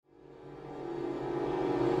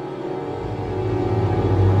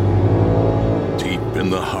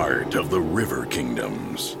the heart of the River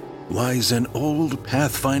Kingdoms lies an old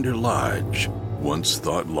Pathfinder lodge, once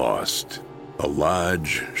thought lost. A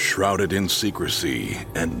lodge shrouded in secrecy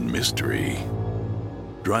and mystery,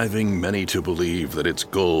 driving many to believe that its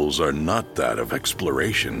goals are not that of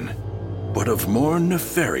exploration, but of more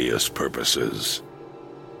nefarious purposes.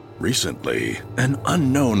 Recently, an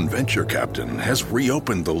unknown venture captain has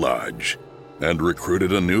reopened the lodge and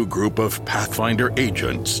recruited a new group of Pathfinder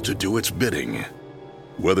agents to do its bidding.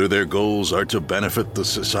 Whether their goals are to benefit the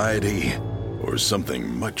society or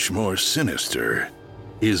something much more sinister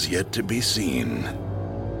is yet to be seen.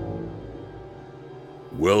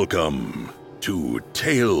 Welcome to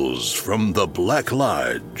Tales from the Black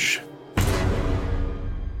Lodge.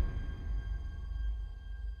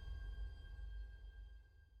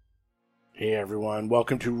 Hey everyone,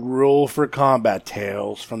 welcome to Roll for Combat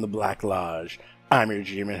Tales from the Black Lodge. I'm your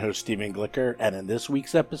GM and host Stephen Glicker, and in this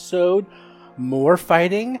week's episode, more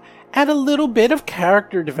fighting and a little bit of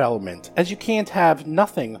character development, as you can't have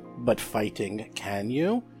nothing but fighting, can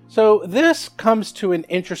you? So this comes to an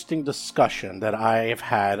interesting discussion that I have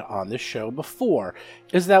had on this show before,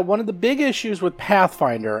 is that one of the big issues with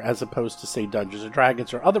Pathfinder, as opposed to, say, Dungeons &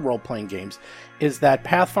 Dragons or other role-playing games, is that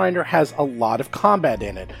Pathfinder has a lot of combat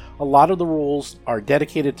in it. A lot of the rules are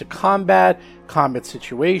dedicated to combat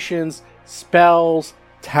situations, spells,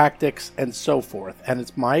 tactics, and so forth. And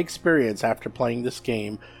it's my experience after playing this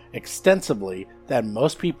game extensively that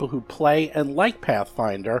most people who play and like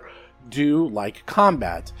Pathfinder do like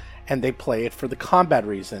combat, and they play it for the combat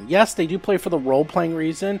reason. Yes, they do play for the role-playing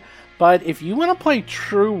reason, but if you want to play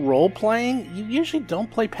true role-playing, you usually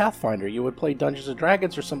don't play Pathfinder. You would play Dungeons &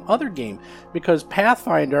 Dragons or some other game, because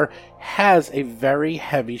Pathfinder has a very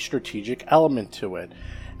heavy strategic element to it,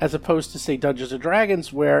 as opposed to, say, Dungeons &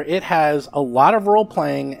 Dragons, where it has a lot of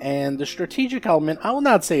role-playing, and the strategic element, I will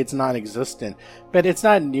not say it's non-existent, but it's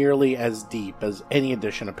not nearly as deep as any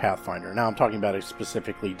edition of Pathfinder. Now I'm talking about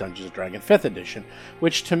specifically Dungeons & Dragons 5th edition,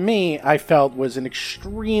 which to me, I felt was an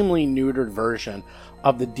extremely neutered version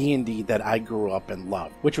of the D&D that I grew up and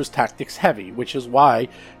loved, which was tactics heavy, which is why,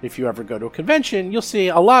 if you ever go to a convention, you'll see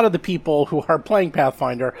a lot of the people who are playing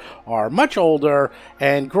Pathfinder are much older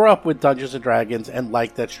and grew up with Dungeons & Dragons and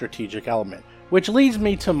like that strategic element. Which leads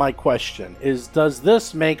me to my question, is does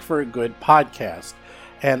this make for a good podcast?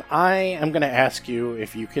 And I am going to ask you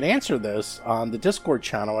if you can answer this on the Discord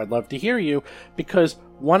channel. I'd love to hear you, because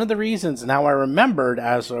one of the reasons now I remembered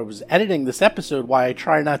as I was editing this episode why I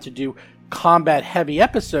try not to do combat heavy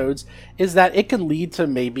episodes is that it can lead to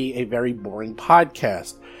maybe a very boring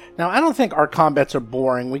podcast. Now, I don't think our combats are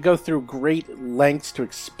boring. We go through great lengths to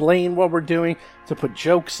explain what we're doing, to put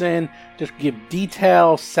jokes in, to give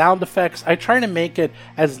detail, sound effects. I try to make it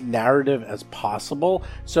as narrative as possible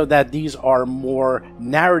so that these are more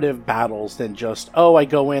narrative battles than just, oh, I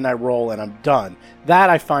go in, I roll, and I'm done. That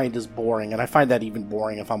I find is boring, and I find that even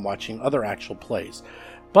boring if I'm watching other actual plays.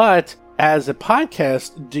 But as a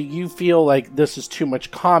podcast, do you feel like this is too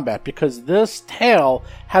much combat? Because this tale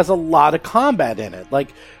has a lot of combat in it.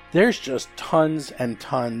 Like, there's just tons and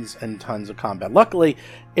tons and tons of combat. Luckily,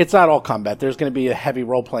 it's not all combat. There's going to be a heavy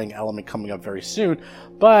role-playing element coming up very soon.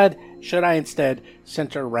 But should I instead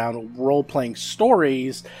center around role-playing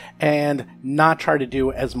stories and not try to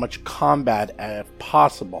do as much combat as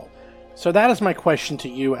possible? So that is my question to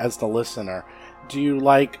you as the listener. Do you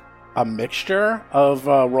like a mixture of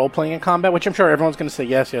role-playing and combat, which I'm sure everyone's going to say,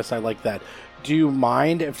 yes, I like that. Do you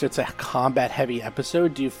mind if it's a combat-heavy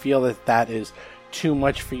episode? Do you feel that that is too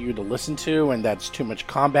much for you to listen to and that's too much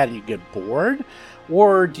combat and you get bored?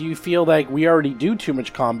 Or do you feel like we already do too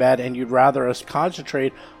much combat and you'd rather us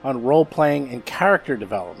concentrate on role-playing and character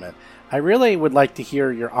development? I really would like to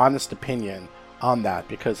hear your honest opinion on that,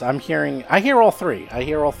 because I hear all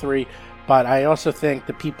three. But I also think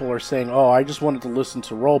that people are saying, oh, I just wanted to listen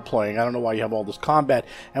to role-playing. I don't know why you have all this combat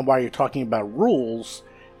and why you're talking about rules.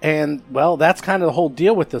 And, well, that's kind of the whole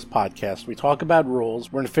deal with this podcast. We talk about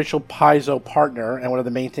rules. We're an official Paizo partner, and one of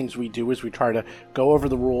the main things we do is we try to go over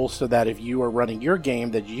the rules so that if you are running your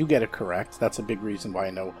game, that you get it correct. That's a big reason why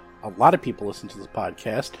I know a lot of people listen to this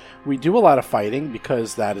podcast. We do a lot of fighting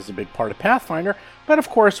because that is a big part of Pathfinder, but of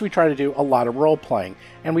course we try to do a lot of role-playing,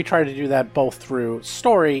 and we try to do that both through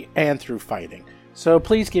story and through fighting. So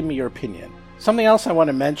please give me your opinion. Something else I want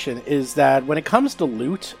to mention is that when it comes to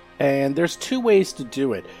loot, and there's two ways to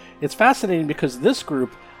do it. It's fascinating because this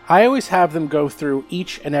group, I always have them go through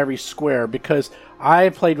each and every square because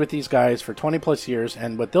I've played with these guys for 20 plus years,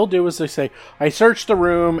 and what they'll do is they say, I search the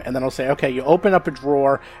room, and then I'll say, okay, you open up a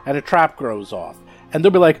drawer, and a trap grows off. And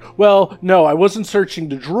they'll be like, well, no, I wasn't searching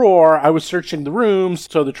the drawer, I was searching the rooms,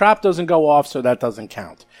 so the trap doesn't go off, so that doesn't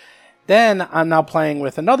count. Then I'm now playing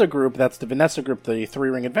with another group, that's the Vanessa group, the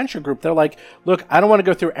 3-Ring Adventure group. They're like, look, I don't want to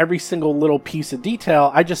go through every single little piece of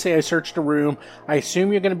detail. I just say I searched a room, I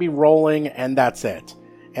assume you're going to be rolling, and that's it.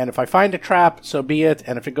 And if I find a trap, so be it,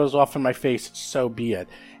 and if it goes off in my face, so be it.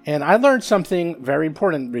 And I learned something very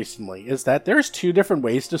important recently, is that there's 2 different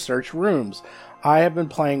ways to search rooms. I have been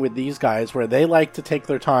playing with these guys where they like to take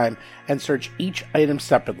their time and search each item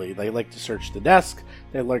separately. They like to search the desk,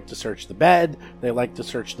 they like to search the bed, they like to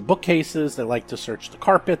search the bookcases, they like to search the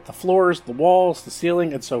carpet, the floors, the walls, the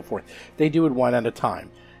ceiling, and so forth. They do it one at a time.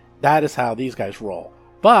 That is how these guys roll.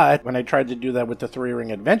 But when I tried to do that with the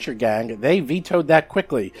 3-Ring Adventure gang, they vetoed that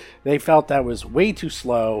quickly. They felt that was way too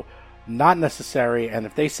slow, not necessary, and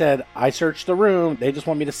if they said, I searched the room, they just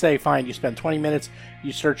want me to say, fine, you spend 20 minutes,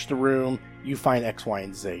 you search the room, you find X, Y,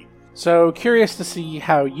 and Z. So curious to see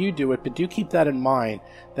how you do it, but do keep that in mind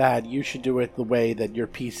that you should do it the way that your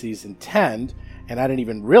PCs intend, and I didn't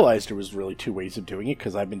even realize there was really 2 ways of doing it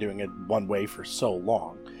because I've been doing it one way for so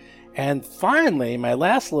long. And finally, my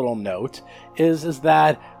last little note is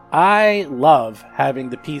that I love having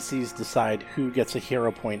the PCs decide who gets a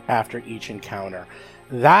hero point after each encounter.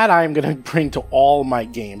 That I'm going to bring to all my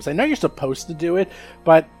games. I know you're supposed to do it,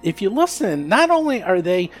 but if you listen, not only are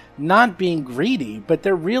they not being greedy, but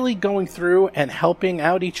they're really going through and helping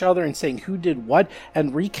out each other and saying who did what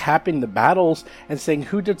and recapping the battles and saying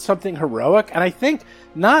who did something heroic. And I think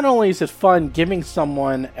not only is it fun giving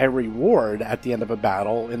someone a reward at the end of a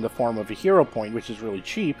battle in the form of a hero point, which is really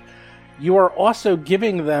cheap, you are also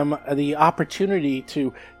giving them the opportunity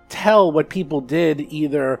to tell what people did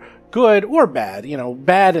either good or bad,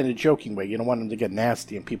 bad in a joking way. You don't want them to get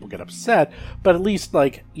nasty and people get upset, but at least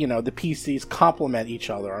the PCs compliment each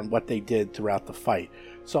other on what they did throughout the fight.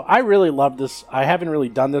 So I really love this. I haven't really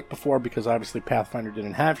done this before because obviously Pathfinder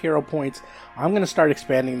didn't have hero points. I'm going to start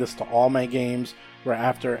expanding this to all my games where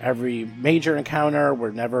after every major encounter,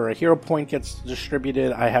 whenever a hero point gets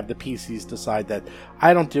distributed, I have the PCs decide that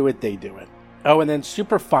I don't do it, they do it. Oh, and then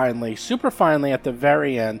super finally at the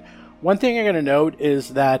very end, one thing I'm going to note is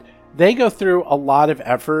that they go through a lot of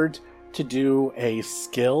effort to do a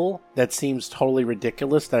skill that seems totally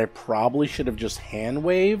ridiculous that I probably should have just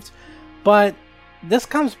hand-waved, but this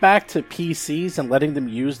comes back to PCs and letting them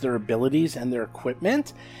use their abilities and their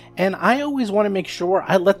equipment, and I always want to make sure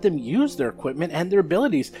I let them use their equipment and their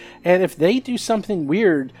abilities, and if they do something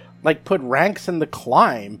weird, like put ranks in the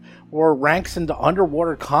climb or ranks into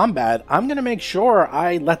underwater combat, I'm going to make sure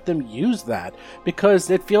I let them use that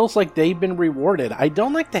because it feels like they've been rewarded. I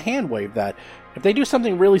don't like to hand wave that. If they do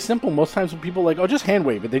something really simple, most times when people are like, oh, just hand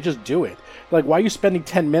wave it, they just do it. Like, why are you spending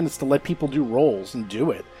 10 minutes to let people do rolls and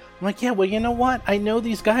do it? I'm like, yeah, well, you know what? I know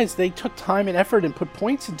these guys, they took time and effort and put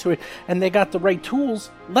points into it, and they got the right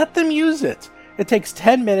tools. Let them use it. It takes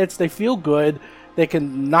 10 minutes, they feel good, they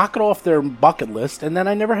can knock it off their bucket list, and then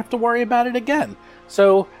I never have to worry about it again.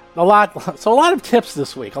 So a lot of tips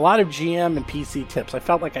this week, a lot of GM and PC tips. I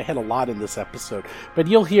felt like I hit a lot in this episode, but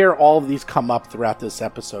you'll hear all of these come up throughout this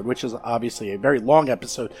episode, which is obviously a very long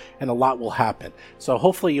episode, and a lot will happen. So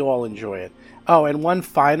hopefully you all enjoy it. Oh, and one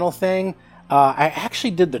final thing. I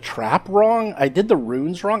actually did the trap wrong. I did the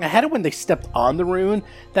runes wrong. I had it when they stepped on the rune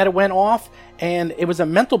that it went off, and it was a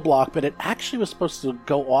mental block, but it actually was supposed to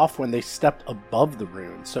go off when they stepped above the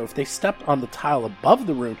rune. So if they stepped on the tile above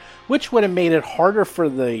the rune, which would have made it harder for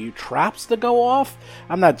the traps to go off.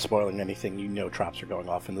 I'm not spoiling anything. You know traps are going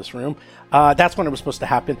off in this room. That's when it was supposed to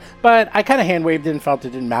happen. But I kind of hand-waved it and felt it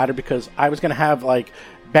didn't matter because I was going to have,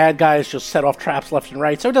 bad guys just set off traps left and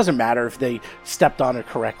right, so it doesn't matter if they stepped on it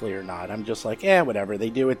correctly or not. I'm just like, whatever. They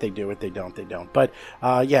do it, they do it. They don't, they don't. But,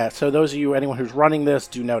 so those of you, anyone who's running this,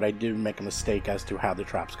 do note I did make a mistake as to how the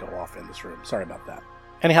traps go off in this room. Sorry about that.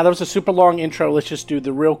 Anyhow, that was a super long intro. Let's just do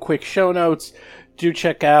the real quick show notes. Do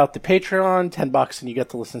check out the Patreon, $10, and you get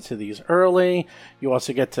to listen to these early. You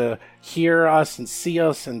also get to hear us and see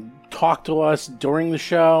us and talk to us during the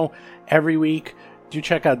show every week. Do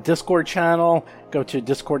check out Discord channel. Go to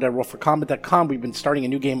discord.rollforcombat.com. We've been starting a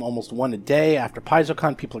new game almost one a day. After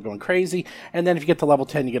PaizoCon, people are going crazy. And then if you get to level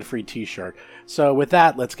 10, you get a free t-shirt. So with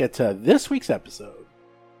that, let's get to this week's episode.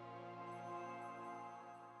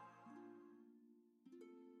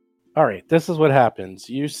 All right, this is what happens.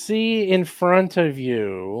 You see in front of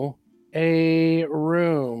you a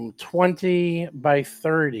room 20 by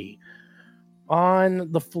 30.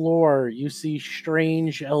 On the floor, you see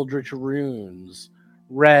strange eldritch runes.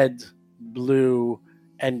 Red, blue,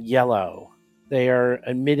 and yellow. They are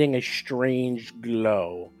emitting a strange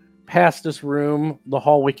glow. Past this room, the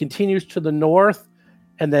hallway continues to the north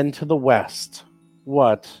and then to the west.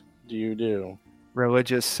 What do you do?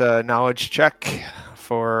 Religious knowledge check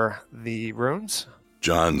for the runes.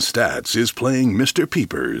 John Statz is playing Mr.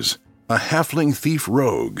 Peepers, a halfling thief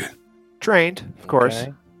rogue. Trained, of course.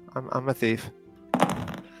 Okay. I'm a thief.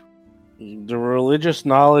 The religious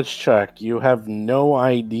knowledge check. You have no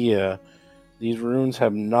idea. These runes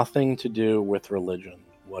have nothing to do with religion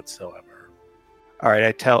whatsoever. All right,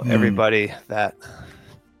 I tell everybody that.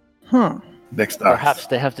 Next up. Perhaps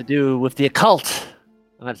they have to do with the occult.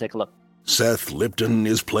 I'm going to take a look. Seth Lipton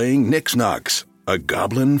is playing Nixnox, a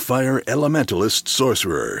goblin fire elementalist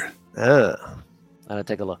sorcerer. Ugh. I'm going to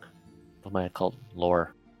take a look at my occult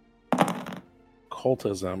lore.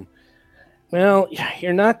 Cultism. Well,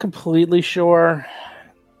 you're not completely sure.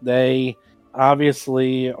 They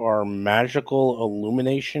obviously are magical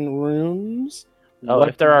illumination runes. Oh, What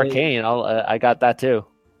if they're they- arcane, I got that too.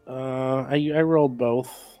 I rolled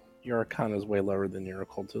both. Your arcana is way lower than your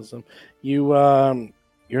occultism.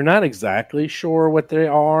 You're not exactly sure what they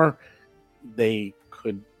are. They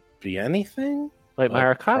could be anything. Wait, my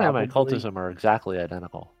arcana and my Probably. occultism are exactly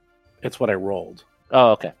identical. It's what I rolled.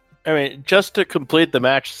 Oh, okay. I mean, just to complete the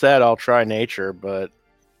match set, I'll try nature, but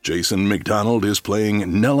Jason McDonald is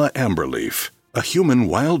playing Nella Amberleaf, a human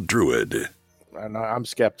wild druid. I'm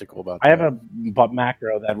skeptical about I that. have a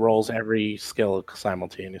macro that rolls every skill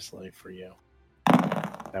simultaneously for you.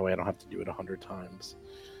 That way I don't have to do it 100 times.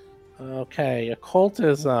 Okay,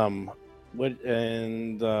 occultism.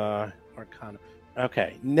 Arcana.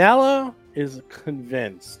 Okay, Nella is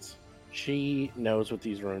convinced. She knows what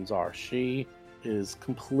these runes are. She is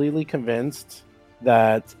completely convinced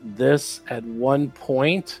that this at one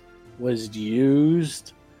point was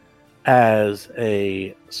used as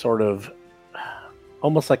a sort of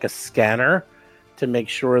almost like a scanner to make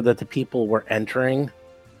sure that the people were entering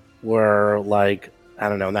were like, I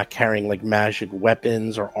don't know, not carrying like magic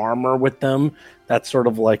weapons or armor with them. That's sort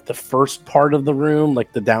of like the first part of the room,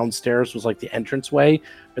 like the downstairs was like the entranceway.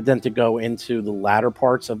 But then to go into the latter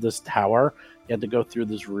parts of this tower, you had to go through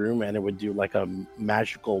this room and it would do like a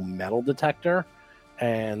magical metal detector.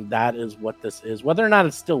 And that is what this is. Whether or not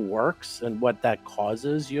it still works and what that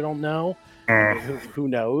causes, you don't know. Who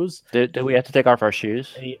knows? Do we have to take off our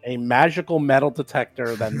shoes? A magical metal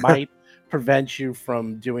detector that might prevent you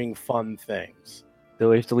from doing fun things. Do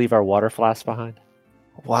we have to leave our water flasks behind?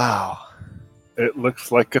 Wow. It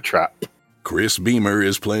looks like a trap. Chris Beamer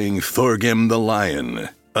is playing Thorgrim the Lion,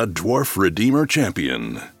 a dwarf redeemer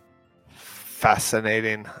champion.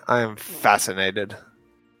 Fascinating. I am fascinated.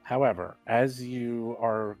 However, as you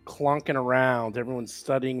are clunking around, everyone's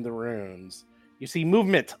studying the runes, you see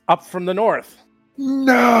movement up from the north.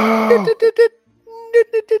 No!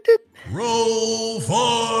 Roll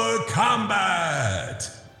for combat!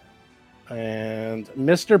 And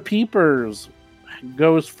Mr. Peepers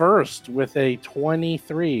goes first with a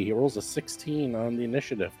 23. He rolls a 16 on the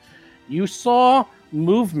initiative. You saw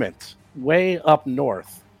movement way up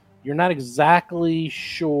north. You're not exactly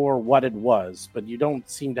sure what it was, but you don't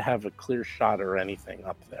seem to have a clear shot or anything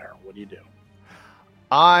up there. What do you do?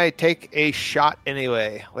 I take a shot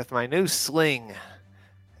anyway with my new sling.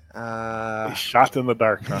 A shot in the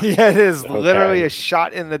dark. Huh? Yeah, it is Okay. literally a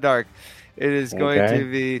shot in the dark. It is going Okay.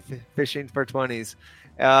 to be fishing for 20s.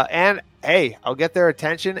 And hey, I'll get their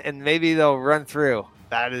attention and maybe they'll run through.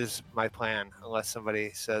 That is my plan, unless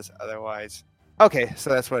somebody says otherwise. Okay, so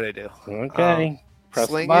that's what I do. Okay. Press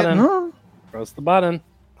the sling button. Huh? Press the button.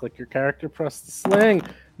 Click your character. Press the sling.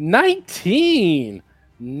 19.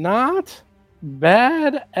 Not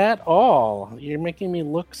bad at all. You're making me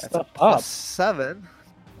look That's a stuff plus up. 7.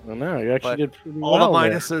 I know. You actually but did pretty All well the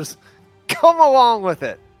there. minuses come along with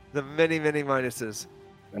it. The many, many minuses.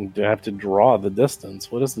 And do I have to draw the distance?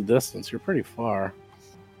 What is the distance? You're pretty far.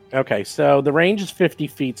 Okay, so the range is 50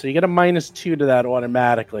 feet, so you get a -2 to that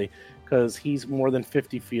automatically because he's more than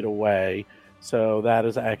 50 feet away. So that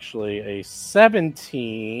is actually a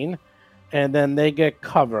 17, and then they get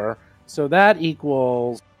cover. So that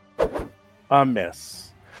equals a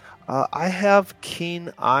miss. I have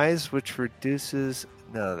keen eyes, which reduces.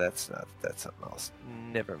 No, that's not. That's something else.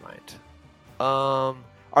 Never mind. Are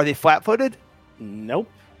they flat-footed? Nope.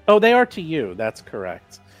 Oh, they are to you. That's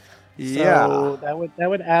correct. Yeah. So that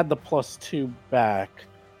would add the +2 back.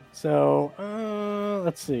 So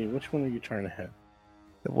let's see. Which one are you trying to hit?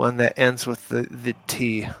 The one that ends with the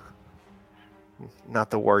T,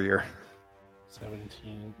 not the warrior.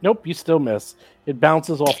 17. Nope, you still miss. It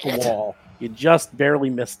bounces off the wall. You just barely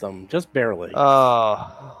missed them. Just barely.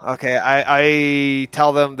 Oh, okay. I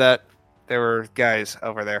tell them that there were guys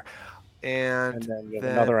over there, and And then you have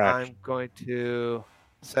then another action. I'm going to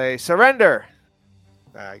say surrender.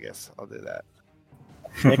 I guess I'll do that.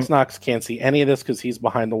 Nixnox can't see any of this because he's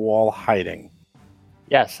behind the wall hiding.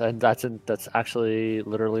 Yes, and that's actually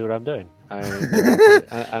literally what I'm doing.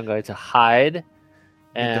 I'm going to hide,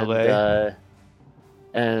 and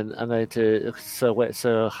I'm going to.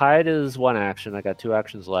 So hide is one action. I got 2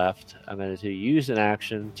 actions left. I'm going to use an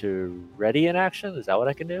action to ready an action. Is that what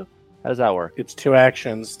I can do? How does that work? It's 2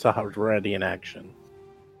 actions to ready an action.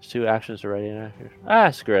 It's 2 actions to ready an action.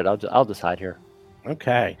 Screw it. I'll just hide here.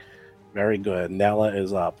 Okay, very good. Nella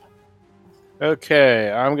is up.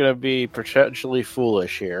 Okay, I'm going to be potentially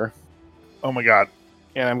foolish here. Oh my god.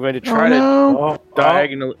 And I'm going to try Oh, to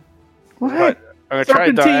diagonally. What? I'm going to try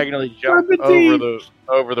to Serpentine! diagonally jump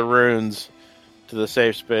over the runes to the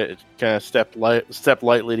safe space. Kind of step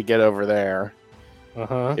lightly to get over there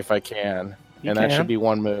if I can. That should be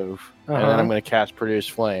 1 move. And then I'm going to cast Produce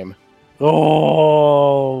Flame.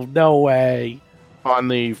 Oh, no way. On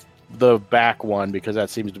the back one, because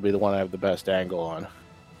that seems to be the one I have the best angle on.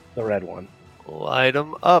 The red one. Light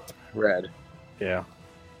them up. Red. Yeah.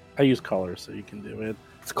 I use colors so you can do it.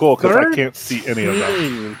 It's cool because I can't see any of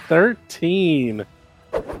them. 13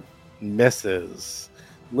 misses.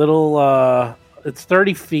 Little, it's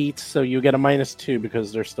 30 feet, so you get a -2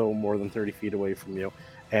 because they're still more than 30 feet away from you.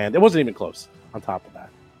 And it wasn't even close on top of that.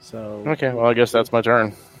 So Okay, well, I guess that's my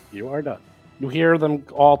turn. you are done. You hear them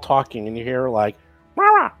all talking, and you hear like,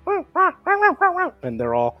 and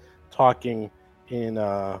they're all talking in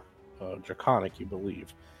Draconic, you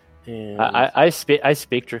believe. And I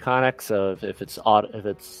speak Draconic, so if it's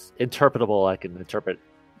interpretable, I can interpret.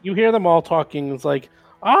 you hear them all talking. It's like,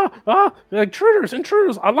 intruders,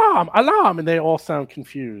 alarm, and they all sound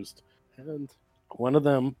confused. And one of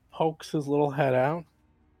them pokes his little head out.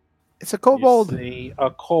 It's a kobold. You see a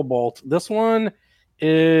kobold. This one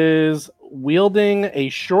is wielding a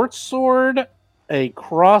short sword, a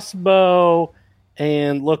crossbow,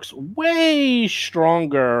 and looks way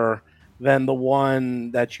stronger than the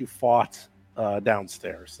one that you fought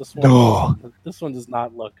downstairs. This one does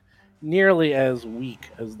not look nearly as weak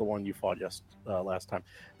as the one you fought last time.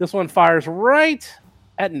 This one fires right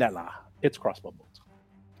at Nella. It's crossbow bolt.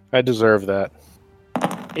 I deserve that.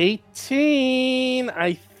 18.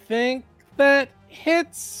 I think that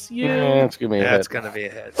hits you. Yeah, it's gonna be a That's hit. going to be a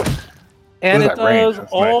hit. And What it is that range? does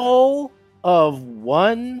That's all of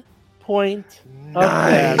 1 point of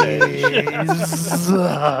damage.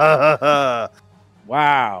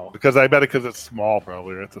 Wow. Because I bet because it's small,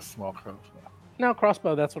 probably. It's a small crossbow. No,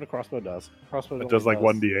 crossbow, that's what a crossbow does. Crossbow It does like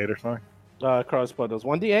only 1d8 or something. Crossbow does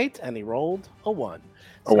 1d8, and he rolled a 1.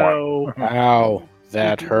 A So, Ow,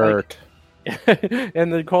 that hurt.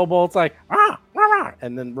 and the kobold's like, rah,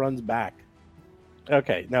 and then runs back.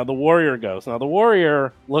 Okay, now the warrior goes. Now the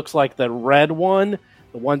warrior looks like the red one,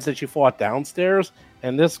 the ones that you fought downstairs,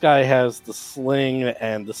 and this guy has the sling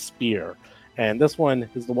and the spear. And this one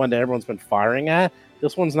is the one that everyone's been firing at.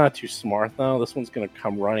 This one's not too smart, though. This one's going to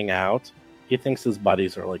come running out. He thinks his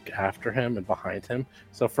buddies are like after him and behind him.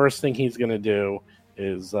 So first thing he's going to do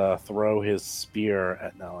is throw his spear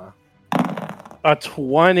at Nella. A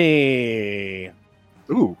 20.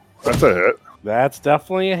 Ooh, that's a hit. That's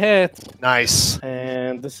definitely a hit. Nice.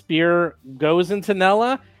 And the spear goes into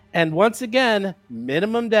Nella. And once again,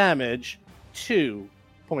 minimum damage, 2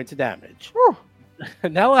 points of damage.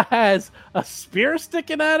 Nella has a spear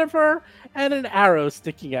sticking out of her and an arrow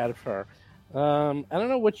sticking out of her. I don't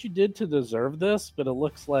know what you did to deserve this, but it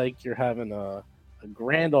looks like you're having a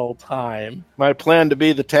grand old time. My plan to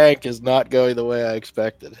be the tank is not going the way I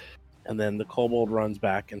expected. And then the kobold runs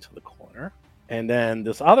back into the corner. And then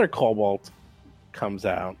this other kobold comes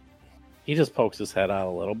out. He just pokes his head out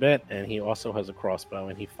a little bit, and he also has a crossbow,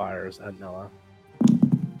 and he fires at Nella.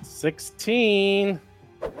 16.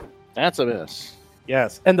 That's a miss.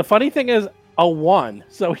 Yes. And the funny thing is, a 1.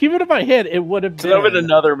 So even if I hit, it would have been... So that would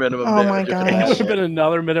another minimum Oh my damage. It would gosh. have been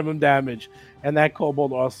another minimum damage. And that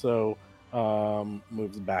kobold also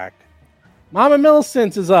moves back. Mama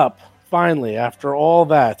Millicent is up, finally, after all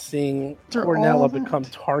that, seeing After Cornella all that? become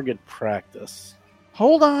target practice.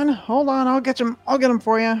 Hold on. I'll get them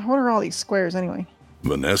for you. What are all these squares anyway?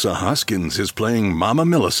 Vanessa Hoskins is playing Mama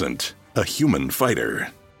Millicent, a human fighter.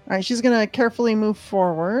 All right, she's gonna carefully move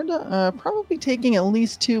forward, probably taking at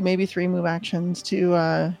least 2, maybe 3 move actions to,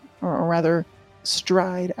 or rather,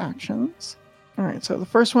 stride actions. All right, so the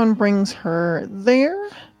first one brings her there.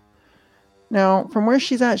 Now, from where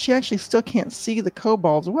she's at, she actually still can't see the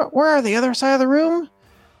kobolds. Where are they? Other side of the room?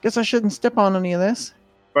 Guess I shouldn't step on any of this.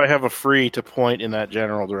 If I have a free to point in that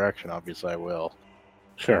general direction, obviously I will.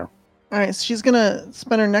 Sure. All right, so she's gonna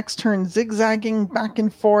spend her next turn zigzagging back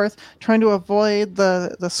and forth, trying to avoid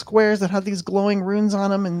the squares that have these glowing runes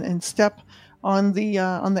on them, and step on the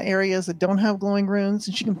areas that don't have glowing runes.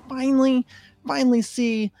 And she can finally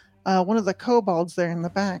see one of the kobolds there in the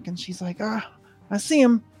back, and she's like, I see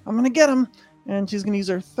him. I'm going to get him. And she's going to use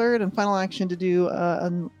her third and final action to do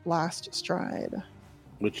a last stride.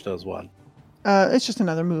 Which does what? It's just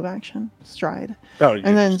another move action, stride. Oh,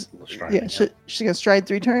 and then she gets stride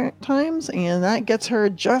 3 times, and that gets her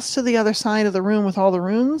just to the other side of the room with all the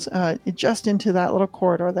runes, just into that little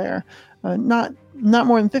corridor there, not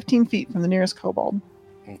more than 15 feet from the nearest kobold.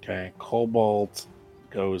 Okay, kobold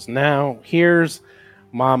goes now. Here's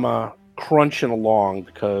Mama crunching along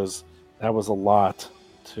because that was a lot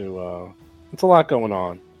to. It's a lot going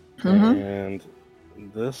on, and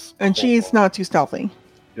this. And she's not too stealthy.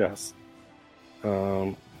 Yes.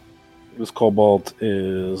 This kobold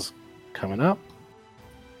is coming up.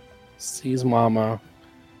 Sees Mama.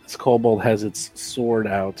 This kobold has its sword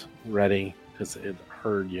out, ready, because it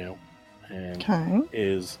heard you. And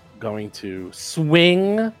is going to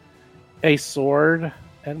swing a sword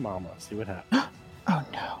at Mama. See what happens. Oh,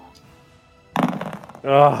 no.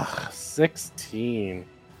 Ugh, 16.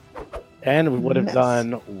 And we would have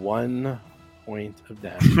done 1 point of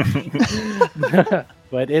damage.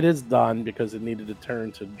 But it is done because it needed a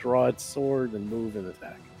turn to draw its sword and move and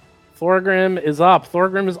attack. Thorgrim is up.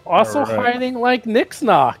 Thorgrim is also hiding like Nix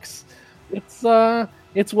Nox. It's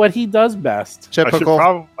what he does best.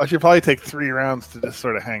 Typical. I should probably take 3 rounds to just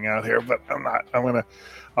sort of hang out here, but I'm not.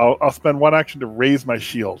 I'll spend 1 action to raise my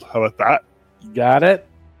shield. How about that? Got it.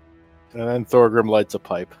 And then Thorgrim lights a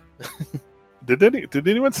pipe. Did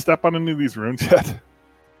anyone step on any of these runes yet?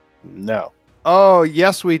 No. Oh,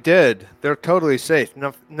 yes, we did. They're totally safe.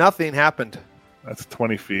 Nothing happened. That's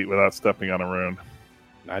 20 feet without stepping on a rune.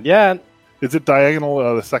 Not yet. Is it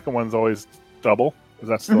diagonal? The second one's always double? Is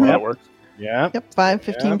that still how it works? Yeah. Yep, 5,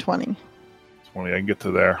 15, 20. 20, I can get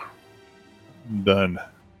to there. I'm done.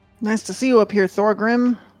 Nice to see you up here,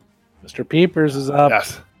 Thorgrim. Mr. Peepers is up.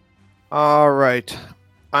 Yes. All right.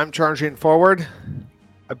 I'm charging forward.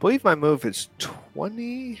 I believe my move is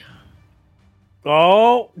 20.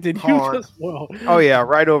 Oh, did you Hold on. just? Whoa. Oh, yeah,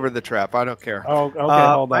 right over the trap. I don't care. Oh, okay,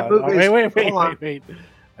 hold my on. move Oh, is- wait.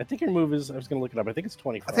 I think your move is. I was going to look it up. I think it's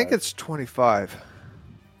 25. I think it's 25.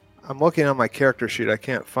 I'm looking on my character sheet. I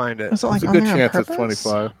can't find it. Was it like There's a on good there on chance it's purpose?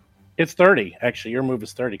 25. It's 30. Actually, your move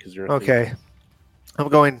is 30 because you're. A thief. Okay. I'm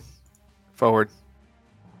going forward.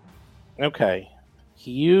 Okay.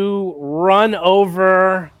 You run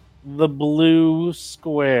over the blue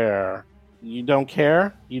square. You don't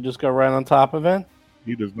care. You just go right on top of it.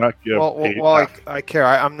 He does not give I care.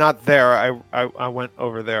 I'm not there. I went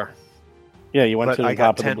over there. Yeah, you went But to the I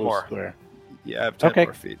got top of the 10 blue more. square. Yeah, I have 10 Okay.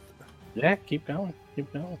 more feet. Yeah, keep going.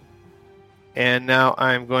 Keep going. And now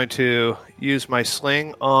I'm going to use my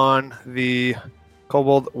sling on the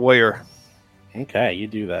Kobold Warrior. Okay, you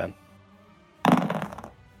do that.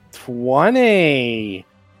 20.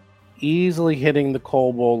 Easily hitting the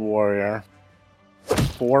Kobold Warrior.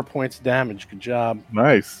 4 points of damage. Good job.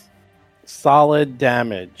 Nice. Solid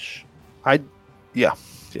damage. Yeah.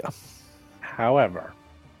 However,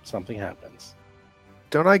 something happens.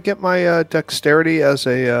 Don't I get my dexterity as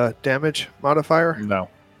a damage modifier? No.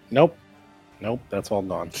 Nope, that's all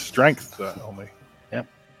gone. Strength only.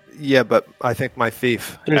 Yeah, but I think my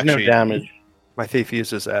thief. There's no damage. My thief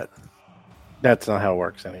uses that. That's not how it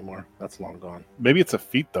works anymore. That's long gone. Maybe it's a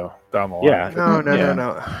feat, though, down the line. Yeah.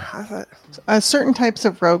 No. I thought, Certain types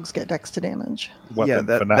of rogues get dex to damage. Weapon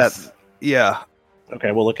yeah, finesse. yeah.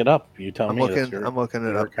 Okay, we'll look it up. You tell I'm me. looking it Your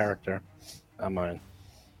up. character, not mine.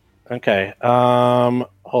 Okay.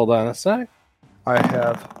 Hold on a sec. I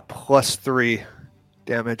have +3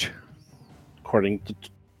 damage. According to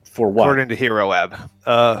for what? According to Hero Lab.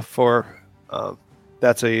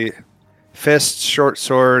 That's a fist, short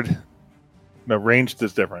sword. No, ranged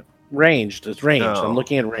is different. Ranged. It's ranged. No. I'm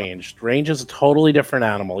looking at ranged. Range is a totally different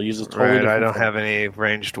animal. It uses totally different. I don't thing. have any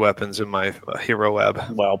ranged weapons in my Hero Lab.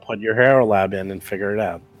 Well, put your Hero Lab in and figure it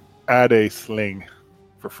out. Add a sling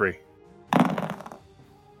for free.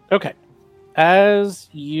 Okay. As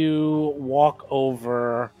you walk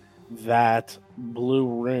over that blue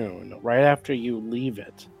rune, right after you leave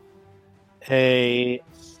it, a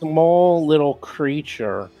small little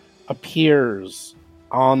creature appears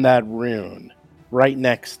on that rune right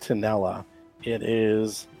next to Nella. It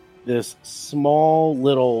is this small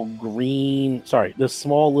little blue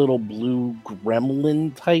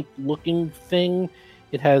gremlin type looking thing.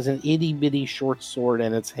 It has an itty bitty short sword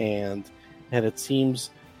in its hand, and it seems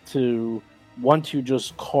to want to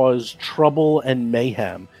just cause trouble and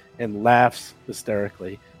mayhem, and laughs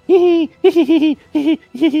hysterically. Nick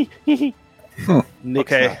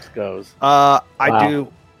Okay. goes. I Wow.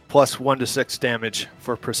 do +1 to 6 damage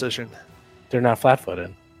for precision. They're not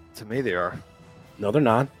flat-footed. To me, they are. No, they're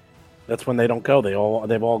not. That's when they don't go.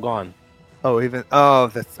 They've all gone.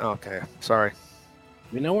 That's okay. Sorry.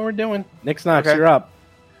 We know what we're doing. Nick Knox, Okay. you're up.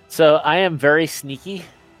 So I am very sneaky,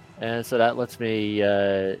 and so that lets me.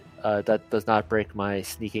 That does not break my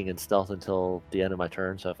sneaking and stealth until the end of my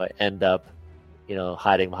turn. So if I end up,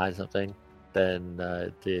 hiding behind something, then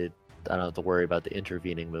I don't have to worry about the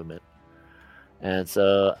intervening movement. And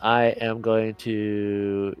so I am going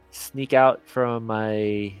to sneak out from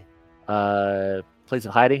my place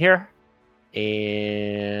of hiding here,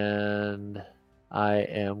 and I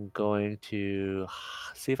am going to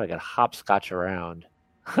see if I can hopscotch around.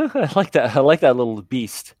 I like that. I like that little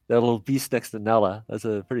beast. That little beast next to Nella. That's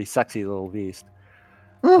a pretty sexy little beast.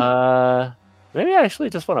 Maybe I actually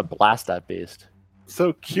just want to blast that beast.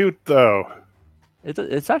 So cute, though.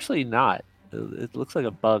 It's actually not. It looks like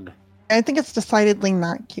a bug. I think it's decidedly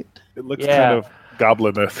not cute. It looks kind of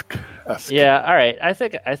goblin-esque. Yeah. All right. I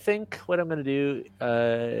think what I'm going to do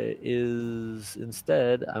is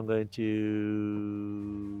instead I'm going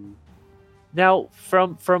to now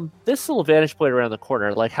from this little vantage point around the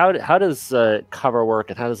corner. Like how does cover work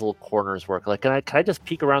and how does little corners work? Like can I just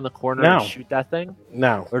peek around the corner and shoot that thing?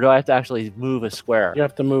 No. Or do I have to actually move a square? You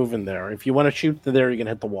have to move in there. If you want to shoot there, you're gonna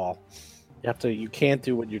hit the wall. You can't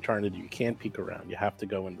do what you're trying to do. You can't peek around. You have to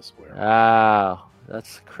go in the square. Oh,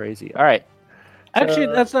 that's crazy. All right. Actually,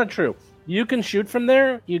 that's not true. You can shoot from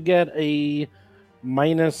there. You get a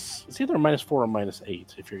minus. It's either a -4 or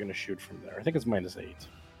 -8 if you're going to shoot from there. I think it's -8.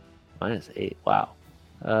 -8. Wow.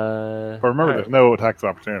 But remember, there's no attacks of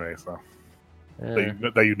opportunity, so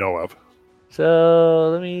that you know of. So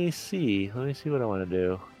let me see. Let me see what I want to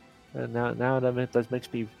do. And now that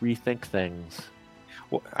makes me rethink things.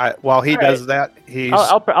 While he does that,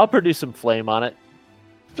 I'll produce some flame on it.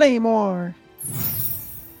 Flame war.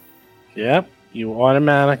 Yep. You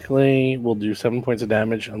automatically will do 7 points of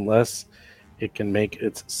damage unless it can make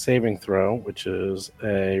its saving throw, which is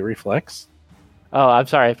a reflex. Oh, I'm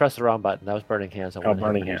sorry. I pressed the wrong button. That was burning hands.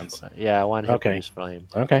 Burning hands. Yeah, I want to produce flame.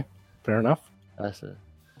 Okay, fair enough. That's it.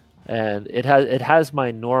 And it has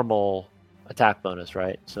my normal attack bonus,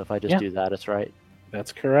 right? So if I just do that, it's right.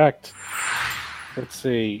 That's correct. Let's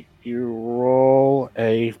see. You roll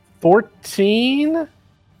a 14.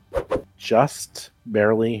 Just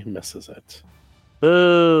barely misses it.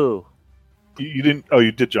 Boo! You didn't. Oh,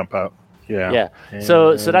 you did jump out. Yeah. Yeah.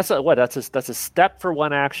 So that's a step for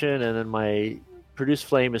one action, and then my produce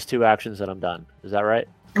flame is 2 actions, and I'm done. Is that right?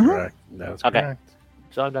 Correct. That's okay. Correct.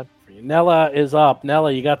 So I'm done. Nella is up.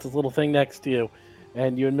 Nella, you got this little thing next to you,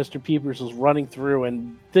 and you and Mr. Peepers is running through,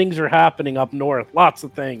 and things are happening up north. Lots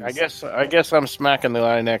of things. I guess I'm smacking the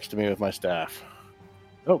guy next to me with my staff.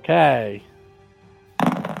 Okay.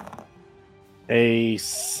 A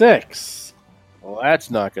 6. Well, that's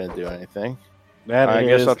not going to do anything. I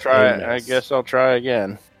guess I'll try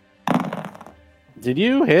again. Did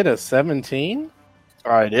you hit a 17?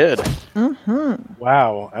 I did. Mm-hmm.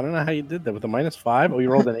 Wow. I don't know how you did that with a -5. Oh, you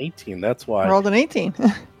rolled an 18. That's why. Rolled an 18.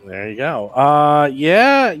 There you go.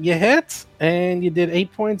 Yeah, you hit, and you did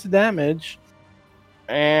 8 points of damage.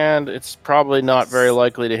 And it's probably not very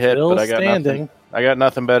likely to hit, Still but standing. I got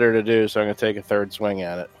nothing better to do, so I'm going to take a third swing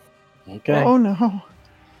at it. Okay. Oh, no.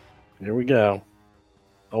 Here we go.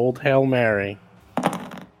 Old Hail Mary.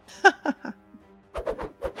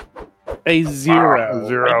 A 0.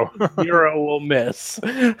 0. 0 will miss.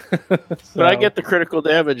 But I get the critical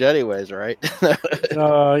damage anyways, right?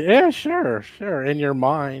 Yeah, sure. In your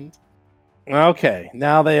mind. Okay,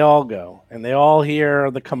 now they all go, and they all hear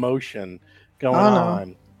the commotion going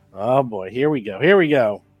on. Oh boy, here we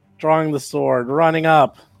go. Drawing the sword, running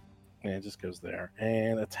up. And it just goes there.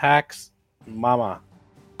 And attacks Mama.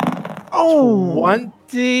 Oh!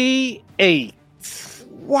 28.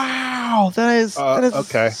 Wow, that is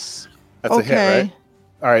okay. That's a hit, right?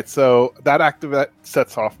 All right, so that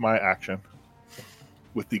sets off my action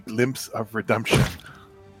with the glimpse of redemption.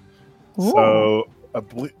 Ooh. So a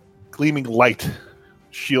gleaming light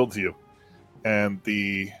shields you, and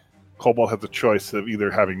the kobold has a choice of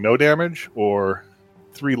either having no damage or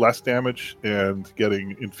 3 less damage and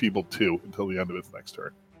getting enfeebled 2 until the end of its next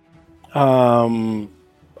turn.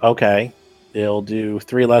 Okay. It'll do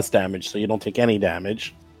 3 less damage, so you don't take any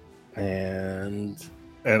damage. And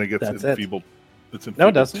it gets that's enfeebled. It's No, it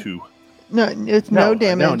enfeebled doesn't. 2. No, it's no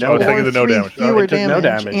damage. no or damage. The no 3 damage. fewer It took no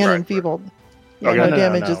damage damage. and Right. enfeebled. Yeah, Okay. no No,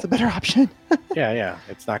 damage no. is the better option. yeah.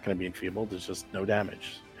 It's not going to be enfeebled. It's just no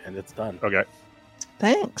damage. And it's done. Okay.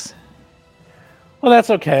 Thanks. Well, that's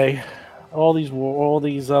okay. All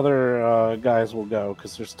these other guys will go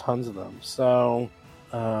because there's tons of them. So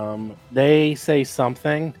they say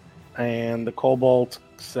something, and the kobold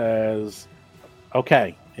says,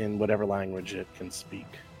 "Okay," in whatever language it can speak.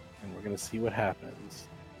 and we're going to see what happens.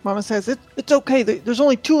 Mama says, it's okay. There's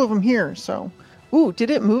only 2 of them here, so... Ooh, did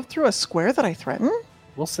it move through a square that I threatened?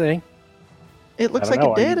 We'll see. It looks like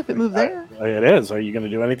it did if it moved there. It is. Are you going to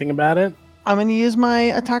do anything about it? I'm going to use my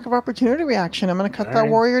attack of opportunity reaction. I'm going to cut that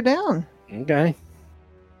warrior down. Okay.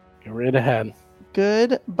 Get right ahead.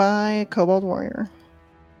 Goodbye, Kobold Warrior.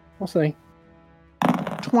 We'll see.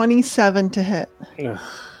 27 to hit.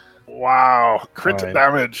 Wow. Crit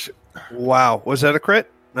damage. Wow. Was that a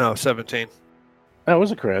crit? No, 17. That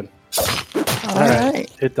was a crit. All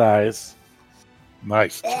right. It dies.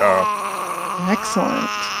 Nice job. Excellent.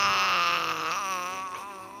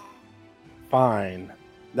 Fine.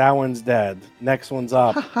 That one's dead. Next one's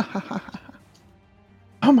up.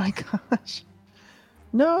 Oh my gosh.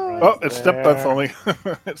 No. Oh, it stepped on something.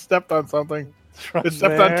 It stepped on something. It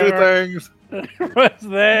stepped on 2 things. What's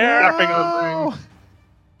there? Stepping on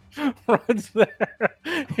things. What's there?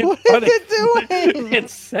 What is it doing?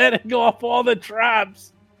 It's setting off all the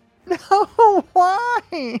traps. No,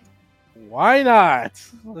 why? Why not?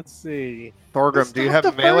 Let's see. Thorgrim, do you have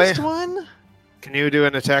the melee? First one? Can you do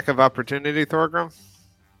an attack of opportunity, Thorgrim?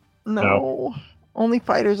 No. Only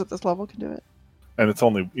fighters at this level can do it. And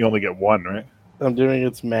you only get 1, right? I'm doing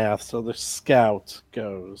its math. So the scout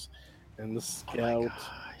goes, and the scout,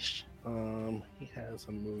 he has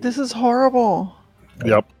a move. This is horrible.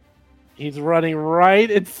 Yep. He's running right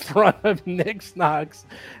in front of Nixnox,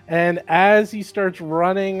 and as he starts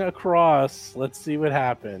running across, let's see what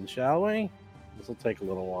happens, shall we? This will take a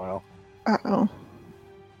little while. Uh-oh.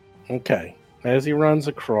 Okay. As he runs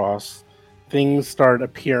across, things start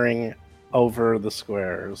appearing over the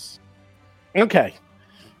squares. Okay.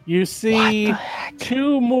 You see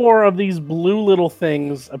 2 more of these blue little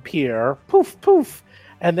things appear. Poof, poof.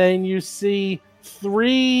 And then you see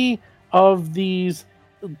 3 of these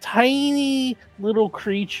tiny little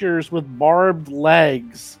creatures with barbed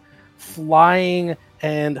legs flying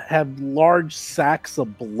and have large sacks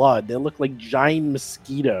of blood. They look like giant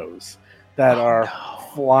mosquitoes that are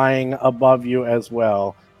flying above you as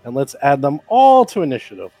well. And let's add them all to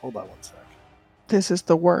initiative. Hold on 1 sec. This is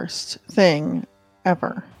the worst thing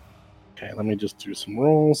ever. Okay, let me just do some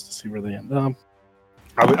rolls to see where they end up.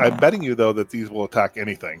 I'm betting you, though, that these will attack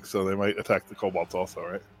anything, so they might attack the kobolds also,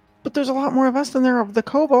 right? But there's a lot more of us than there are of the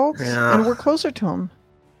kobolds, and we're closer to them.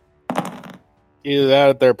 Either that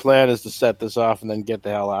or their plan is to set this off and then get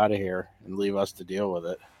the hell out of here and leave us to deal with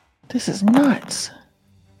it. This is nuts.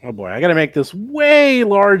 Oh boy, I got to make this way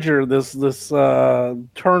larger, this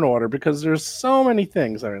turn order, because there's so many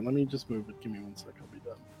things. All right, let me just move it. Give me 1 sec, I'll be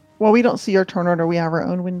done. Well, we don't see our turn order. We have our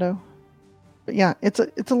own window. But yeah, it's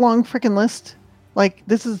a long freaking list. Like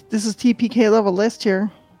this is TPK level list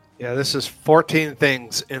here. Yeah, this is 14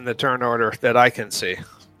 things in the turn order that I can see.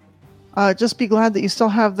 Just be glad that you still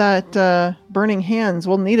have that burning hands.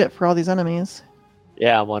 We'll need it for all these enemies.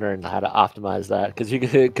 Yeah, I'm wondering how to optimize that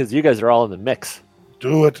because you guys are all in the mix.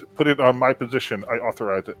 Do it. Put it on my position. I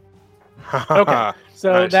authorize it. Okay,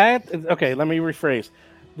 so Nice. okay, let me rephrase.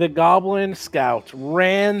 The goblin scout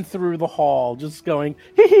ran through the hall, just going,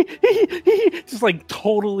 just like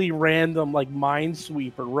totally random, like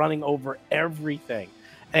minesweeper, running over everything.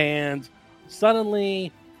 And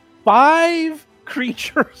suddenly 5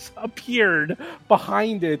 creatures appeared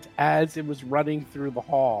behind it as it was running through the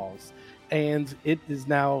halls. And it is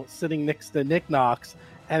now sitting next to Nixnox,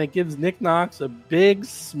 and it gives Nixnox a big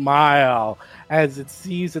smile as it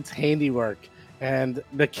sees its handiwork and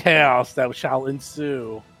the chaos that shall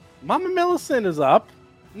ensue. Mama Millicent is up.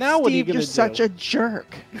 Now Steve, what are you going to do? you're such a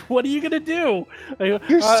jerk. What are you going to do?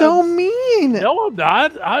 You're so mean. No, I'm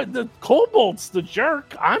not. The kobold's the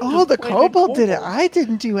jerk. The kobold did it. I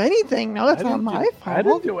didn't do anything. No, that's not my fault. I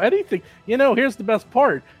didn't do anything. Here's the best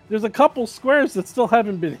part. There's a couple squares that still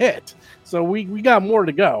haven't been hit. So we got more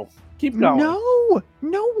to go. Keep going.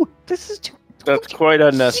 No. This is too... That's quite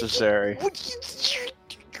unnecessary.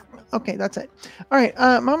 Okay, that's it. All right,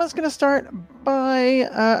 Mama's going to start by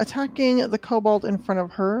attacking the kobold in front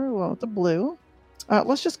of her, well, with the blue.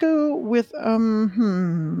 Let's just go with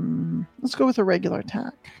let's go with a regular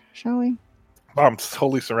attack, shall we? I'm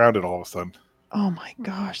totally surrounded all of a sudden. Oh my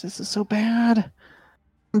gosh, this is so bad.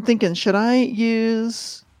 I'm thinking, should I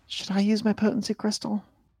use my potency crystal?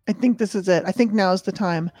 I think this is it. I think now is the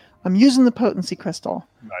time. I'm using the potency crystal.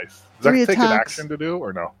 Nice. Does that take an action to do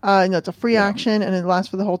or no? No, it's a free action and it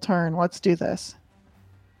lasts for the whole turn. Let's do this.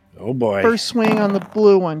 Oh boy. First swing on the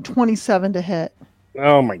blue one, 27 to hit.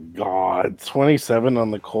 Oh my god. 27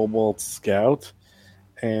 on the Kobold Scout.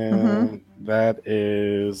 And that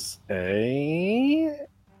is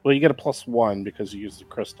well, you get a +1 because you used the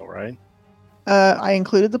crystal, right? I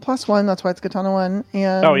included the +1, that's why it's Katana 1.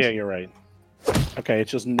 And oh yeah, you're right. Okay,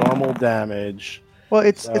 it's just normal damage. Well,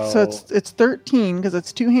 it's 13 because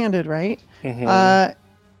it's two-handed, right? Mhm.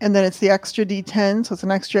 And then it's the extra D10, so it's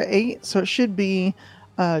an extra 8. So it should be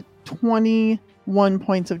 21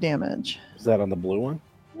 points of damage. Is that on the blue one?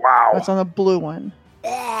 Wow. That's on the blue one.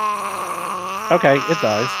 Okay, it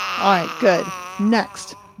dies. All right, good.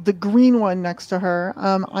 Next, the green one next to her.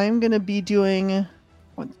 I'm going to be doing...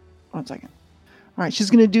 One second. All right, she's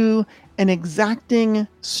going to do an exacting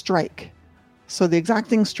strike. So the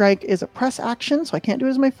exacting strike is a press action, so I can't do it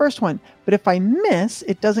as my first one. But if I miss,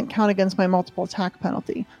 it doesn't count against my multiple attack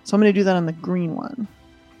penalty. So I'm going to do that on the green one.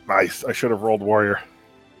 Nice. I should have rolled warrior.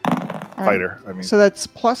 Fighter, I mean. So that's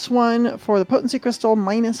 +1 for the potency crystal,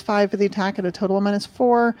 -5 for the attack at a total of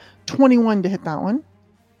 -4. 21 to hit that one.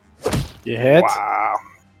 You hit. Wow.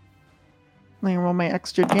 Let me roll my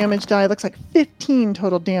extra damage die. Looks like 15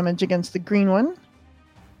 total damage against the green one.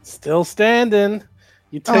 Still standing.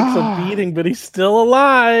 You take some beating, but he's still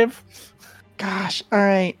alive. Gosh. All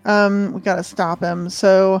right. We got to stop him.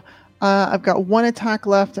 So I've got one attack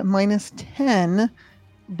left at -10,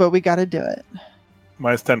 but we got to do it.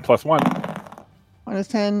 -10 plus 1.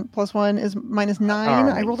 -10 plus 1 is -9.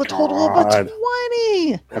 Oh I rolled a total of a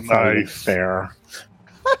 20. That's not even Nice. fair.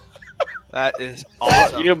 That is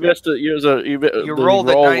awesome. You missed it. You rolled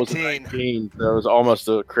a roll 19. Was 19. So it was almost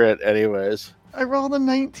a crit, anyways. I rolled a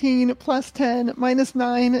 19 plus 10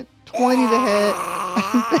 -9, 20 to hit.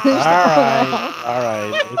 All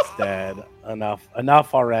right, it's dead.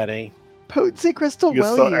 Enough already. Potency crystal You're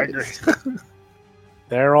well so used. angry.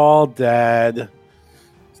 They're all dead.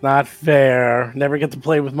 It's not fair. Never get to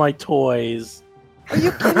play with my toys. Are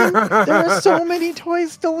you kidding? There are so many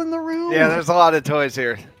toys still in the room. Yeah, there's a lot of toys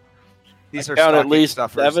here. These are Count at stocking least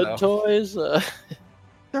stuffers, 7 though. toys.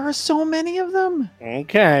 There are so many of them.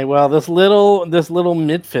 Okay, well, this little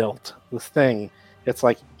midfield, this thing, it's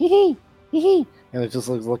like hee hee, and it just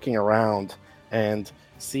looks looking around and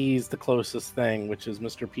sees the closest thing, which is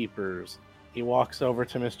Mr. Peepers. He walks over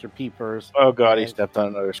to Mr. Peepers. Oh god, he stepped on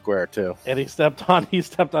another square too. And he stepped on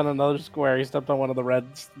another square. He stepped on one of the red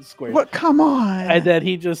squares. What? Come on. And then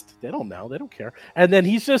they don't know, they don't care. And then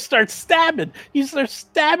he just starts stabbing. He starts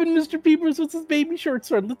stabbing Mr. Peepers with his baby short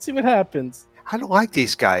sword. Let's see what happens. I don't like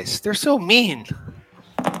these guys. They're so mean.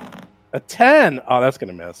 A 10. Oh, that's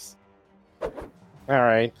gonna miss. All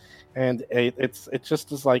right, and it's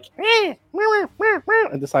just is like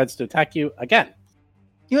and decides to attack you again.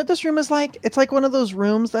 You know what this room is like? It's like one of those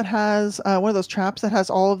rooms that has one of those traps that has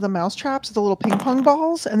all of the mouse traps, the little ping pong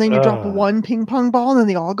balls, and then you drop one ping pong ball and then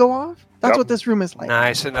they all go off. That's what this room is like.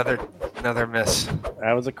 Nice, another miss.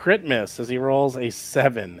 That was a crit miss as he rolls a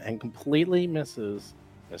 7 and completely misses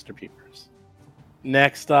Mr. Peepers.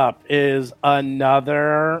 Next up is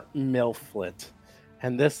another Milflet.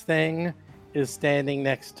 And this thing is standing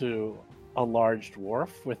next to a large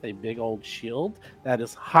dwarf with a big old shield that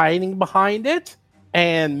is hiding behind it.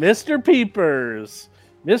 And Mr. Peepers.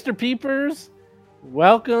 Mr. Peepers,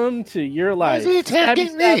 welcome to your life. Why is he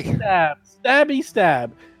attacking me? Stabby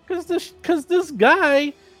stab. Because this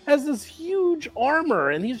guy has this huge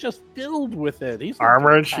armor and he's just filled with it. He's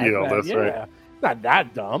Armor and shield, that's right. Not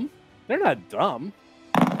that dumb. They're not dumb.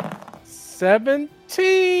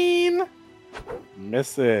 17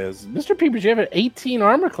 misses. Mr. Peepers, you have an 18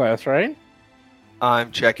 armor class, right?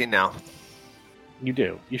 I'm checking now. You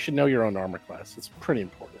do. You should know your own armor class. It's pretty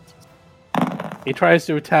important. He tries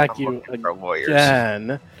to attack you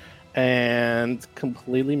again and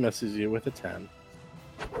completely misses you with a 10.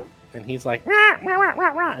 And he's like, rah, rah, rah, rah,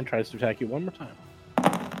 rah, and tries to attack you one more time.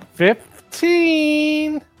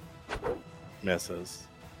 15 misses.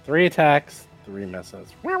 3 attacks, 3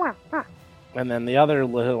 misses. Rah, rah, rah. And then the other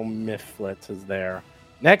little Mifflet is there.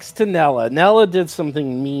 Next to Nella. Nella did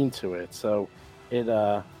something mean to it, so it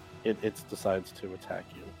decides to attack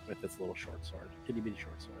you with its little short sword. Itty bitty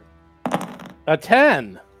short sword. A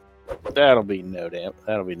 10. That'll be no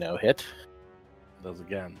hit. Does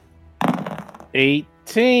again.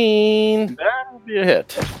 18. That'll be a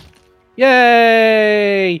hit.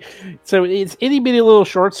 Yay! So it's itty bitty little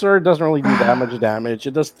short sword. Doesn't really do damage.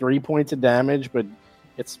 It does 3 points of damage, but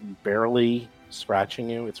it's barely scratching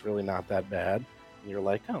you. It's really not that bad. And you're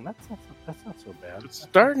like, oh, that's not so bad. It's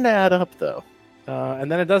starting to add up, though.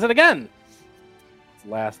 And then it does it again. Its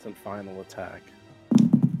last and final attack.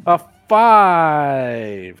 A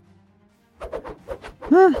 5.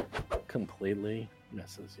 Completely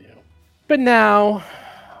misses you. But now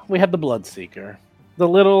we have the Bloodseeker. The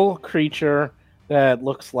little creature that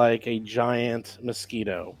looks like a giant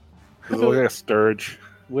mosquito. Does it look like a Sturge?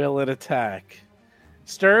 Will it attack?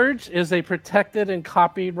 Sturge is a protected and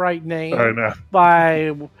copyright name I know.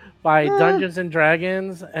 by by Dungeons and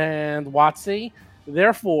Dragons and WotC.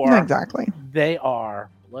 Therefore, exactly. They are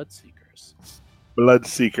Bloodseekers.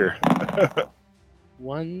 Bloodseeker.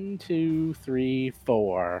 1, 2, 3,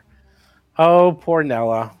 4. Oh, poor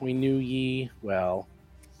Nella. We knew ye well.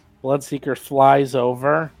 Bloodseeker flies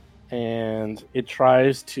over, and it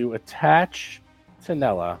tries to attach to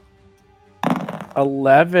Nella.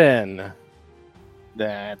 11.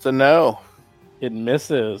 That's a no. It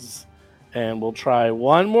misses, and we'll try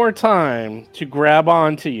one more time to grab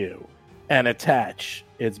onto you and attach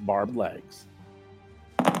its barbed legs.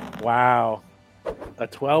 Wow. A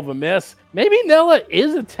 12, a miss. Maybe Nella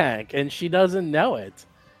is a tank, and she doesn't know it.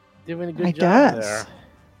 Doing a good job there.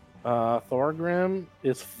 Thorgrim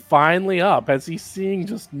is finally up as he's seeing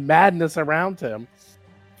just madness around him.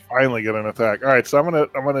 Finally get an attack. All right, so I'm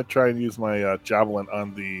gonna try and use my javelin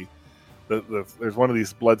on the there's one of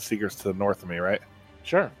these Bloodseekers to the north of me, right?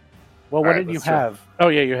 Sure. Well, what did you have? Oh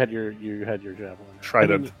yeah, you had your javelin.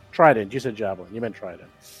 Trident. Trident. You said javelin. You meant trident.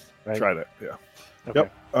 Right? Trident. Yeah. Okay.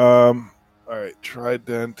 Yep. All right.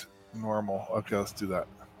 Trident. Normal. Okay, let's do that.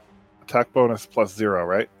 Attack bonus +0,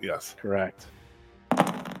 right? Yes. Correct.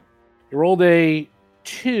 You rolled a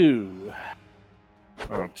 2.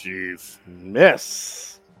 Oh, jeez.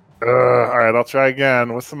 Miss. All right, I'll try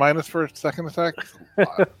again. What's the minus for second attack?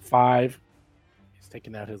 5. He's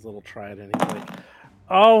taking out his little trident. He's like,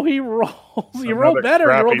 oh, he rolls. You rolled better.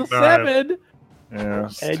 You rolled a 7. Yeah,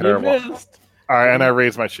 it's and terrible. You missed. All right, and I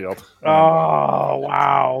raise my shield. Oh,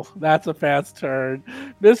 wow. That's a fast turn.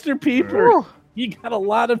 Mr. Peeper, you got a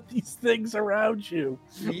lot of these things around you.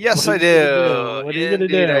 Yes, I do. What are you going to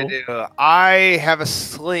do? I do. I have a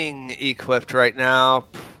sling equipped right now.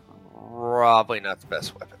 Probably not the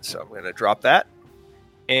best weapon, so I'm going to drop that.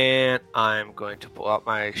 And I'm going to pull out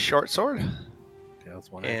my short sword. Okay, that's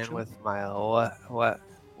one and action. with my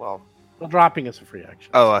well, dropping is a free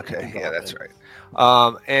action. Oh, okay. Yeah, that's right.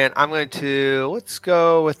 And I'm going to let's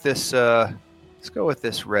go with this red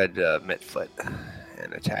Mitfoot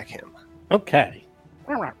and attack him. Okay.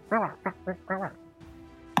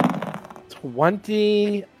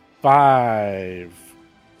 25.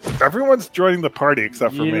 Everyone's joining the party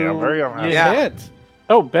except for me. I'm very unhappy. You hit.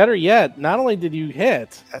 Oh, better yet, not only did you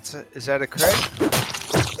hit. Is that a crit?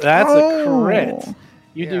 That's a crit.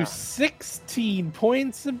 You do 16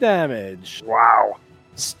 points of damage. Wow.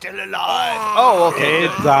 Still alive. Oh, okay.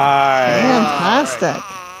 It died. Fantastic.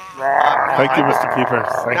 Thank you, Mr. Peepers.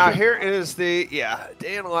 Now here is the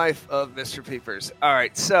day in the life of Mr. Peepers. All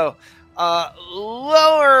right, so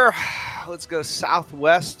lower, let's go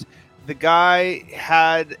southwest. The guy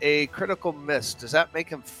had a critical miss. Does that make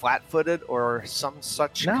him flat-footed or some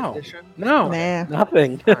such condition? No, nah.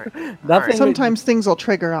 Nothing. Right. Nothing. Sometimes things will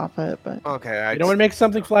trigger off it, but okay. You know what makes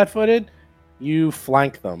something flat-footed? You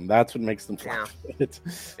flank them. That's what makes them flat-footed.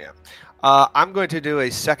 Yeah. I'm going to do a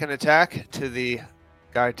second attack to the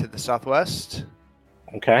guy to the southwest.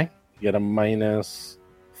 Okay. You get a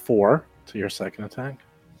 -4 to your second attack.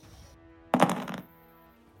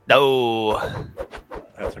 No.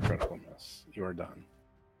 That's a critical miss. You are done.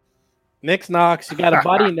 Nix Knox, you got a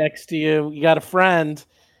buddy next to you. You got a friend.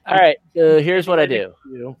 All right. Here's what I do.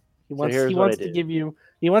 He wants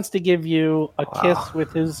to give you a kiss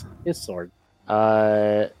with his sword.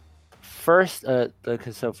 First, so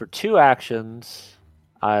for 2 actions,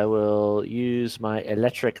 I will use my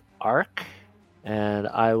electric arc, and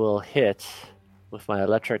I will hit with my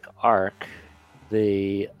electric arc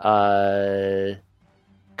the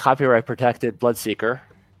copyright protected Bloodseeker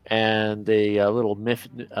and the little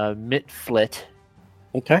Mitflit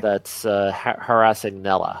that's harassing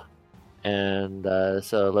Nella. And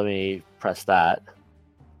so let me press that.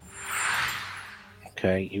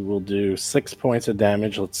 Okay, you will do 6 points of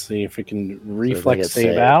damage. Let's see if we can reflex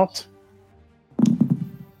save out.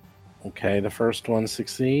 Okay, the first one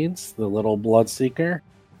succeeds. The little Bloodseeker.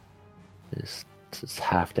 It's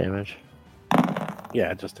half damage. Yeah,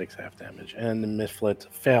 it just takes half damage. And the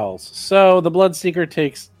Mitflit fails. So the Bloodseeker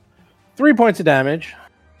takes 3 points of damage.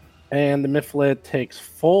 And the Mitflit takes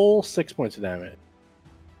full 6 points of damage.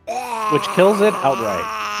 Which kills it outright.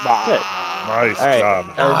 Good. Nice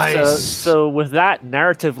job. Nice. So with that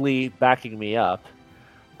narratively backing me up,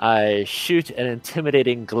 I shoot an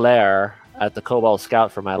intimidating glare at the Kobold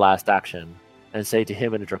Scout for my last action and say to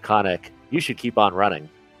him in Draconic, "You should keep on running."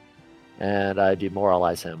 And I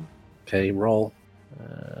demoralize him. Okay, roll.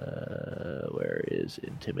 Where is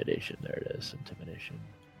intimidation? There it is. Intimidation.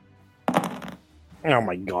 Oh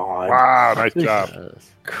my god. Wow, nice job.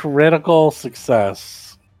 Critical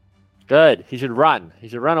success. Good. He should run. He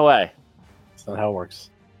should run away. That's not how it works.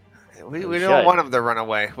 We don't want him to run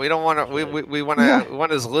away. We don't want to. We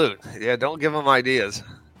want his loot. Yeah, don't give him ideas.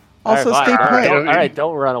 Also, all stay put. All right,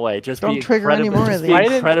 don't run away. Just don't be trigger any more of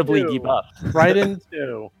these. Incredibly debuffed. Right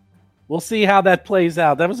into. We'll see how that plays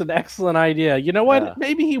out. That was an excellent idea. You know what? Yeah.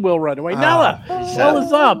 Maybe he will run away. Nella,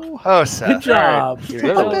 Nella's up. Oh, Seth. Good job. Right. You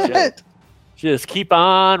really just keep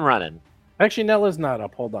on running. Actually, Nella's not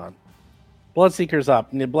up. Hold on. Bloodseeker's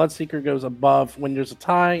up. And the Bloodseeker goes above. When there's a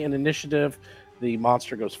tie in initiative, the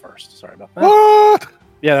monster goes first. Sorry about that. What?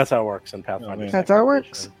 Yeah, that's how it works in Pathfinder. That's how it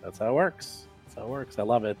works. That's how it works. That's how it works. I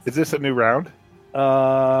love it. Is this a new round?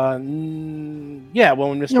 Yeah, well,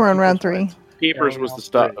 when Mr. You're on Peepers round 3. went. Peepers was the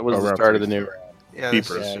start. Was the start of the new round. Yeah, this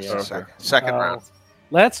Peepers. is Yeah, just yeah. a second round.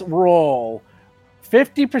 Let's roll.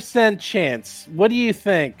 50% chance. What do you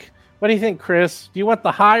think? What do you think, Chris? Do you want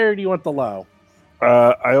the high or do you want the low?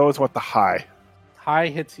 I always want the high. High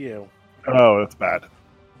hits you. Oh, that's bad.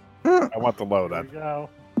 I want the low There we then. go.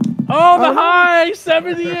 Oh, the high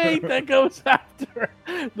 78 that goes after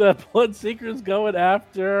the Bloodseeker's going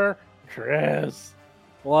after Chris.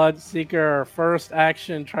 Bloodseeker first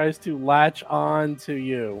action tries to latch on to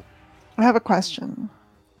you. I have a question.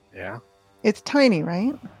 Yeah. It's tiny,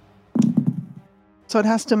 right? So it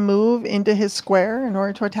has to move into his square in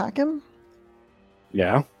order to attack him?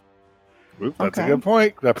 Yeah. Oop, that's Okay. a good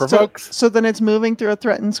point. That provokes. So then it's moving through a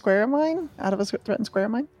threatened square of mine? Out of a threatened square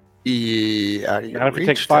of mine? Yeah, Not if it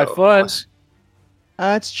takes 5 foot.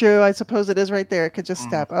 That's true. I suppose it is right there. It could just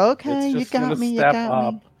step. Okay, It's you just got gonna me. You step got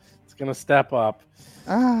up. me. It's going to step up.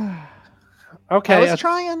 Ah, Okay. I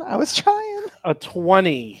was trying. A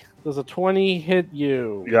 20. Does a 20 hit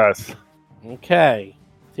you? Yes. Okay.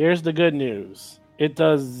 Here's the good news. It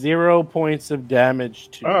does 0 points of damage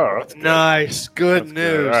to you. Oh, that's good. Nice. Good That's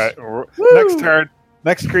news. good. All right. Next turn.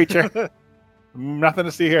 Next creature. Nothing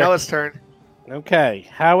to see here. Now it's turn. Okay.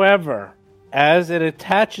 However, as it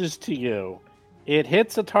attaches to you, it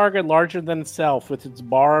hits a target larger than itself with its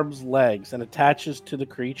barbed legs and attaches to the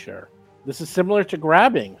creature. This is similar to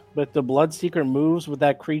grabbing, but the Bloodseeker moves with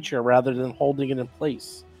that creature rather than holding it in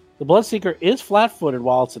place. The Bloodseeker is flat-footed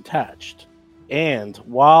while it's attached. And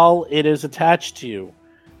while it is attached to you,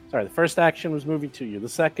 the first action was moving to you. The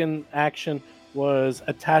second action was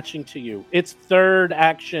attaching to you. Its third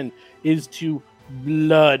action is to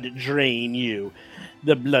blood drain you.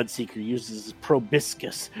 The Bloodseeker uses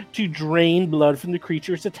proboscis to drain blood from the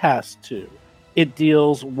creature it's attached to. It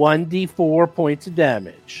deals 1d4 points of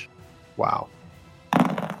damage. Wow.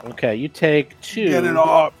 Okay, you take 2 Get it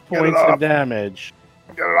off. Get points it off. of damage.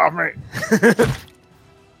 Get it off me.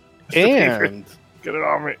 And Get it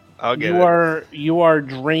off me. I'll get you are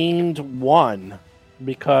drained 1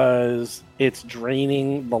 because it's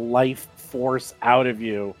draining the life force out of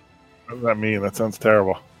you. What does that mean? That sounds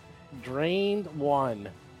terrible. Drained 1.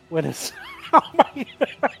 What is? Oh my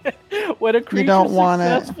God. When a creature don't want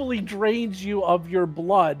it. successfully drains you of your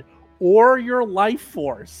blood or your life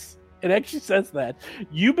force, it actually says that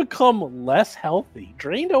you become less healthy.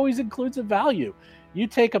 Drained always includes a value. You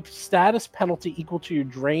take a status penalty equal to your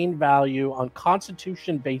drain value on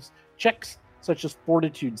constitution-based checks, such as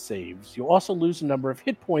fortitude saves. You also lose a number of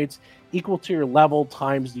hit points equal to your level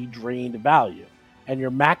times the drained value, and your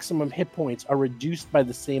maximum hit points are reduced by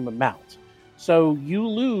the same amount. So you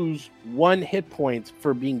lose 1 hit point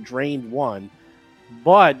for being drained 1,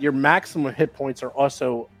 but your maximum hit points are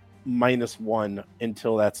also -1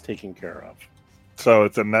 until that's taken care of. So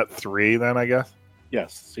it's a net 3 then, I guess?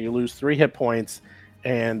 Yes, so you lose 3 hit points.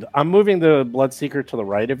 And I'm moving the Bloodseeker to the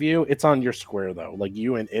right of you. It's on your square, though. Like,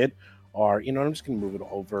 you and it are... You know, I'm just going to move it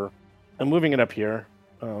over. I'm moving it up here.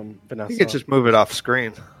 Vanessa. You could just move it off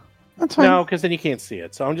screen. That's fine. No, because then you can't see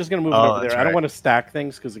it. So I'm just going to move it over there. that's I don't right. want to stack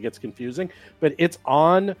things because it gets confusing. But it's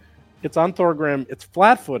on Thorgrim. It's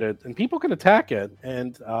flat-footed, and people can attack it.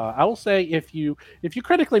 And I will say, if you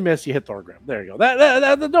critically miss, you hit Thorgrim. There you go.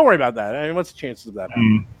 That don't worry about that. I mean, what's the chances of that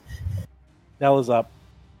happening? Nella's up.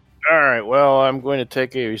 All right. Well, I'm going to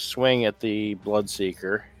take a swing at the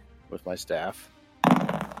Bloodseeker with my staff.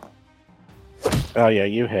 Oh yeah,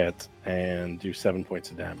 you hit and do 7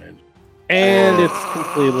 points of damage, and it's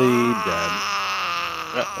completely dead.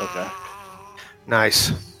 Okay.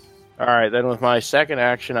 Nice. All right. Then with my second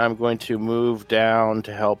action, I'm going to move down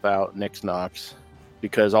to help out Nix Nox,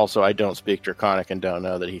 because also I don't speak Draconic and don't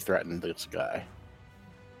know that he threatened this guy.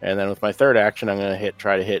 And then with my third action, I'm going to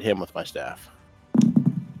try to hit him with my staff.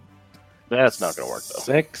 That's not going to work though.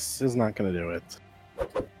 6 is not going to do it.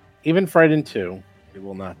 Even Frightened 2, it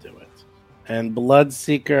will not do it. And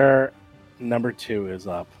Bloodseeker number 2 is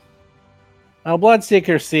up. Now,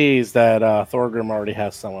 Bloodseeker sees that Thorgrim already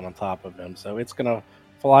has someone on top of him, so it's going to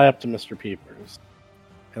fly up to Mr. Peepers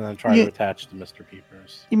and then try to attach to Mr.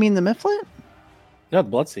 Peepers. You mean the Mifflet? No, the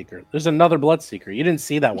Bloodseeker. There's another Bloodseeker. You didn't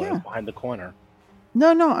see that one. Yeah. It's behind the corner.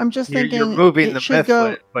 No, I'm just thinking you're moving it the should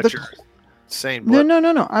go. Mythlit, but you're saying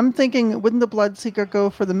No. I'm thinking, wouldn't the Bloodseeker go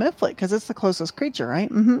for the Mythlit because it's the closest creature, right?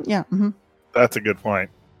 Mm-hmm. Yeah. Mm-hmm. That's a good point.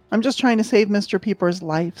 I'm just trying to save Mr. Peeper's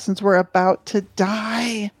life since we're about to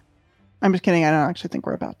die. I'm just kidding. I don't actually think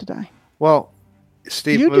we're about to die. Well,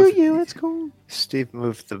 Steve, it's cool. Steve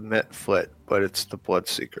moved the Mythlit, but it's the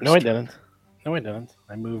Bloodseeker. No, I didn't.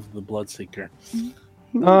 I moved the Bloodseeker.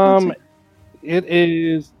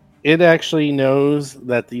 It actually knows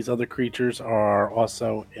that these other creatures are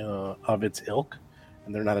also of its ilk,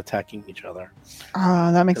 and they're not attacking each other.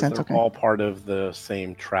 That makes sense. They're Okay. all part of the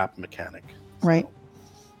same trap mechanic. So right.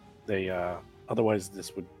 They otherwise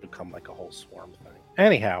this would become like a whole swarm thing.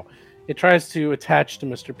 Anyhow, it tries to attach to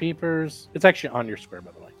Mr. Peepers. It's actually on your square,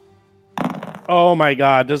 by the way. Oh my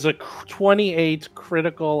god, does a 28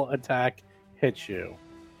 critical attack hit you?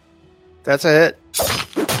 That's a hit.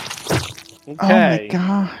 Okay. Oh my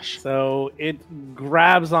gosh. So it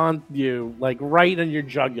grabs on you, like right on your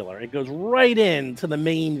jugular. It goes right into the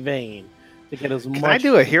main vein to get as much. Can I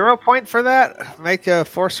do a hero point for that? Make a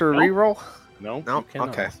force or reroll? No.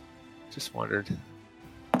 Okay. Just wondered.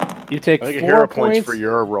 You take I 4 hero points points for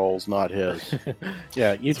your rolls, not his.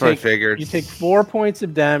 Yeah, you That's what I take. figured. You take 4 points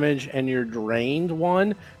of damage, and you're drained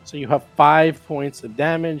 1, so you have 5 points of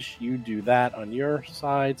damage. You do that on your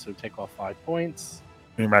side, so take off 5 points.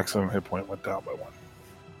 Your maximum hit point went down by 1.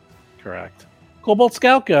 Correct. Cobalt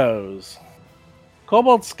Scout goes.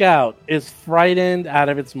 Cobalt Scout is frightened out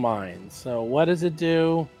of its mind. So what does it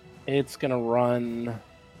do? It's gonna run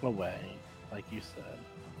away, like you said.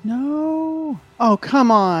 No. Oh, come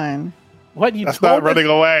on. What you That's told not us- running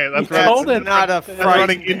away. That's you told running, it not a that's running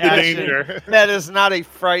frightened into action. danger. That is not a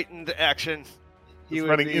frightened action. He's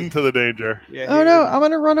running into the danger. Yeah, Oh no, I'm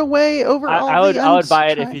gonna run away over all I would the buy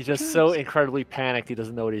it if untried he's just so traps. incredibly panicked he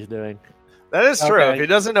doesn't know what he's doing. that is true. Okay. If he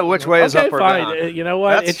doesn't know which way is Okay, up or fine. down. You know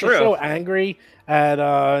what? That's It's true. just so angry at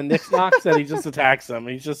Nick Knox that he just attacks him.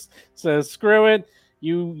 He just says, "Screw it!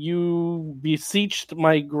 You beseeched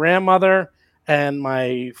my grandmother and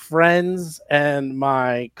my friends and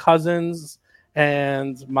my cousins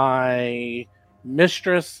and my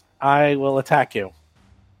mistress. I will attack you."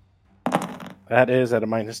 That is at a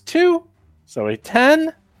 -2, so a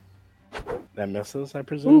 10. That misses, I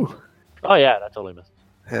presume. Oh yeah, that totally missed.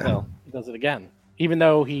 Yeah. Well, he does it again. Even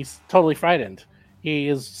though he's totally frightened. He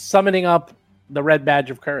is summoning up the red badge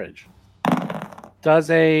of courage. Does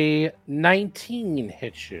a 19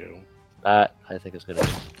 hit you? That I think is gonna.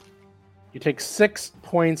 You take 6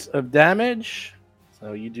 points of damage.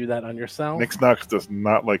 So you do that on yourself. Nick Knox does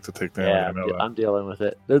not like to take damage. Yeah, I know that. I'm dealing with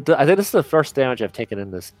it. I think this is the first damage I've taken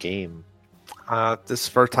in this game. This is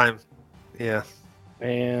first time. Yeah.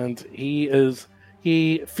 And he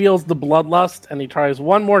feels the bloodlust and he tries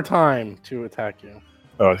one more time to attack you.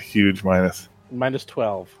 Oh, huge minus.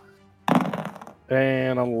 -12.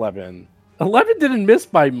 And 11. 11 didn't miss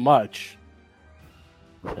by much.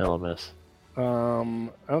 It'll miss.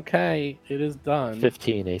 Okay, it is done.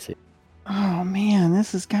 15 AC. Oh man,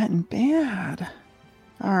 this has gotten bad.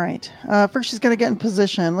 All right. First, she's going to get in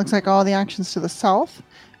position. Looks like all the actions to the south.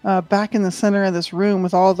 Back in the center of this room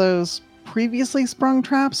with all those previously sprung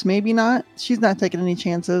traps. Maybe not. She's not taking any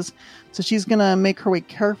chances. So she's going to make her way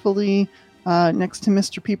carefully next to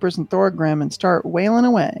Mr. Peepers and Thorgrim and start wailing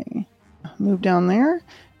away. Move down there.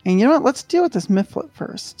 And you know what? Let's deal with this Mythlit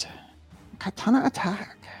first. Katana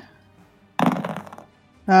attack.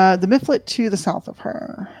 The Mythlit to the south of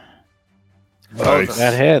her. Nice.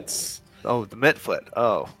 That hits. Oh, the Mythlit.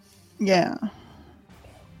 Oh. Yeah.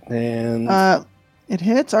 And It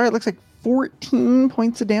hits. All right, looks like 14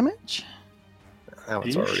 points of damage. That are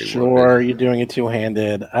one's you already sure wounded. you're doing it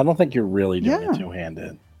two-handed? I don't think you're really doing Yeah. it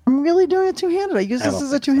two-handed. I'm really doing it two-handed. I use I this don't as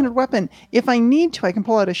a think so. two-handed weapon. If I need to, I can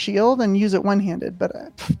pull out a shield and use it one-handed, but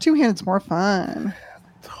two-handed's more fun.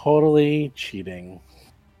 Totally cheating.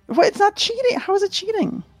 Wait, it's not cheating. How is it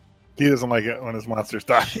cheating? He doesn't like it when his monsters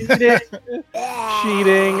die. Cheating.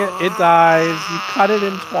 Cheating. It dies. You cut it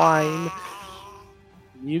in twine.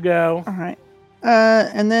 You go. All right.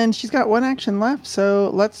 And then she's got one action left, so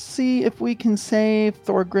let's see if we can save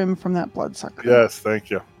Thorgrim from that bloodsucker. Yes, thank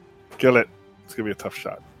you. Kill it. It's going to be a tough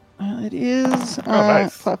shot. It is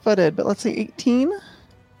nice. flat-footed, but let's say 18.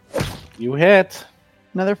 You hit.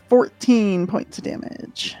 Another 14 points of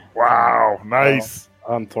damage. Wow, nice.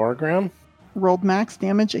 On Thorgrim. Rolled max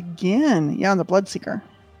damage again. Yeah, on the Bloodseeker.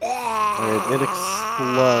 It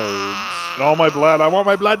explodes. And all my blood. I want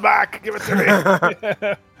my blood back. Give it to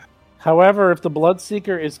me. However, if the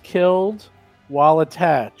Bloodseeker is killed while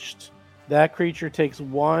attached, that creature takes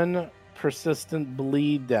 1 persistent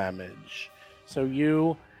bleed damage. So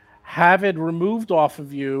you have it removed off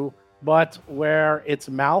of you but where its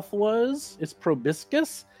mouth was, its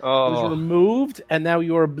proboscis was Oh, removed, and now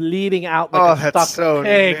you are bleeding out like a that's stuck so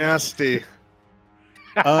pig. nasty.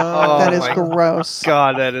 Oh, That is my gross.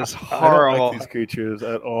 God, that is I don't horrible. like these creatures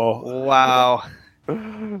at all. Wow.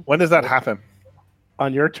 When does that happen?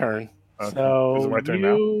 On your turn. Okay. So Is it my turn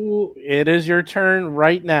now? it is your turn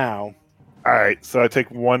right now. All right, so I take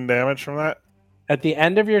 1 damage from that. At the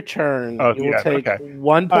end of your turn, Oh, you will yeah, take okay.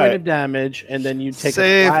 1 point right. of damage, and then you take a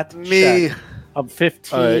Save flat me. check of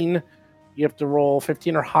 15. You have to roll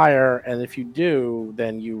 15 or higher, and if you do,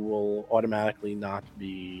 then you will automatically not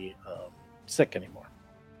be sick anymore.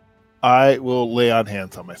 I will lay on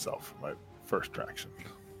hands on myself. My first action.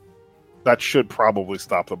 That should probably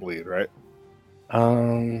stop the bleed, right?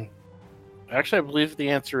 Actually, I believe the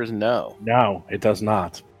answer is no. No, it does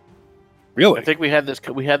not. Really? I think we had this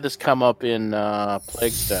come up in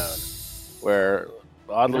Plaguestone, where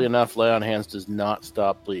oddly enough, lay on hands does not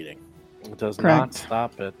stop bleeding. It does not Correct.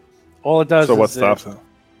 stop it. All it does So is what stops it?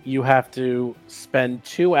 you have to spend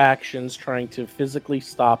 2 actions trying to physically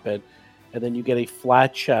stop it, and then you get a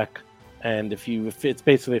flat check. And if it's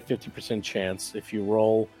basically a 50% chance. If you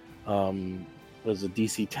roll was a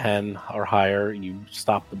DC 10 or higher, you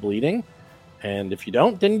stop the bleeding. And if you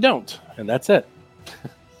don't, then you don't. And that's it.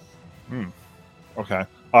 Okay.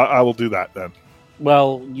 I will do that then.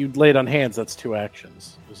 Well, you laid on hands. That's 2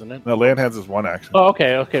 actions, isn't it? No, lay on hands is 1 action. Oh,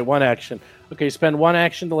 okay. 1 action. Okay, you spend 1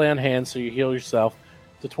 action to lay on hands, so you heal yourself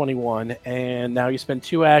to 21. And now you spend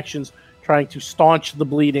 2 actions trying to staunch the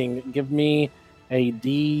bleeding. Give me a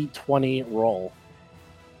D20 roll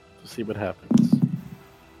to see what happens.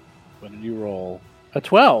 What did you roll? A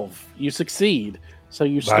 12. You succeed. So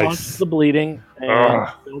you staunch Nice. the bleeding and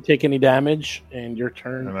Ugh. don't take any damage, and your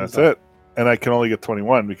turn. And is that's up. it. And I can only get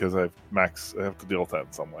 21 because I have to deal with that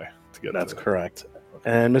in some way to get That's to it. correct.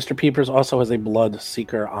 And Mr. Peepers also has a blood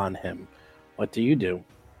seeker on him. What do you do?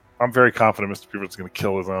 I'm very confident Mr. Peeper's going to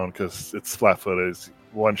kill his own because it's flat-footed. It's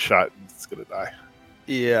 1 shot and it's going to die.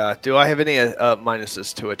 Yeah. Do I have any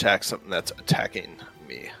minuses to attack something that's attacking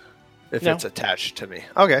me? If No. it's attached to me.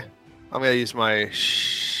 Okay. I'm going to use my...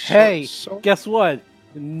 Hey, guess what?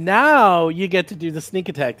 Now you get to do the sneak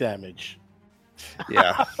attack damage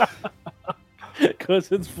Yeah.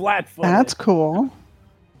 because it's flat-footed. That's cool.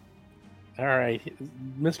 All right.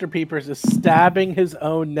 Mr. Peepers is stabbing his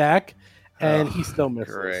own neck, and he still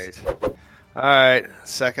misses. Great. All right.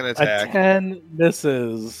 Second A attack. 10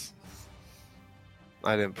 misses.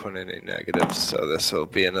 I didn't put any negatives, so this will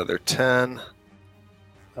be another 10.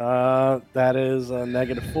 That is a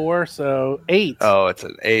 -4, so 8. Oh, it's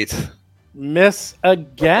an 8. Miss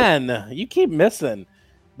again. You keep missing.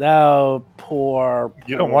 No, poor.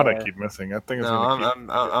 You don't want to keep missing. That thing is No, going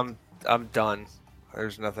to I'm done.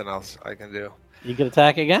 There's nothing else I can do. You can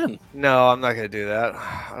attack again. No, I'm not going to do that.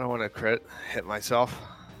 I don't want to hit myself.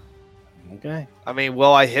 Okay. I mean,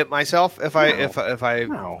 will I hit myself if I No. if I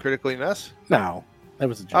No. critically miss? No, that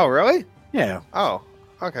was a joke. Oh, really? Yeah, Oh,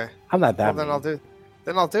 okay. I'm not that. Well, then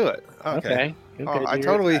I'll do it. Okay. Okay. Oh, I do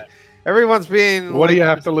your totally. attack. Everyone's being. What do like- you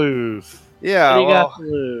have to lose? Yeah. What do you well, got to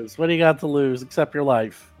lose? What do you got to lose except your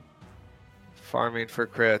life? farming for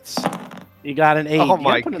crits. You got an 8. Oh You gotta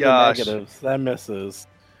my put in the gosh. negatives. That misses.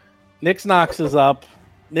 Nix Knox is up.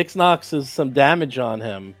 Nix Knox is some damage on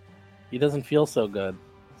him. He doesn't feel so good.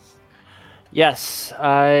 Yes,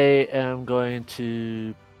 I am going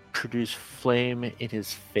to produce flame in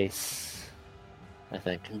his face. I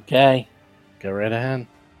think. Okay. Go right ahead.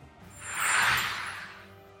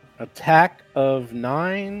 Attack of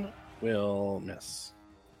 9 will miss.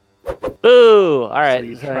 Boo! All right,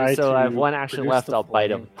 you try so I have to 1 action produce left. the I'll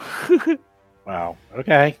bite him. Wow.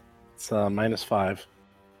 Okay. It's -5.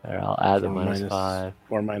 There, I'll add the Or -5.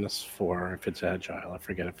 Or -4 if it's agile. I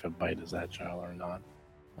forget if a bite is agile or not.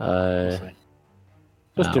 We'll Uh, see.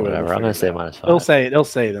 Just no, do it. whatever. We'll I'm gonna figure say it out. -5. They'll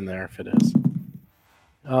say it in there if it is.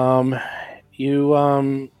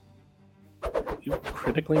 You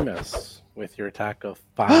critically miss with your attack of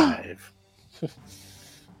 5.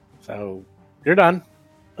 So you're done.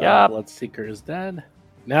 Yep. Bloodseeker is dead.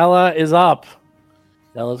 Nella is up.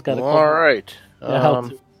 Nella's got a All right.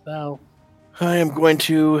 So I am going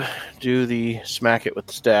to do the smack it with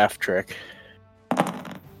the staff trick.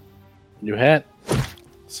 you hit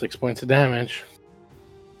 6 points of damage.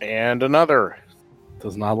 And another.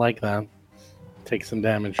 Does not like that. Take some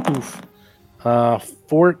damage. Oof.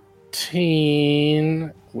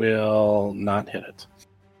 14 will not hit it.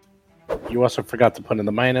 You also forgot to put in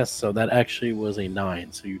the minus, so that actually was a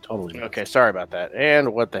 9. So you totally missed. Okay, sorry about that.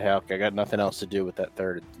 And what the heck? I got nothing else to do with that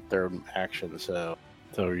third action, so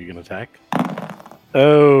So are you gonna attack?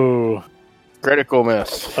 Oh, critical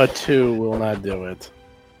miss. a 2 will not do it.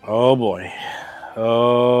 Oh boy.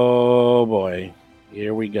 Oh boy.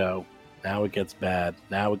 Here we go. Now it gets bad.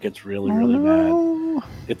 Now it gets really, really bad.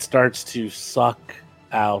 It starts to suck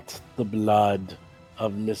out the blood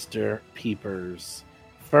of Mr. Peepers.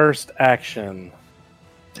 First action.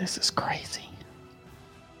 This is crazy.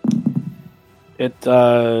 It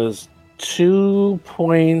does 2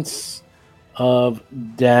 points of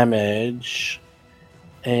damage.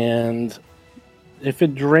 And if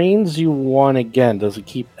it drains you 1 again, does it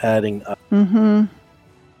keep adding up? Mm-hmm.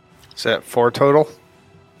 Is that 4 total?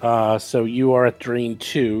 So you are at drain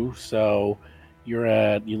 2, so you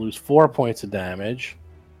lose 4 points of damage,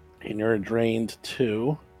 and you're at drained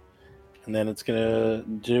 2, and then it's gonna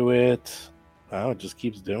do it. Oh, it just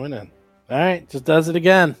keeps doing it. All right, just does it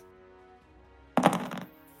again.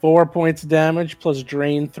 4 points of damage plus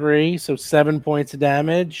drain 3, so 7 points of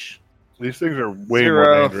damage. These things are way 0.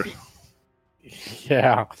 more dangerous.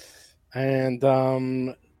 Yeah, and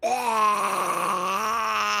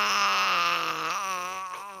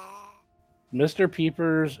Mr.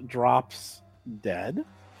 Peepers drops dead.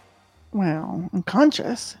 Wow,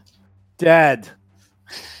 unconscious. Dead.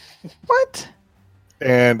 What?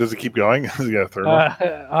 And does it keep going? Does it get a third one?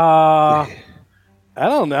 I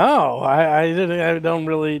don't know. I don't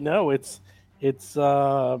really know. It's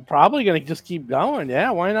probably going to just keep going.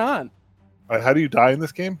 Yeah, why not? How do you die in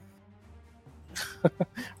this game?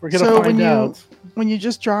 We're going to find out. When you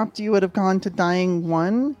just dropped, you would have gone to dying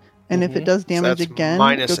 1, and if it does damage again,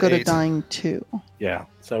 you'll go to dying 2. Yeah,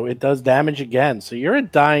 so it does damage again. So you're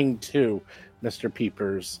at dying 2, Mr.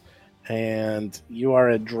 Peepers, and you are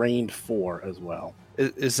at drained 4 as well.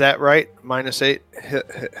 Is that right? -8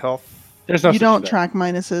 hit health? There's no you don't track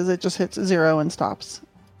minuses. It just hits 0 and stops.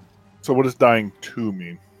 So what does dying 2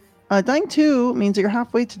 mean? Dying 2 means that you're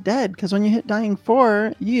halfway to dead, because when you hit dying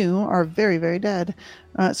 4, you are very, very dead.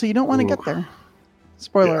 So you don't want to get there.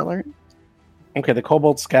 Spoiler alert. Okay, the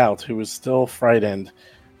Kobold Scout, who is still frightened,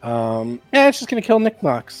 it's just going to kill Nick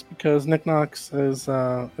Knox, because Nick Knox is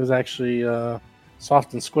actually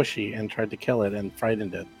soft and squishy and tried to kill it and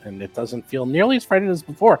frightened it. And it doesn't feel nearly as frightened as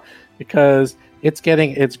before, because it's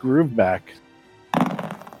getting its groove back.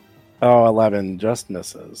 Oh, 11 just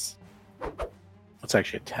misses. It's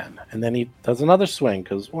actually a 10. And then he does another swing,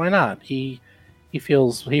 because why not? He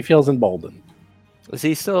feels emboldened. Is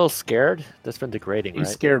he still scared? That's been degrading, He's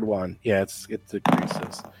right? scared 1. Yeah, it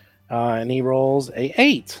decreases. And he rolls a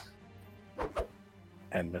 8.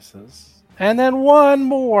 And misses. And then 1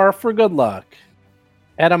 more for good luck.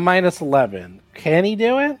 At a -11. Can he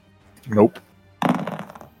do it? Nope.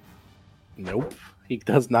 Nope. He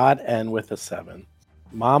does not end with a 7.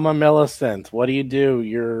 Mama Millicent, what do?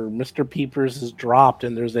 Your Mr. Peepers is dropped,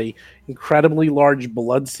 and there's a incredibly large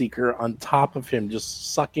Bloodseeker on top of him,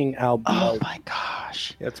 just sucking out blood. Oh my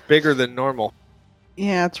gosh. Yeah, it's bigger than normal.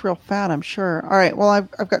 Yeah, it's real fat, I'm sure. All right, well,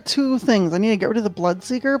 I've got 2 things. I need to get rid of the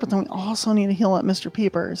Bloodseeker, but then we also need to heal up Mr.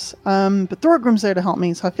 Peepers. But Thorgrim's there to help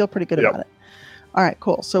me, so I feel pretty good about it. All right,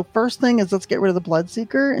 cool. So first thing is let's get rid of the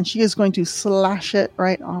Bloodseeker, and she is going to slash it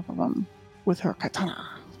right off of him with her katana.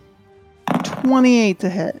 28 to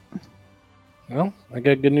hit. Well, I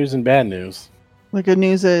got good news and bad news. The good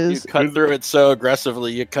news is... You cut through it so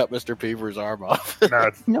aggressively, you cut Mr. Peepers' arm off.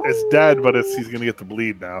 It's dead, but he's going to get the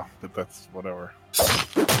bleed now. But that's whatever.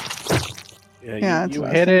 Yeah, you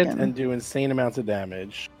hit it and do insane amounts of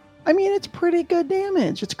damage. I mean, it's pretty good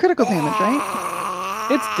damage. It's critical damage, right?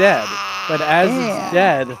 It's dead, but as it's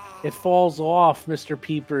dead, it falls off Mr.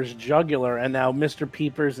 Peepers' jugular, and now Mr.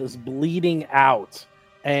 Peepers is bleeding out.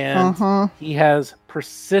 And he has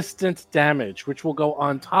persistent damage, which will go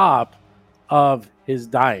on top of his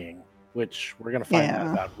dying, which we're going to find out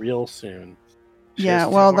about real soon. Yeah,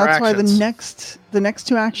 well, that's why the next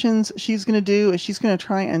 2 actions she's going to do is she's going to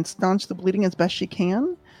try and staunch the bleeding as best she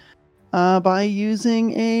can by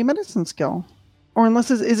using a medicine skill. Or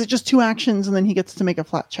unless is it just 2 actions and then he gets to make a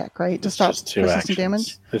flat check, right? To stop persistent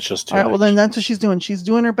damage? It's just 2 All right, well, then that's what she's doing. She's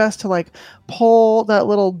doing her best to, like, pull that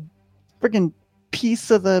little friggin'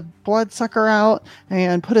 piece of the bloodsucker out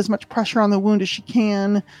and put as much pressure on the wound as she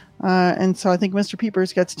can. And so I think Mr.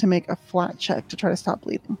 Peepers gets to make a flat check to try to stop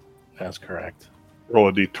bleeding. That's correct. Roll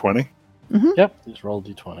a d20. Mm-hmm. Yep, just roll a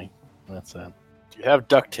d20. That's it. You have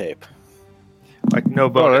duct tape. Like no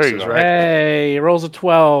bonuses, right? Hey, rolls a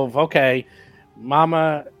 12. Okay.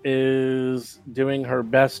 Mama is doing her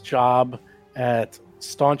best job at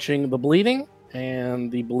staunching the bleeding,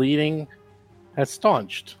 and the bleeding has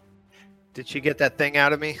staunched. Did she get that thing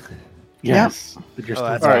out of me? Yes. But you're still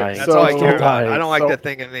that's dying. That's all I care about. I don't like that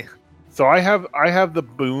thing in me. So I have the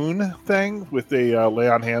boon thing with the lay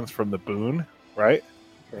on hands from the boon, right?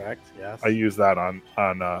 Correct. Yes. I use that on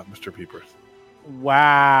Mr. Peepers.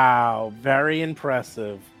 Wow, very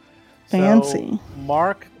impressive. Fancy. So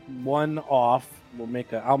mark one off. I'll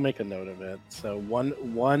make a note of it. So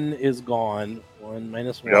one is gone. One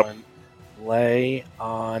minus Yep. one. Lay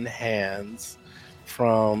on hands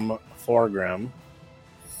from Thorgrim.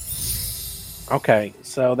 Okay,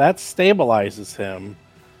 so that stabilizes him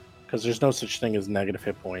because there's no such thing as negative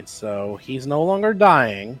hit points. So he's no longer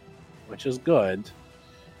dying, which is good.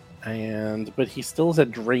 But he still is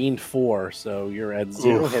at drained 4, so you're at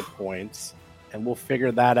 0 hit points, and we'll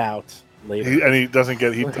figure that out later. He doesn't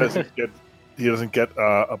get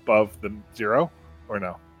above the 0, or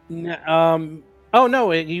no? Oh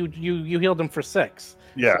no, you healed him for 6.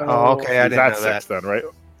 Yeah. So, okay. I He's didn't at know 6 that. then, right?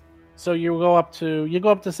 So you go up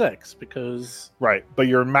to 6 because Right, but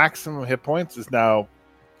your maximum hit points is now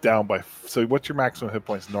down by. So what's your maximum hit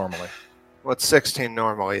points normally? What's 16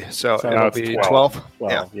 normally? So now it'll it's be 12.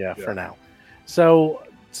 12. yeah, for now. So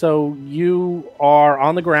you are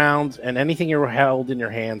on the ground, and anything you held in your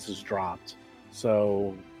hands is dropped.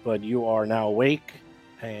 So, but you are now awake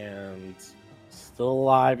and still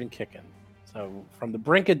alive and kicking. So from the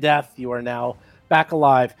brink of death, you are now back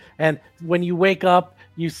alive. And when you wake up,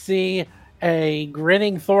 you see a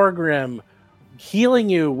grinning Thorgrim healing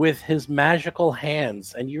you with his magical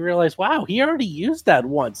hands. And you realize, wow, he already used that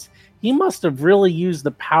once. He must have really used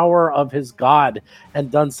the power of his god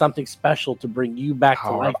and done something special to bring you back to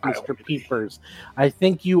life, Mr. Peepers. I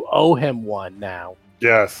think you owe him one now.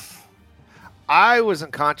 Yes. I was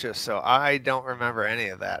unconscious, so I don't remember any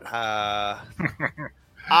of that.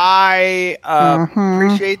 I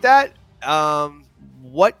appreciate that.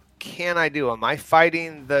 What can I do? Am I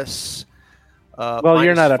fighting this? Well,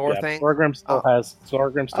 you're not up -4 yet. thing? Thorgrim still has 2.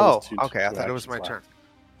 Okay. I thought it was my actions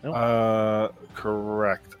turn. left.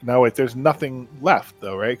 Correct. Now wait, there's nothing left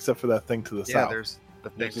though, right? Except for that thing to the Yeah, south. there's the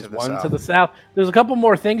thing There's to just the one south. to the south. There's a couple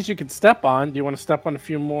more things you could step on. Do you want to step on a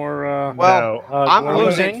few more? Well, I'm glowing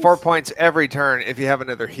losing things? 4 points every turn. If you have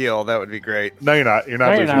another heal, that would be great. No, you're not. You're not.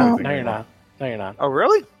 No, you're losing not. anything No, you're anymore. not. No, you're not. Oh,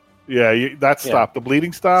 really? Yeah, that Yeah. stopped. The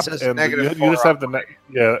bleeding stopped, It says and negative you 4 just have on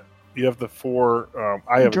you have the 4.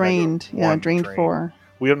 I have Drained. a negative Yeah, 1 drained 4.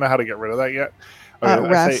 We don't know how to get rid of that yet. Okay, I say-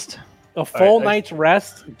 Rest. A full I- night's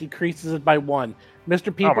rest decreases it by 1.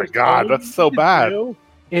 Mr. Peepers, Oh my God, all that's you so need to bad. do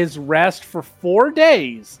Is rest for 4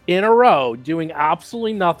 days in a row, doing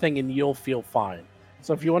absolutely nothing, and you'll feel fine.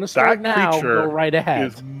 So if you want to start That now, creature go right ahead.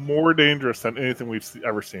 is more dangerous than anything we've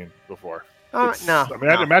ever seen before. No. I mean,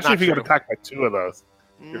 no, imagine not if you got true. attacked by 2 of those.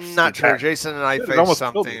 Not true. attack. Jason and I It faced almost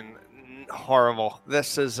killed me. something horrible.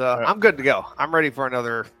 This is. I'm good to go. I'm ready for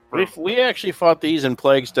another. We actually fought these in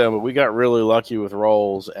Plaguestone, but we got really lucky with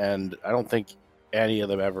rolls, and I don't think any of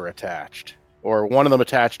them ever attached. Or one of them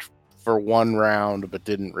attached for 1 round, but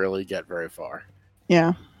didn't really get very far.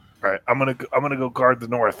 Yeah. All right, I'm gonna go guard the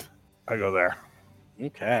north. I go there.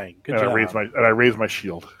 Okay, good And job. I raise my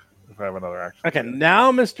shield if I have another action. Okay,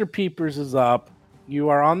 now Mr. Peepers is up. You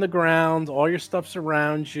are on the ground. All your stuff's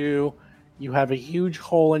around you. You have a huge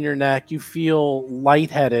hole in your neck. You feel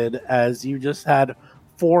lightheaded as you just had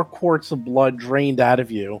 4 quarts of blood drained out of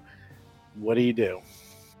you. What do?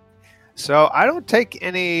 So I don't take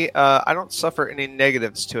any. I don't suffer any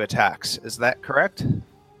negatives to attacks. Is that correct?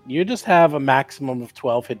 You just have a maximum of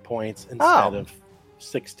 12 hit points instead of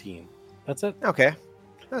 16. That's it. Okay.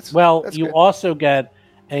 That's You good. also get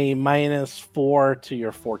a -4 to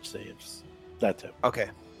your fort saves. That's it. Okay.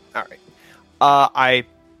 All right.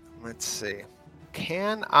 Let's see.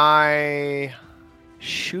 Can I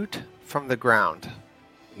shoot from the ground?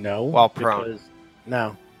 No. While prone.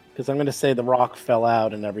 Because I'm going to say the rock fell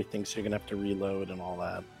out and everything, so you're going to have to reload and all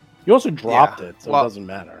that. You also dropped it, so it doesn't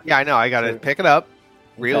matter. Yeah, I know. I got to pick it up,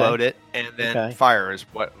 Okay. reload it, and then Okay. fire is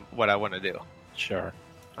what I want to do. Sure.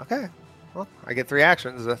 Okay. Well, I get 3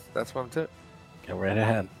 actions. That's what I'm doing. Go right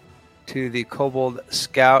ahead. To the Kobold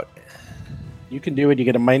Scout. You can do it. You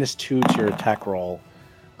get a -2 to your attack roll.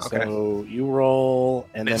 Okay. So you roll,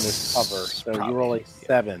 and then there's Miss, cover. So probably. you roll a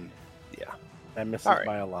 7. Yeah. That misses All right.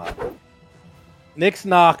 by a lot. Nix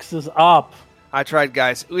Knox is up. I tried,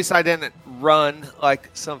 guys. At least I didn't run like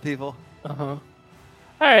some people. Uh-huh. All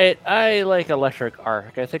right, I like electric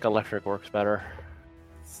arc. I think electric works better.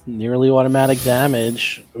 It's nearly automatic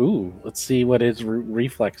damage. Ooh, let's see what his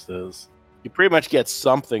reflex is. He pretty much gets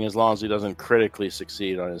something as long as he doesn't critically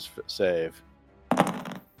succeed on his save.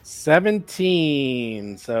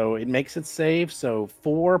 17. So it makes it save. So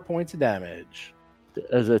 4 points of damage.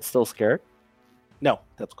 Is it still scared? No,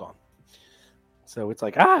 that's gone. So it's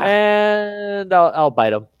like, ah! And I'll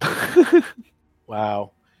bite him.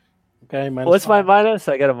 Wow. Okay, What's my minus?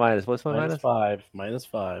 I got a minus. What's my minus? -5.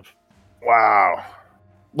 -5. Wow.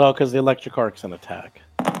 Well, because the electric arc's an attack.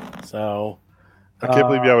 So I can't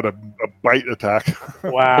believe you have a bite attack.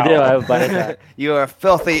 Wow. I do. I have a bite attack. You are a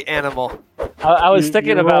filthy animal. I was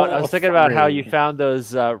thinking roll about how you three. found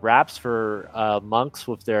those wraps for monks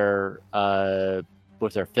with their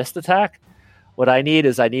fist attack. What I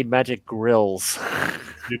need magic grills.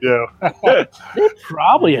 You do. They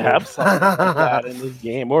probably have something like that in this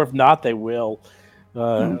game, or if not, they will.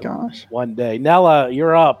 Oh gosh. One day. Nella,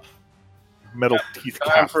 you're up. Metal teeth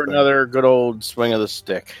Time cast for thing. another good old swing of the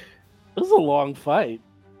stick. This is a long fight.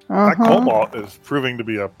 That Uh-huh. cobalt is proving to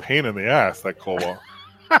be a pain in the ass. That cobalt.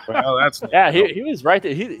 Well, that's Yeah, he was right.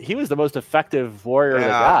 He was the most effective warrior they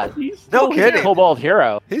Yeah. got. He's No still kidding. here. Cobalt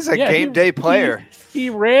hero. He's a Yeah, game day player. He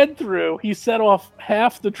ran through. He set off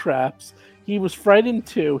half the traps. He was frightened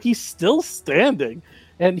too. He's still standing,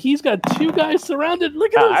 and he's got two guys surrounded.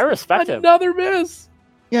 Look at Yeah, this. I respect him. Another miss.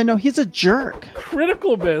 Yeah, no, he's a jerk.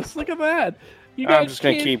 Critical miss. Look at that. You I'm guys just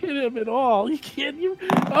gonna can't keep- hit him at all. You can't.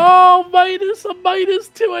 Oh, a minus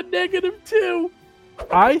to a -2.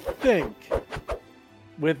 I think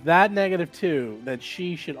with that -2 that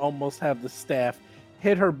she should almost have the staff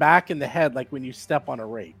hit her back in the head like when you step on a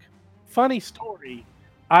rake. Funny story.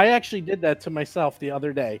 I actually did that to myself the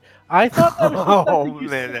other day. I thought that was Oh, something you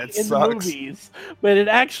man, see that in sucks. movies, but it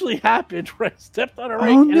actually happened where I stepped on a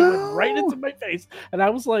rake Oh, and it went no. right into my face, and I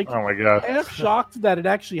was like, Oh my god. half shocked that it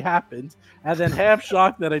actually happened, and then half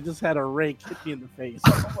shocked that I just had a rake hit me in the face.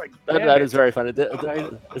 I'm like, That damn is very funny.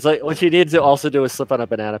 It's like what you need to also do is slip on a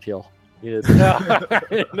banana peel. You need-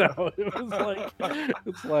 No, it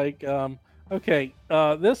was like, okay,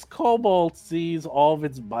 this kobold sees all of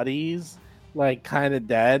its buddies like kind of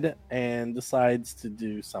dead and decides to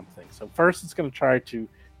do something. So first, it's going to try to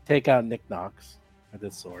take out Nick Knox with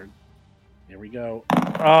its sword. Here we go.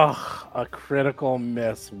 Oh, a critical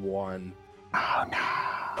miss 1. Oh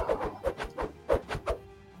no.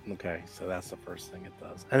 Okay, so that's the first thing it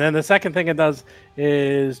does. And then the second thing it does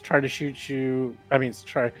is try to shoot you. I mean,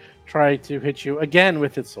 try to hit you again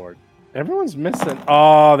with its sword. Everyone's missing.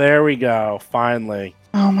 Oh, there we go. Finally.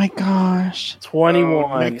 Oh my gosh.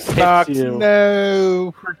 21 Nick hits Knox, you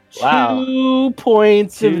no. for Wow. 2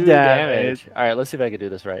 points 2 of damage. All right, let's see if I can do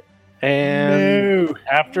this right. And No.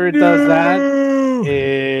 after it does that, No.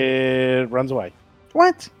 it runs away.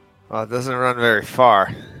 What? Well, it doesn't run very far.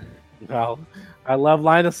 Well, I love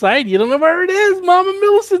line of sight. You don't know where it is. Mama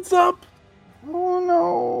Millicent's up. Oh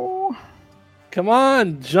no. Come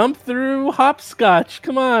on, jump through hopscotch.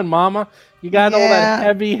 Come on, Mama. You got all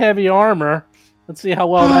that Yeah. heavy armor. Let's see how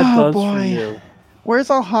well that Oh, does for boy. you. Where's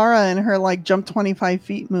Alhara and her like jump 25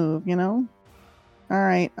 feet move, you know? All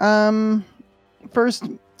right. First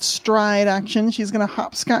stride action, she's gonna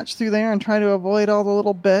hopscotch through there and try to avoid all the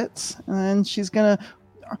little bits. And then she's gonna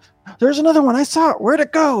there's another one. I saw it. Where'd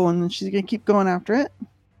it go? And then she's gonna keep going after it.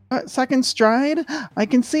 Second stride, I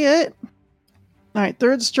can see it. All right,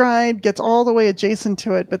 third stride gets all the way adjacent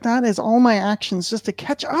to it, but that is all my actions just to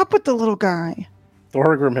catch up with the little guy.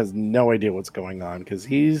 Thorgrim has no idea what's going on because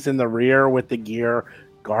he's in the rear with the gear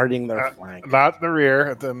guarding their flank. Not the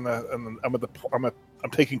rear. And then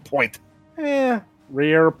I'm taking point.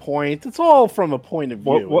 Rear point. It's all from a point of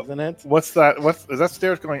view, What- isn't it? What's that? Is that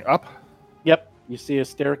stairs going up? Yep. You see a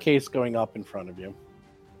staircase going up in front of you.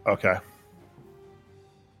 Okay.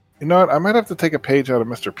 You know what? I might have to take a page out of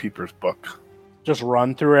Mr. Peeper's book. Just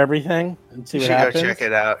run through everything and see You what should happens. go check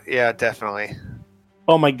it out. Yeah, definitely.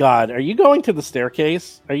 Oh my god, are you going to the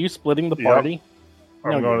staircase? Are you splitting the Yep. party?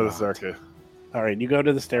 I'm No, going you're to the not. staircase. All right, you go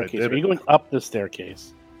to the staircase. did Are you it. going up the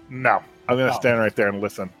staircase? No, I'm going to Oh. stand right there and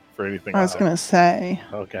listen for anything. I was gonna say.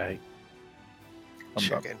 Okay. I'm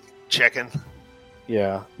done. Checking.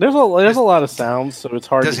 Yeah. There's a lot of sounds, so it's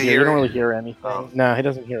hard Does to he hear. You hear don't it? really hear anything. Oh. No, he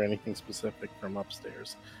doesn't hear anything specific from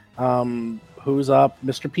upstairs. Who's up?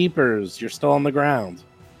 Mr. Peepers, you're still on the ground.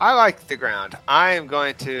 I like the ground. I am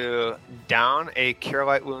going to down a Cure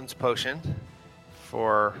Light Wounds potion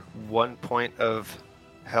for 1 point of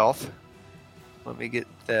health. Let me get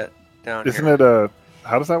that down Isn't here. it a?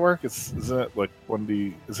 How does that work? Isn't it like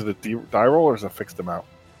 1d? Is it a die roll or is it a fixed amount?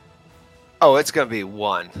 Oh, it's going to be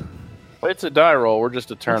 1. It's a die roll. We're just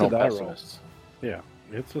eternal It's a die roll. pessimists. Yeah,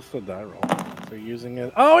 it's just a die roll. So using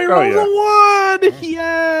it. Oh, he Oh, rolls yeah. a 1!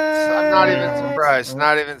 Yay! I'm not even surprised.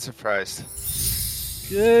 Not even surprised.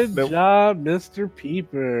 Good Nope. job, Mr.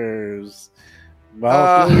 Peepers.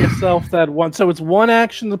 Well, feel yourself that one. So it's one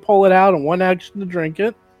action to pull it out and one action to drink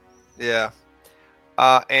it. Yeah.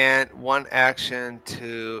 And 1 action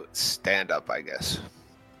to stand up, I guess.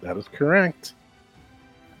 That is correct.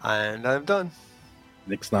 And I'm done.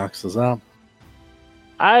 Nick Knox is up.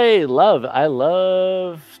 I love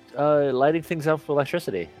lighting things up with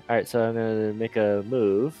electricity. All right, so I'm gonna make a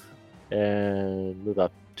move and move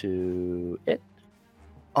up to it.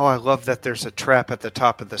 Oh, I love that there's a trap at the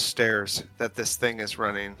top of the stairs that this thing is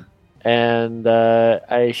running. And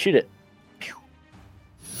I shoot it.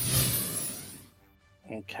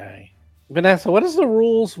 Okay. Vanessa, what is the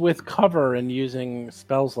rules with cover and using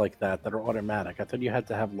spells like that are automatic? I thought you had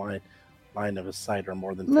to have line of sight or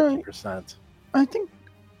more than 50%. I think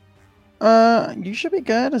you should be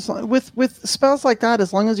good with spells like that.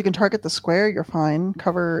 As long as you can target the square, you're fine.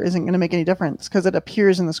 Cover isn't going to make any difference because it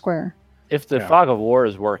appears in the square. If the fog of war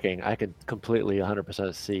is working, I could completely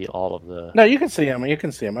 100% see all of the. No, you can see him.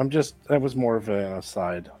 That was more of an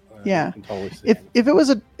aside. Yeah. You can totally see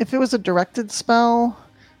if it was a directed spell,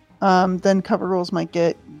 then cover rules might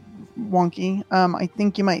get wonky. I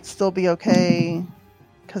think you might still be okay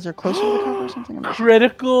because you're closer to the cover or something.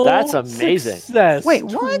 Critical. That's amazing. Success. Wait,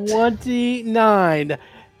 what? 29.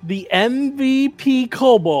 The MVP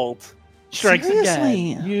Cobalt strikes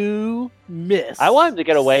Seriously? again. You miss. I want him to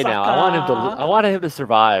get away now. I want him to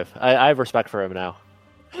survive. I have respect for him now.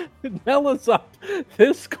 Nella's up.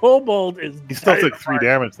 This Kobold is. He still took 3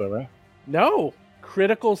 damage, though, right? No.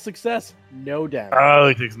 Critical success. No damage. Oh,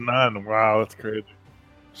 he takes none. Wow, that's crazy.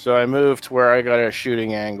 So I moved to where I got a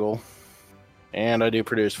shooting angle, and I do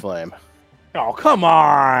produce flame. Oh, come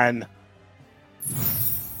on.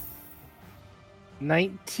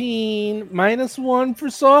 19 minus 1 for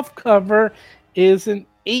soft cover is an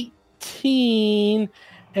 18.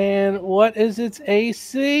 And what is its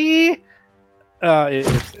AC?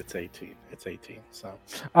 It's 18. It's 18. So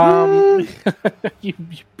you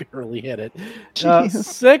barely hit it.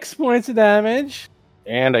 6 points of damage.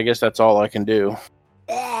 And I guess that's all I can do.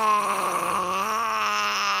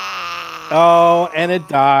 Oh, and it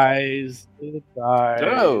dies. It dies.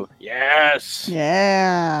 Oh, yes.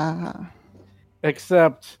 Yeah.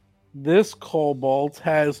 Except this Cobalt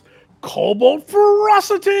has Cobalt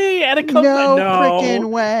ferocity, and it comes. No freaking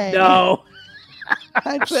way. No.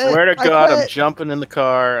 I swear to God, I'm jumping in the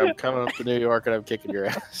car. I'm coming up to New York, and I'm kicking your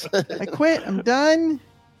ass. I quit. I'm done.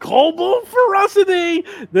 Cobalt ferocity.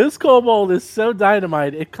 This Cobalt is so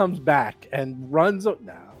dynamite. It comes back and runs.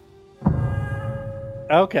 No.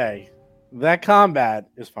 Okay, that combat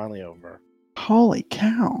is finally over. Holy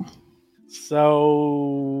cow!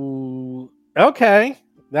 So okay,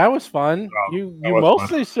 that was fun. Oh, you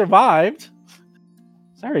mostly survived.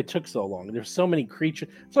 Sorry it took so long. There's so many creatures.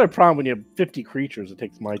 It's not a problem when you have 50 creatures. It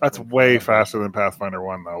takes my. That's way faster than Pathfinder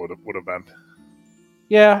 1, though. Would have been.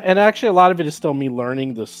 Yeah, and actually, a lot of it is still me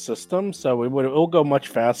learning the system, so it'll go much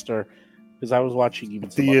faster because I was watching even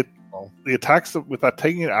the attacks with that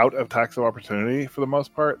taking it out of attacks of opportunity for the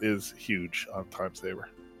most part is huge on Time Saver.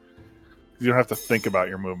 You don't have to think about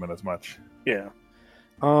your movement as much. Yeah.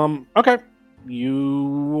 Okay.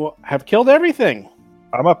 You have killed everything.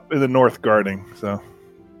 I'm up in the north guarding, so.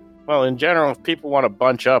 Well, in general, if people want to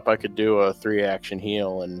bunch up, I could do a 3-action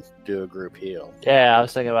heal and do a group heal. Yeah, I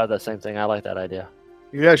was thinking about the same thing. I like that idea.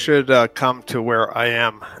 You guys should come to where I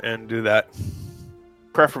am and do that.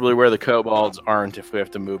 Preferably where the kobolds aren't if we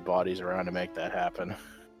have to move bodies around to make that happen.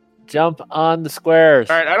 Jump on the squares.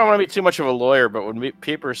 All right, I don't want to be too much of a lawyer, but when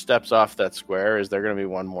Peeper steps off that square, is there going to be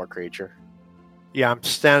one more creature? Yeah, I'm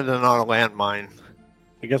standing on a landmine.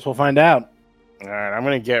 I guess we'll find out. All right, I'm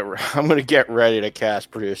going to get ready to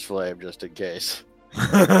cast Produce Flame just in case.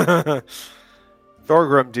 Thorgrim,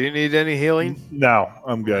 do you need any healing? No,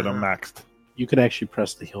 I'm good. I'm maxed. You can actually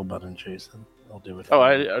press the heal button, Jason. I'll do it.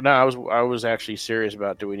 I was actually serious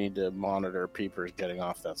about do we need to monitor Peepers getting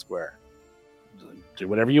off that square? Do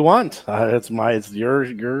whatever you want. It's your.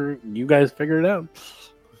 You guys figure it out.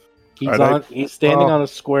 He's standing on a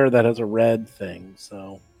square that has a red thing.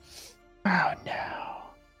 So. Oh no!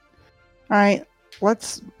 All right,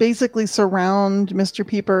 let's basically surround Mr.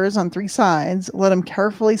 Peepers on 3 sides. Let him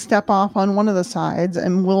carefully step off on one of the sides,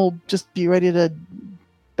 and we'll just be ready to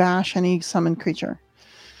bash any summoned creature.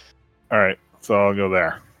 All right, so I'll go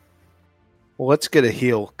there. Well, let's get a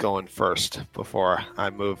heal going first before I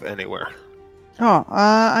move anywhere. Oh,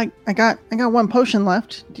 I got 1 potion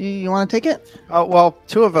left. Do you want to take it? Oh well,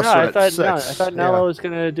 2 of us are at 6. I thought Nello was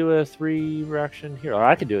gonna do a 3-reaction heal. Or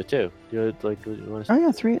I could do it too. Do it like you want to. Oh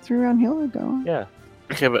yeah, 3 round heal. Go on. Yeah.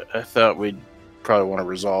 Okay, but I thought we'd probably want to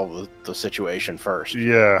resolve the situation first.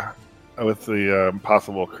 Yeah, with the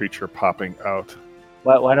possible creature popping out.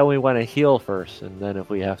 Why don't we want to heal first, and then if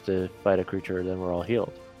we have to fight a creature, then we're all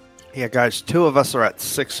healed. Yeah, guys, 2 of us are at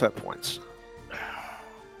 6 hit points.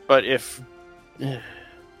 But if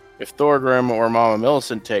Thorgrim or Mama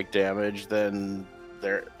Millicent take damage, then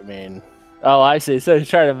they're. I mean. Oh, I see. So you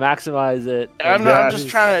try to maximize it. I'm just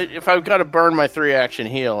trying to. If I've got to burn my 3-action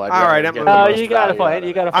heal, all right. You got a point.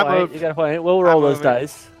 You got a point. We'll roll those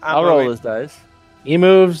dice. I'll roll those dice. He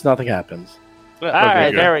moves. Nothing happens. All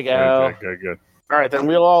right, there we go. Good. All right, then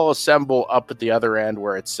we'll all assemble up at the other end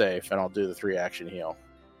where it's safe, and I'll do the 3-action heal.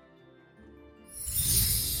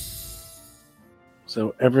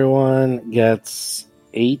 So everyone gets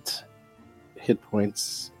 8 hit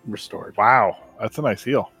points restored. Wow, that's a nice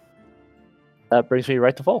heal. That brings me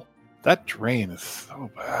right to full. That drain is so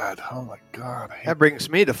bad. Oh my god. That brings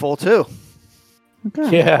me to full too.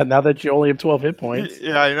 Okay. Yeah, now that you only have 12 hit points.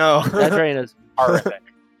 Yeah, I know. That drain is horrific.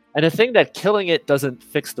 And the thing that killing it doesn't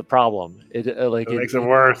fix the problem. It makes it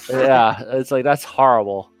worse. Yeah, it's like that's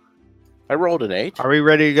horrible. I rolled an 8. Are we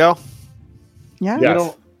ready to go? Yeah.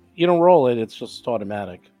 Yes. You don't roll it, it's just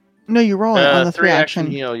automatic. No, you roll it on the 3-action.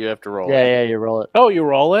 heal, you have to roll. Yeah, you roll it. Oh, you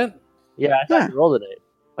roll it? Yeah, I thought you rolled an 8.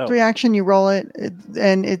 Oh. 3-action, you roll it,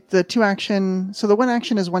 and the 2-action. So the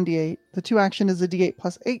 1-action is 1d8. The 2-action is a d8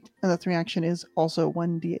 plus 8, and the 3-action is also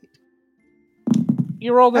 1d8.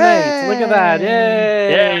 You rolled an 8. Look at that.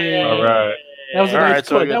 Yay! Yay! All right. That was a All nice right,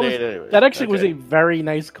 so I that, got was, 8 anyway. that actually was Okay. a very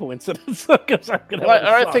nice coincidence. 'Cause I'm gonna Well,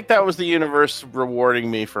 I suck. think that was the universe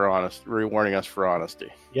rewarding us for honesty.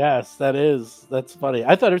 Yes, that is. That's funny.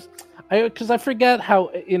 I thought it was because I forget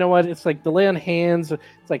how you know what it's like the lay on hands.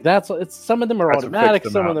 It's like it's some of them are That's what automatic,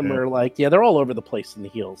 fixed some them of them out, yeah. are like they're all over the place in the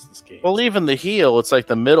heals this game. Well, even the heal, it's like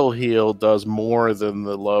the middle heal does more than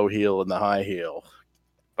the low heal and the high heal.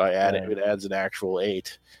 By adding, Right. it adds an actual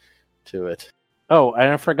 8 to it. Oh,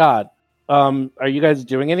 and I forgot. Are you guys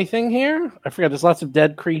doing anything here? I forgot. There's lots of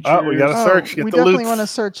dead creatures. Oh, we gotta search. Get we the definitely loot. want to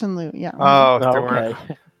search and loot. Yeah. Oh, Oh, there were-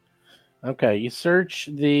 okay. Okay, you search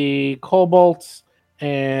the kobolds,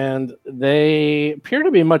 and they appear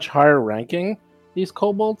to be much higher ranking, these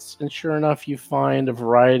kobolds. And sure enough, you find a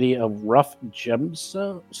variety of rough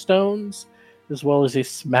gemstones, as well as a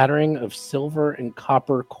smattering of silver and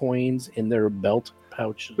copper coins in their belt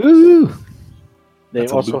pouches. They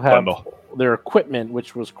That's a also loot have bundle. their equipment,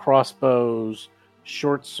 which was crossbows,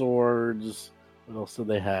 short swords. What else do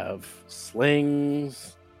they have?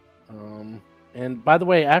 Slings. And by the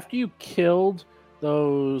way, after you killed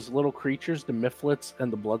those little creatures, the Mifflets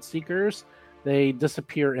and the Bloodseekers, they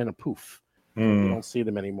disappear in a poof. You Hmm. don't see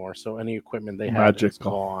them anymore. So any equipment they had is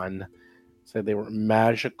Magical. gone. So they were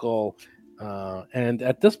magical. And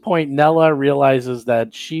at this point, Nella realizes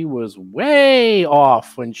that she was way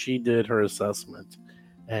off when she did her assessment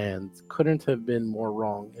and couldn't have been more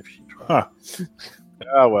wrong if she tried. Huh.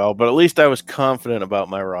 Oh, well, but at least I was confident about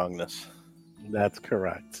my wrongness. That's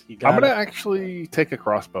correct. You I'm got gonna it. actually take a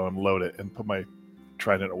crossbow and load it and put my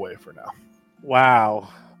trident away for now. Wow.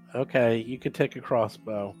 Okay, you could take a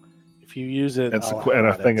crossbow. If you use it, And I'll and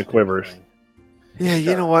a add it thing to of quivers. everything. Yeah,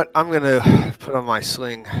 you know what? I'm gonna put on my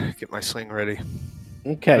sling. Get my sling ready.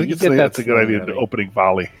 Okay, I think you it's get that's that a good sling idea. ready. The opening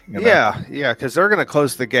volley. you know? Yeah, because they're gonna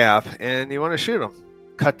close the gap, and you want to shoot them,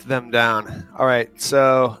 cut them down. All right,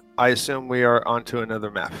 so I assume we are onto another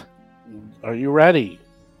map. Are you ready?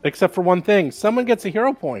 Except for one thing. Someone gets a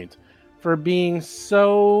hero point for being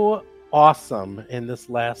so awesome in this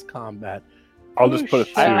last combat. I'll just put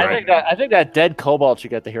it Oh, two shit. right. I think that dead kobold should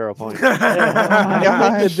get the hero point. my I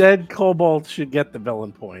think the gosh. dead kobold should get the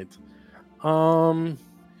villain point.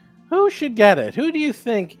 Who should get it? Who do you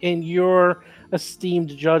think in your esteemed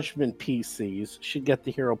judgment PCs should get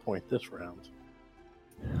the hero point this round?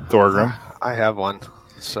 Thorgrim. I have one,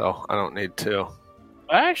 so I don't need two.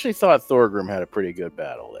 I actually thought Thorgrim had a pretty good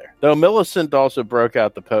battle there. Though Millicent also broke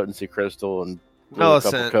out the potency crystal and blew a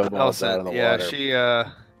couple kobolds out of the yeah, water. she.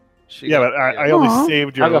 Yeah, but I only Aw.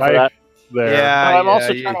 saved your I'll go for life that. there. Yeah, I'm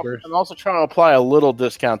also you- trying to apply a little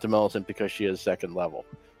discount to Millicent because she is second level.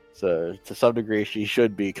 So to some degree, she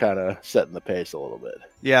should be kind of setting the pace a little bit.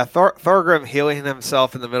 Yeah, Thorgrim healing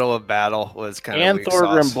himself in the middle of battle was kind And of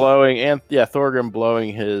Thorgrim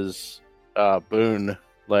blowing his boon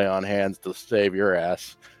lay on hands to save your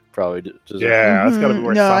ass. Probably deserves Yeah, that's got to be Mhm.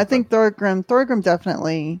 worth No, I something. think Thorgrim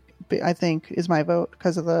definitely. I think is my vote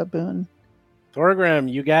because of the boon. Thorgrim,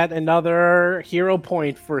 you got another hero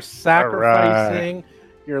point for sacrificing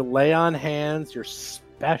your lay on hands, your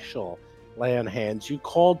special lay on hands. You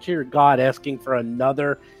called to your god asking for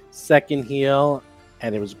another second heal,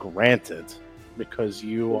 and it was granted because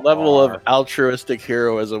you level are... of altruistic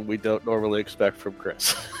heroism we don't normally expect from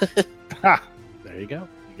Chris. Ha! There you go.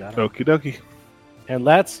 You got it. Okie dokie. And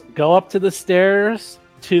let's go up to the stairs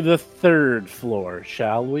to the 3rd floor,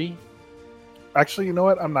 shall we? Actually, you know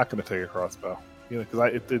what? I'm not going to take a crossbow. You know,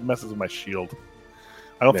 because it messes with my shield.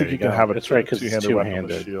 I don't There think you you can go. have a That's right, 'cause it's two-handed weapon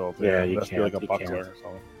with a two-handed. shield. Yeah, you it has to be can't, like a you buckler can't. or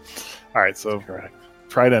something. All right, so Correct.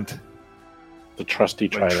 trident. The trusty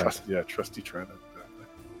My trident. trusty trident, exactly.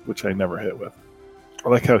 Which I never hit with. I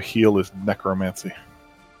like how heal is necromancy.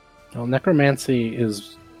 Well, necromancy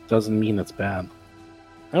doesn't mean it's bad.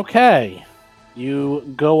 Okay.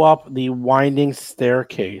 You go up the winding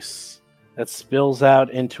staircase that spills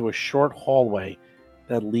out into a short hallway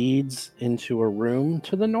that leads into a room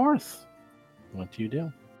to the north. What do you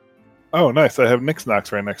do? Oh, nice. I have Nix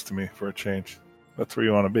Knox right next to me for a change. That's where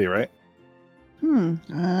you want to be, right?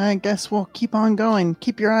 I guess we'll keep on going.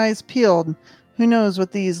 Keep your eyes peeled. Who knows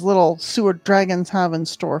what these little sewer dragons have in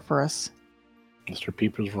store for us? Mr.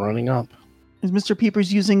 Peepers running up. Is Mr.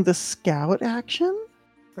 Peepers using the scout action?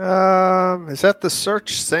 Is that the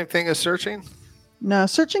search? Same thing as searching? No,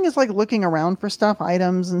 searching is like looking around for stuff,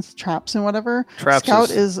 items and traps and whatever. Traps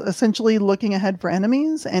Scout is essentially looking ahead for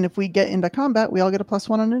enemies, and if we get into combat, we all get a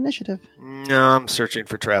 +1 on initiative. No, I'm searching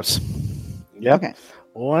for traps. Yep. Okay.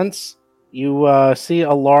 Once you see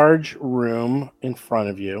a large room in front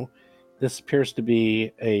of you, this appears to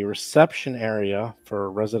be a reception area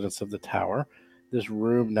for residents of the tower. This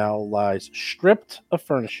room now lies stripped of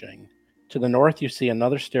furnishing. To the north, you see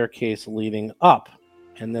another staircase leading up,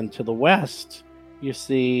 and then to the west, you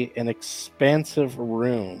see an expansive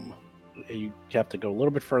room. You have to go a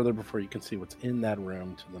little bit further before you can see what's in that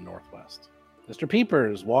room to the northwest. Mr.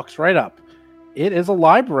 Peepers walks right up. It is a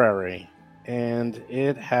library, and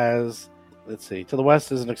it has, let's see, to the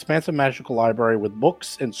west is an expansive magical library with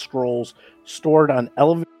books and scrolls stored on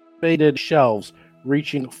elevated shelves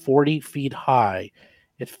reaching 40 feet high.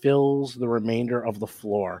 It fills the remainder of the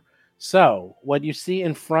floor. So, what you see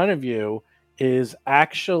in front of you is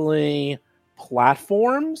actually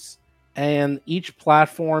platforms, and each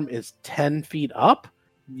platform is 10 feet up.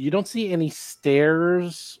 You don't see any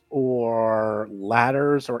stairs or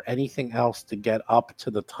ladders or anything else to get up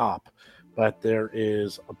to the top, but there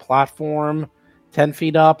is a platform 10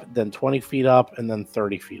 feet up, then 20 feet up, and then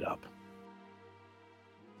 30 feet up.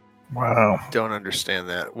 Wow. Don't understand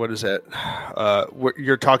that. What is that?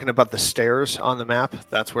 You're talking about the stairs on the map?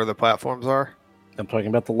 That's where the platforms are? I'm talking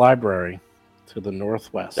about the library to the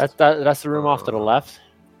northwest. That's the room off to the left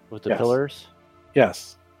with the Yes. pillars.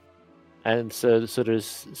 Yes. And so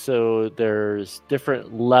there's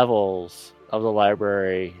different levels of the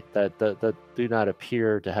library that do not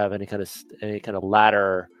appear to have any kind of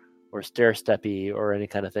ladder or stair steppy or any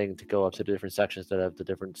kind of thing to go up to the different sections that have the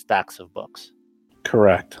different stacks of books.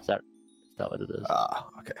 Correct. Is that what it is?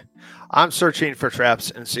 Okay. I'm searching for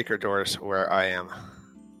traps and secret doors where I am.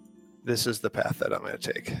 This is the path that I'm going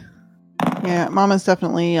to take. Yeah, Mama's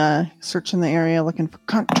definitely searching the area looking for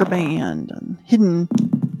contraband and hidden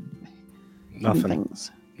things. Nothing.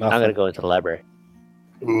 I'm going to go into the library.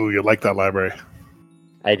 Ooh, you like that library.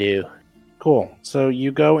 I do. Cool. So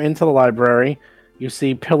you go into the library. You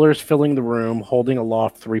see pillars filling the room, holding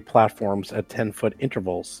aloft 3 platforms at 10-foot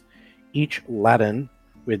intervals, each laden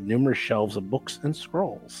with numerous shelves of books and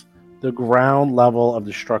scrolls. The ground level of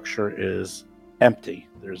the structure is empty.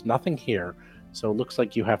 There's nothing here, so it looks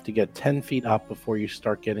like you have to get 10 feet up before you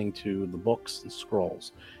start getting to the books and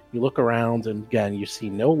scrolls. You look around, and again, you see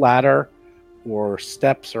no ladder or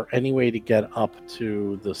steps or any way to get up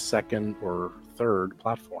to the second or third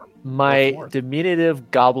platform. My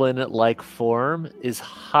diminutive goblin-like form is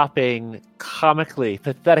hopping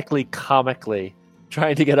pathetically comically,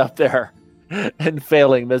 trying to get up there and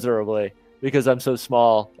failing miserably because I'm so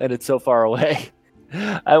small and it's so far away.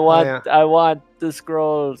 I want the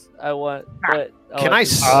scrolls. Can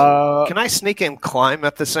I sneak and climb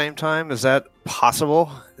at the same time? Is that possible?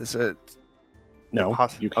 Is it? No,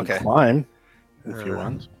 you can climb if you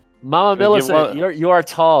want. Mama Millicent, you are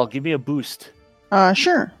tall. Give me a boost.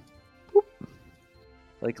 Sure.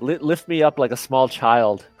 Like lift me up like a small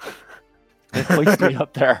child. And hoist me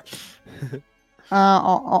up there.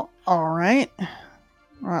 All right.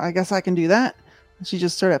 I guess I can do that. She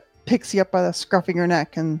just sort of picks you up by the scruff of your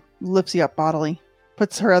neck and lifts you up bodily.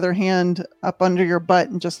 Puts her other hand up under your butt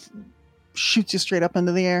and just shoots you straight up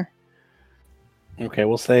into the air. Okay,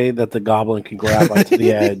 we'll say that the goblin can grab onto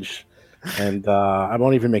the edge, and I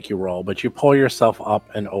won't even make you roll, but you pull yourself up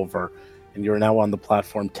and over, and you're now on the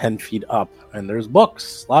platform 10 feet up, and there's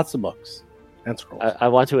books, lots of books, and scrolls. I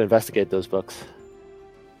want to investigate those books.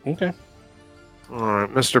 Okay. All right,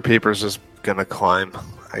 Mr. Peepers is going to climb,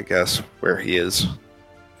 I guess, where he is.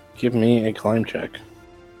 Give me a climb check.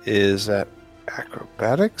 Is that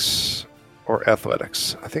acrobatics or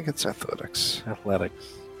athletics? I think it's athletics. Athletics.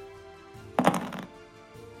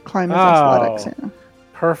 Climb is athletics. Yeah.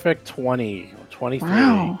 Perfect 20 or 23.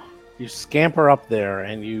 Wow. You scamper up there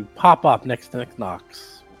and you pop up next to Nick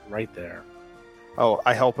Knox, right there. Oh,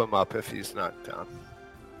 I help him up if he's not down.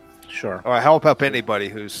 Sure. Or I help up anybody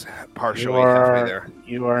who's partially halfway there.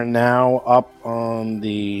 You are now up on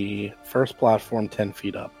the first platform 10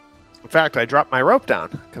 feet up. In fact, I dropped my rope down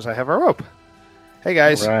because I have a rope. Hey,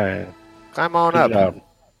 guys. Right. Climb on Good up. job.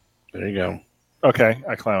 There you go. Okay,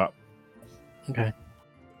 I climb up. Okay.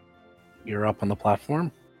 You're up on the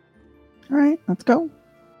platform. All right, let's go.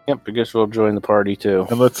 Yep, I guess we'll join the party too.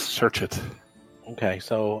 And let's search it. Okay,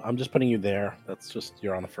 so I'm just putting you there. That's just,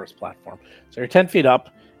 you're on the first platform. So you're 10 feet up,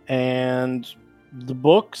 and the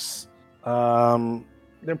books,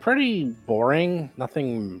 they're pretty boring.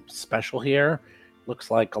 Nothing special here.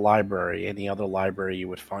 Looks like a library. Any other library you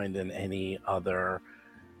would find in any other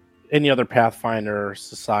Pathfinder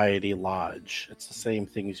Society lodge. It's the same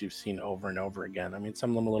things you've seen over and over again. I mean, some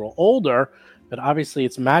of them a little older, but obviously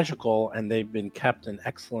it's magical, and they've been kept in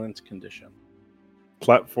excellent condition.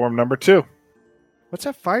 Platform number 2. What's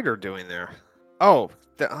that fighter doing there? Oh,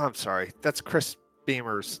 I'm sorry. That's Chris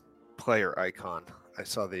Beamer's player icon. I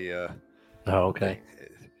saw the... Oh, okay.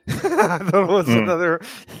 I thought it was another...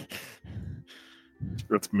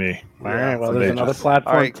 That's me. All right, well, there's another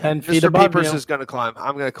platform 10 feet Mr. above Peepers you. is going to climb.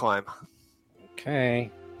 I'm going to climb.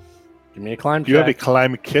 Okay. Give me a climb Do you have a check.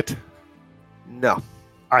 climb kit? No,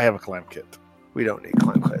 I have a climb kit. we don't need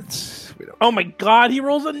climb kits. We don't. Oh my god, he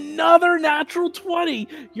rolls another natural 20.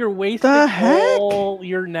 You're wasting The heck? all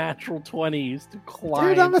your natural 20s to climb.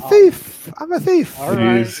 Dude, I'm a up. thief. I'm a thief. All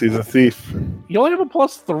right. He's a thief. You only have a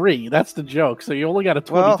 +3. That's the joke. So you only got a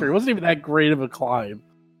 23. Well- It wasn't even that great of a climb.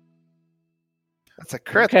 That's a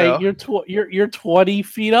crit, Okay, though. you're 20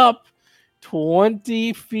 feet up.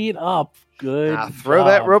 20 feet up. Good. Now throw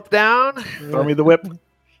that job. rope down. Throw me the whip.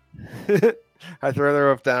 I throw the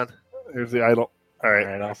rope down. Here's the idol. All All right.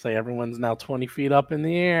 right, I'll say everyone's now 20 feet up in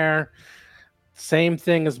the air. Same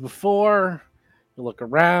thing as before. You look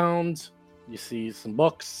around, you see some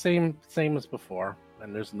books, same as before,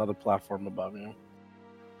 and there's another platform above you.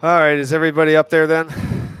 All right, is everybody up there then?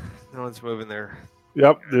 No one's moving there.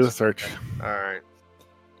 Yep, do the search. All right.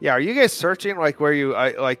 Yeah, are you guys searching like where you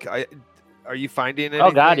are you finding anything?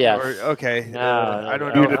 Oh, God, yes. Okay. No, I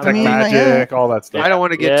don't You know. detect I mean, magic, all that stuff. I don't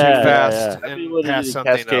want to get Yeah, too fast yeah. I'd be and willing to pass do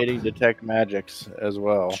something cascading up. detect magics as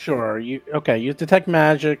well. Sure, you detect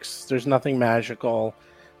magics. There's nothing magical.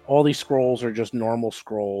 All these scrolls are just normal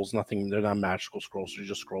scrolls. They're not magical scrolls. They're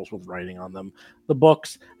just scrolls with writing on them. The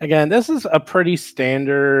books, again, this is a pretty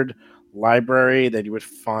standard library that you would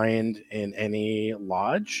find in any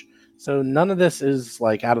lodge. So none of this is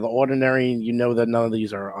like out of the ordinary. You know that none of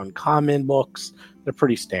these are uncommon books. They're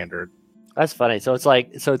pretty standard. That's funny. So it's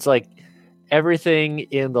like everything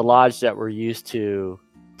in the lodge that we're used to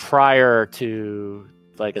prior to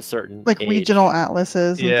like a certain Like age. regional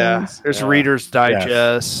atlases and Yeah, things. there's Yeah. Reader's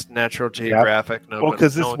Digest, Natural Geographic. No Well, one-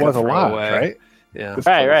 because no this one can was a throw lodge, away. right? Yeah. This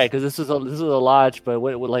Right, place. right. Because this is a lodge, but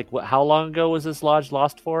how long ago was this lodge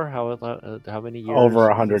lost for? How many years? Over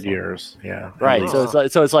 100 years. Yeah. Right. Oh.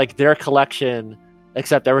 So it's like their collection,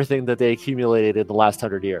 except everything that they accumulated in the last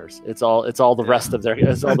 100 years. It's all the rest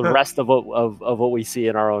of what we see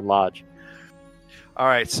in our own lodge. All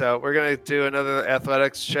right, so we're gonna do another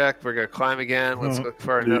athletics check. We're gonna climb again. Let's look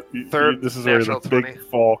for a third. This is where the natural big 20.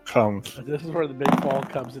 fall comes. This is where the big fall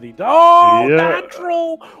comes and Oh, Yeah.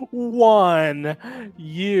 natural 1.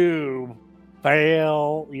 You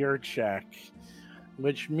fail your check,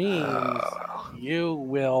 which means you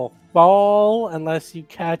will fall unless you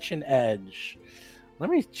catch an edge. Let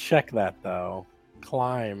me check that though.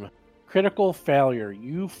 Climb. Critical failure.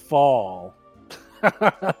 You fall.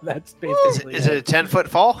 That's basically Is it a 10-foot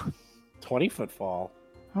fall? 20-foot fall.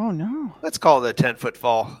 Oh no. Let's call it a 10-foot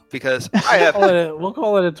fall because I have. We'll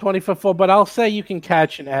call it a 20-foot fall, but I'll say you can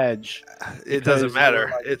catch an edge. It doesn't because matter. you're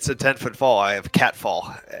like- It's a 10-foot fall. I have cat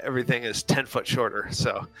fall. Everything is 10 foot shorter,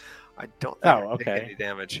 so I don't think Oh, I take okay. any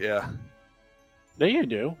damage. Yeah, There you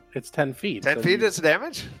do. It's 10 feet. 10 so feet you- is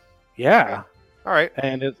damage. Yeah. All right.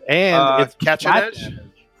 And it's catch an flat edge? damage.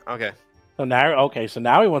 Okay. So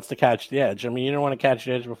now he wants to catch the edge. I mean, you don't want to catch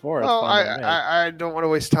the edge before. It's Well, fine by me. I don't want to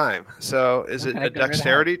waste time. So, is it Okay, a go right ahead.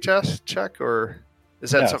 dexterity check, or is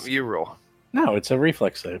that Yes. something you roll? No, it's a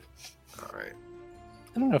reflex save. All right.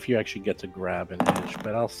 I don't know if you actually get to grab an edge,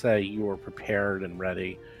 but I'll say you were prepared and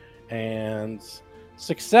ready. And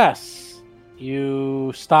success.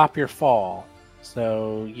 You stop your fall.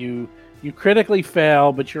 So you critically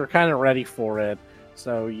fail, but you're kind of ready for it.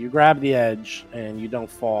 So you grab the edge and you don't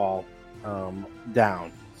fall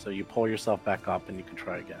down. So you pull yourself back up and you can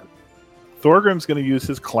try again. Thorgrim's going to use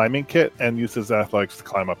his climbing kit and use his athletics to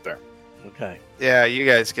climb up there. Okay. Yeah, you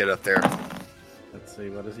guys get up there. Let's see,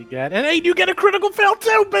 what does he get? And hey, you get a critical fail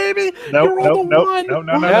too, baby! No, you rolled no, a 1! no,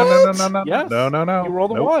 no, What? no. Yes. No. You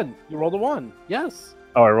rolled a Nope. 1. You rolled a 1. Yes.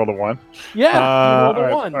 Oh, I rolled a 1. Yeah, you rolled a all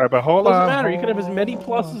right, 1. All right, but hold Doesn't on. matter. You can have as many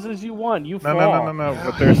pluses as you want. You No, fall. no.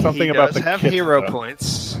 But there's something he about does the have kit, hero though.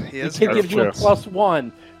 points. He The has kid hero gives you a true.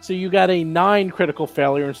 +1. So you got a 9 critical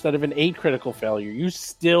failure instead of an 8 critical failure. You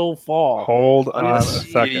still fall. Hold on a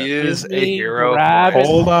second. Use a Disney hero. grab point. it.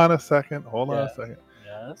 Hold on a second. Hold on Yeah. a second.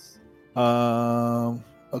 Yes.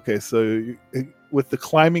 Okay, so with the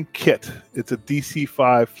climbing kit, it's a DC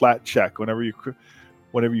 5 flat check. Whenever you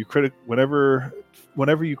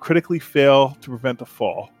critically fail to prevent a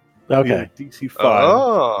fall. Okay. DC 5.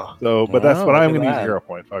 Oh. So, but that's what Oh, I'm look going to at use that. 0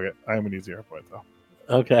 point. Fuck it. I'm going to use 0 point though.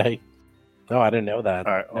 Okay. No, I didn't know that.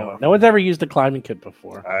 All right, hold on. No one's ever used a climbing kit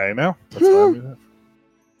before. I know. That's why I'm using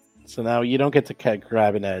So now you don't get to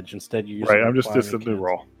grab an edge. Instead, you use Right, a I'm just a climbing new kit.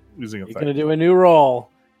 roll using a You're thing. going to do a new roll.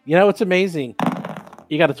 You know, it's amazing.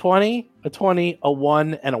 You got a 20, a 20, a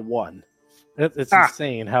 1, and a 1. It's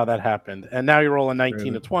insane how that happened. And now you roll a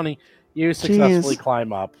 19 to 20. You successfully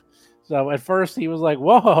climb up. So at first he was like,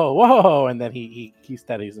 whoa, whoa. And then he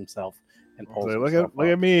steadies himself and pulls Look himself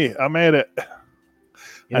at me. I made it.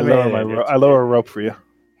 You I made lower it. I lower a rope for you.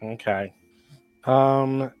 Okay.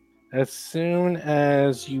 As soon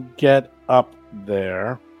as you get up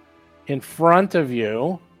there, in front of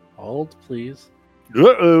you, hold please.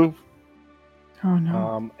 Uh-oh. Oh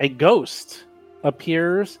no. A ghost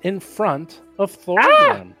appears in front of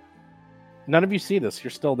Thorgrim. None of you see this.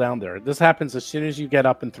 You're still down there. This happens as soon as you get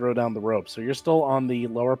up and throw down the rope. So you're still on the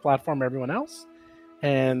lower platform, everyone else.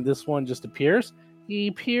 And this one just appears. He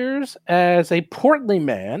appears as a portly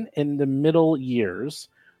man in the middle years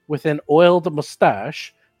with an oiled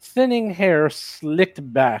mustache, thinning hair slicked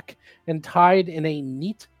back and tied in a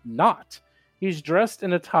neat knot. He's dressed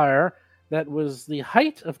in attire that was the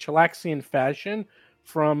height of Chalaxian fashion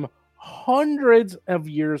from hundreds of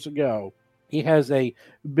years ago. He has a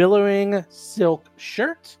billowing silk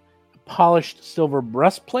shirt, a polished silver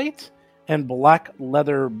breastplate, and black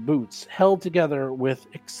leather boots held together with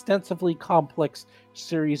extensively complex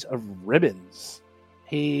series of ribbons.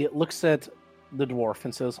 He looks at the dwarf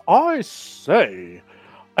and says, I say,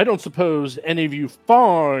 I don't suppose any of you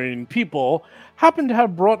fine people happen to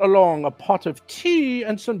have brought along a pot of tea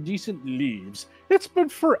and some decent leaves. It's been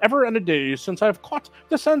forever and a day since I've caught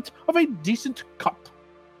the scent of a decent cup.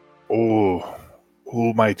 Oh,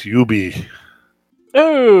 who might you be?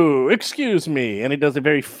 Oh, excuse me. And he does a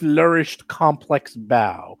very flourished, complex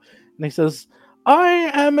bow. And he says, I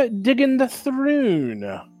am Diggin the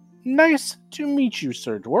Thrune. Nice to meet you,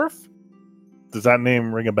 Sir Dwarf. Does that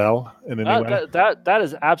name ring a bell in any way? That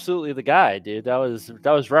is absolutely the guy, dude. That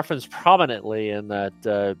was referenced prominently in that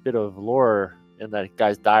bit of lore in that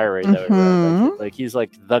guy's diary. That we read. Like he's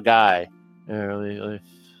like the guy. Here, let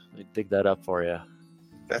me dig that up for you.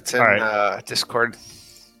 That's in Discord.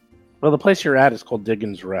 Well, the place you're at is called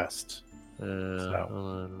Diggin's Rest. Hold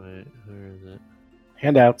on, wait. Where is it?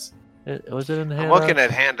 Handouts. Was it in the I'm handouts? looking at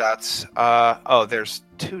handouts. There's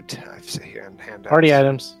 2 types here in handouts. Party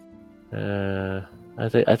items. I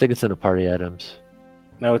think it's in the party items.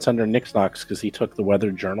 No, it's under Nick's Knox because he took the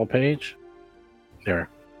weather journal page. There.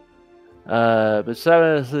 But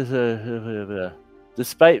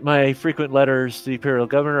despite my frequent letters to the Imperial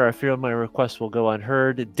Governor, I fear my request will go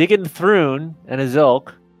unheard. Diggin Thrune and his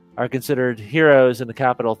ilk are considered heroes in the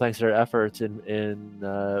capital thanks to their efforts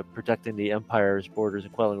in protecting the Empire's borders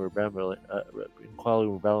and quelling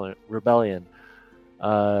rebellion.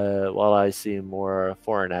 While I seem more a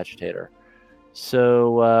foreign agitator.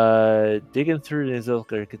 So Diggin Thrune and his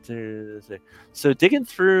ilk are considered. So Diggin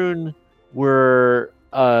Thrune were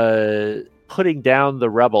putting down the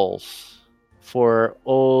rebels for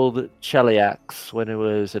old Cheliax when it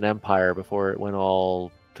was an empire before it went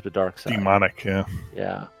all to the dark side. Demonic, yeah.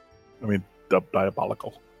 Yeah. I mean,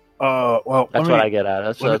 diabolical. Well, that's what I get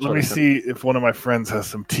at. Let me see if one of my friends has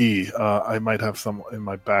some tea. I might have some in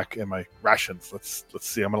my back in my rations. Let's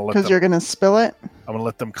see. I'm gonna let them. Because you're gonna spill it. I'm gonna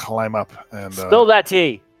let them climb up and spill that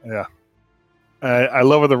tea. Yeah. I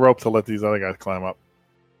lower the rope to let these other guys climb up.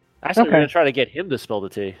 Actually, we're gonna try to get him to spill the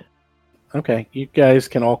tea. Okay, you guys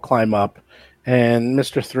can all climb up, and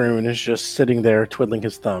Mr. Thrune is just sitting there twiddling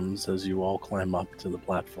his thumbs as you all climb up to the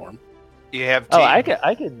platform. You have tea. Oh, I can.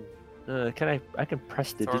 I can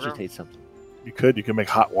press to digitate something. You can make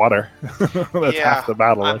hot water. That's half the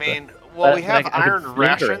battle. I mean, we have iron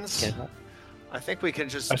rations. I think we can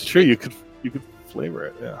just. That's true. You could flavor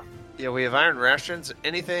it. Yeah. Yeah, we have iron rations.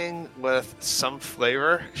 Anything with some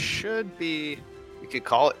flavor should be. We could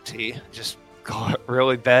call it tea. Just call it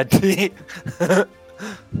really bad tea.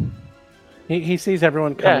 He sees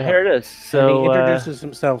everyone coming. Yeah, here it is. So and he introduces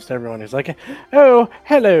himself to everyone. He's like, "Oh,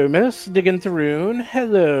 hello, Miss Diggin Thrune.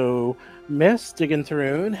 Hello, Miss Diggin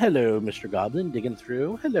Thrune. Hello, Mr. Goblin digging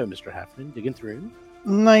through. Hello, Mr. Halfling digging through.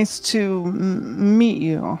 Nice to meet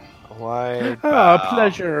you. Why?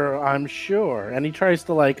 Pleasure, I'm sure." And he tries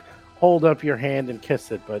to hold up your hand and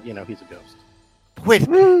kiss it, but, he's a ghost. Wait a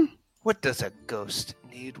minute. What does a ghost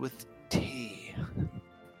need with tea?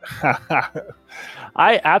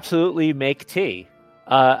 I absolutely make tea.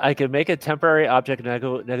 I can make a temporary object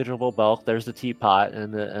negligible bulk. There's the teapot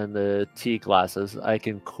and the tea glasses. I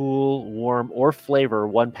can cool, warm, or flavor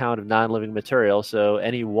 1 pound of non-living material. So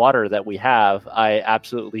any water that we have, I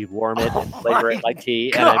absolutely warm it and flavor it like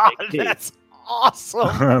tea, and I make tea. That's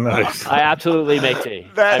awesome! Nice. I absolutely make tea.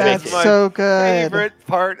 That's my so good. favorite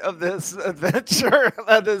part of this adventure.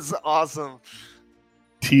 That is awesome.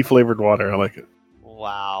 Tea flavored water. I like it.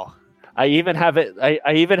 Wow. I even have it. I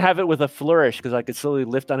even have it with a flourish because I could slowly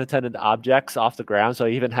lift unattended objects off the ground. So I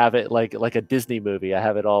even have it like a Disney movie. I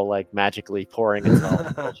have it all like magically pouring itself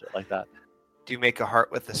and bullshit like that. Do you make a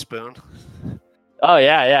heart with a spoon? Oh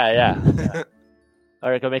yeah.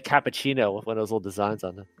 Or I can make cappuccino with one of those little designs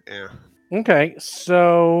on them. Yeah. Okay,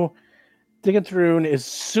 so Digathroon is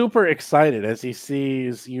super excited as he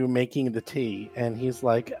sees you making the tea, and he's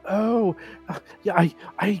like, "Oh, yeah,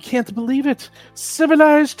 I can't believe it!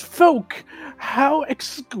 Civilized folk, how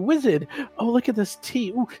exquisite! Oh, look at this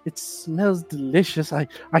tea! Ooh, it smells delicious! I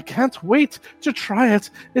can't wait to try it!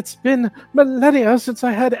 It's been millennia since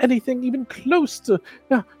I had anything even close to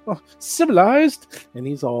civilized." And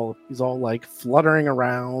he's all like fluttering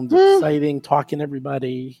around, exciting, talking to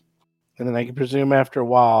everybody, and then I can presume after a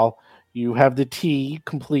while. You have the tea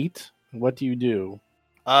complete. What do you do?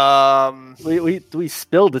 We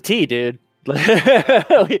spilled the tea, dude. Let's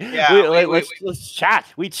chat.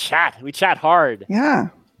 We chat hard. Yeah.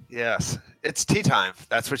 Yes. It's tea time.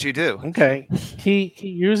 That's what you do. Okay. He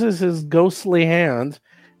uses his ghostly hand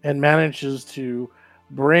and manages to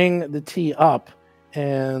bring the tea up,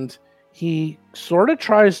 and he sort of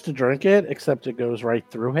tries to drink it, except it goes right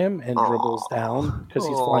through him and dribbles down because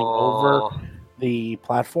he's flying over the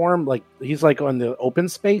platform. Like he's like on the open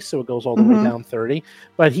space, so it goes all the way down 30,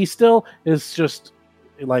 but he still is just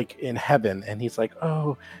like in heaven, and he's like,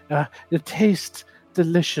 the taste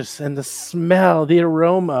delicious, and the smell, the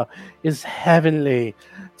aroma is heavenly.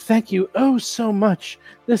 Thank you so much.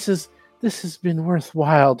 This has been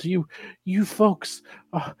worthwhile. You folks,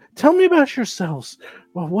 tell me about yourselves.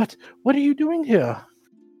 Well, what are you doing here?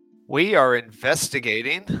 We are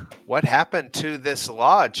investigating what happened to this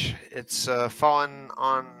lodge. It's fallen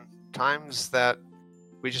on times that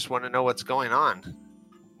we just want to know what's going on.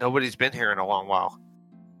 Nobody's been here in a long while.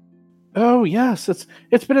 Oh, yes. It's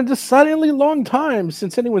been a decidedly long time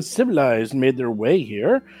since anyone civilized made their way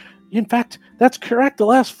here. In fact, that's correct. The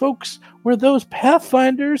last folks were those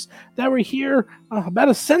Pathfinders that were here about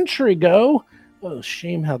a century ago. Oh,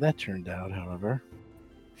 shame how that turned out, however.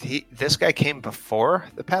 This guy came before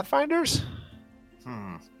the Pathfinders?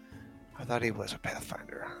 I thought he was a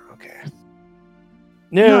Pathfinder. Okay.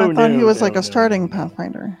 No, I thought he was like a starting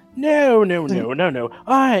Pathfinder. No.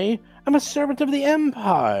 I am a servant of the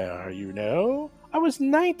Empire, I was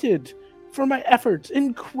knighted for my efforts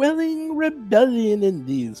in quelling rebellion in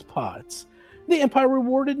these parts. The Empire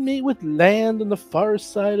rewarded me with land on the far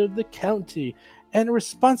side of the county and a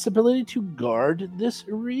responsibility to guard this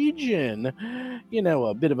region.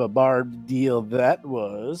 A bit of a barbed deal that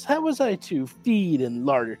was. How was I to feed and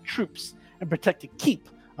larder troops and protect a keep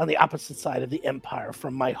on the opposite side of the Empire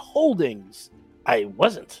from my holdings? I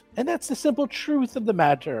wasn't, and that's the simple truth of the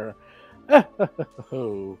matter. Huh.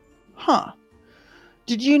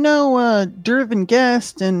 Did you know Dervin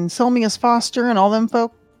Guest and Selmius Foster and all them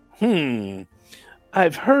folk?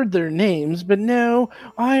 I've heard their names, but no,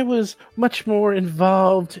 I was much more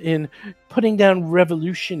involved in putting down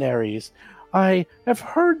revolutionaries. I have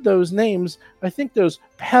heard those names. I think those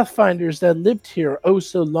Pathfinders that lived here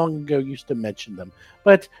so long ago used to mention them.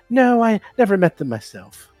 But no, I never met them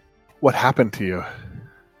myself. What happened to you?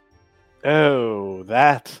 Oh,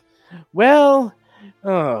 that. Well,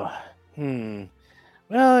 Well,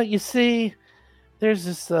 you see, there's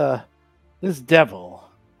this devil.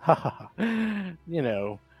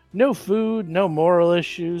 No food, no moral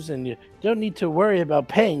issues, and you don't need to worry about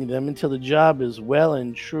paying them until the job is well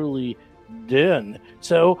and truly done.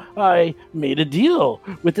 So I made a deal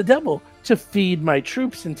with the devil to feed my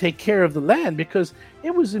troops and take care of the land because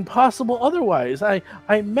it was impossible otherwise. I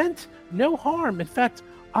meant no harm. In fact,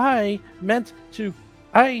 I made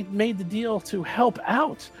the deal to help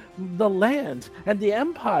out the land and the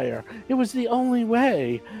Empire. It was the only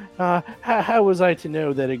way. How was I to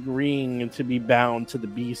know that agreeing to be bound to the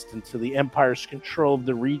beast until the Empire's control of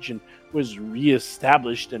the region was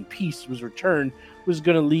reestablished and peace was returned was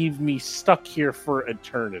going to leave me stuck here for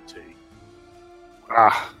eternity?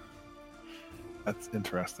 That's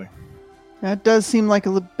interesting. That does seem like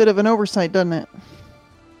a bit of an oversight, doesn't it?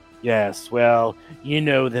 Yes, well, you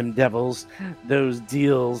know them devils. Those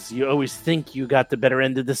deals, you always think you got the better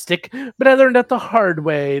end of the stick, but I learned out the hard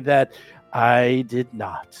way that I did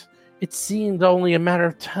not. It seemed only a matter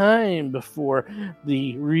of time before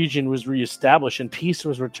the region was reestablished and peace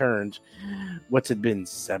was returned. What's it been,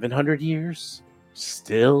 700 years?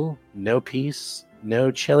 Still no peace?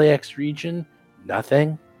 No Cheliax region?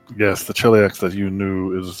 Nothing? Yes, the Cheliax that you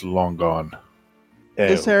knew is long gone.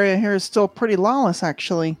 This area here is still pretty lawless,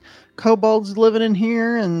 actually. Kobolds living in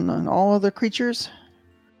here and all other creatures.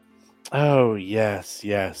 Oh, yes.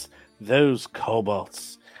 Those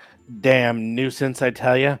kobolds. Damn nuisance, I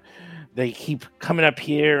tell you. They keep coming up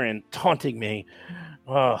here and taunting me.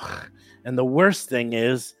 Ugh. And the worst thing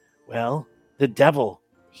is, well, the devil,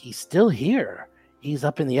 he's still here. He's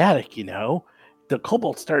up in the attic, you know. The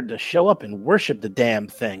kobolds started to show up and worship the damn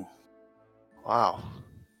thing. Wow.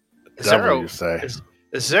 Is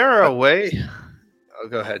there a way? Oh,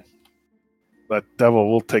 go ahead. That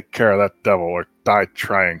devil, we'll take care of that devil or die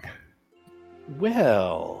trying.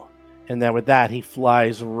 Well, and then with that, he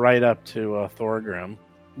flies right up to Thorgrim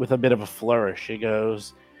with a bit of a flourish. He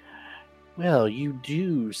goes, well, you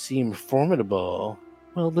do seem formidable.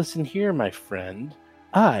 Well, listen here, my friend.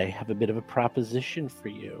 I have a bit of a proposition for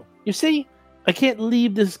you. You see, I can't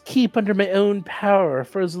leave this keep under my own power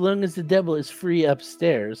for as long as the devil is free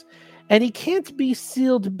upstairs, and he can't be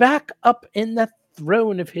sealed back up in that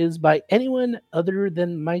throne of his by anyone other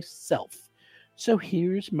than myself. So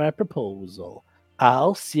here's my proposal.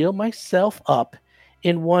 I'll seal myself up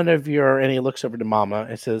in one of your, and he looks over to Mama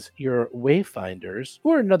and says, your wayfinders,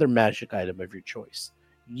 or another magic item of your choice.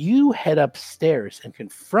 You head upstairs and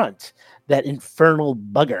confront that infernal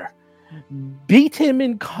bugger. Beat him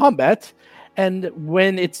in combat, and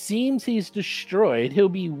when it seems he's destroyed, he'll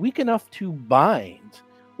be weak enough to bind.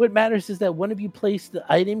 What matters is that one of you place the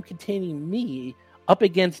item containing me up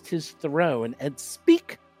against his throne and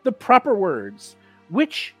speak the proper words,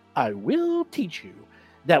 which I will teach you.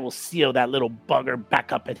 That will seal that little bugger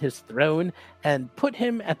back up at his throne and put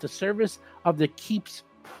him at the service of the keep's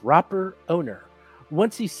proper owner.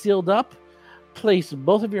 Once he's sealed up, place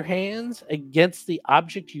both of your hands against the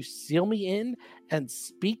object you seal me in and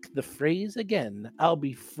speak the phrase again. I'll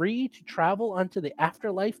be free to travel unto the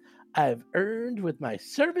afterlife I've earned with my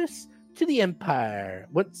service to the Empire.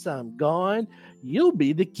 Once I'm gone, you'll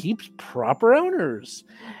be the keep's proper owners,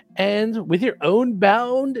 and with your own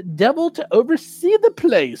bound devil to oversee the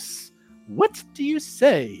place. What do you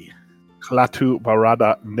say? Klatu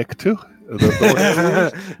Barada Niktu?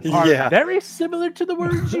 Are very similar to the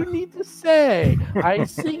words you need to say. I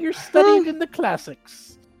see you're studied in the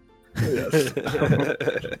classics. Yes.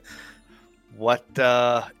 What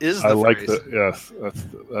is the I like phrase? Yes,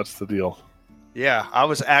 that's the deal. Yeah, I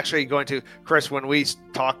was actually going to, Chris, when we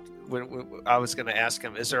talked, when I was going to ask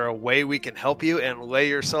him, is there a way we can help you and lay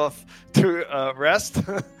yourself to rest?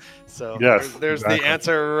 So yes, there's exactly. the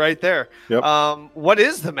answer right there. Yep. What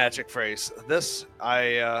is the magic phrase? This,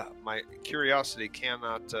 my curiosity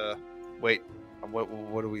cannot wait.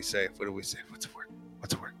 What do we say? What do we say? What's the word?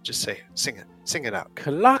 What's the word? Just say it. Sing it out.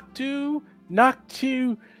 Kalaktu,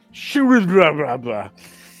 Naktu, Shurubra.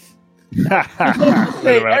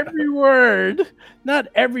 Say every word, not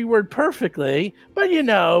every word perfectly, but you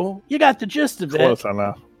know, you got the gist of it. Close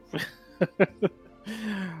enough.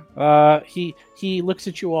 He looks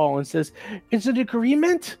at you all and says, "Is it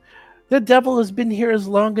agreement? The devil has been here as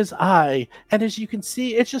long as I, and as you can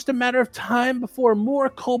see, it's just a matter of time before more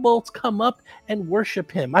kobolds come up and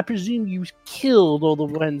worship him. I presume you killed all the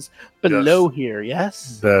ones below here,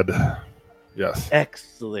 yes? Dead. Yes.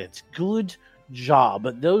 Excellent. Good job.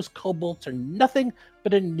 But those kobolds are nothing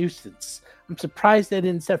but a nuisance. I'm surprised they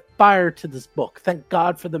didn't set fire to this book. Thank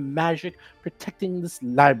God for the magic protecting this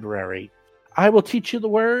library. I will teach you the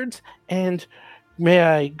words, and may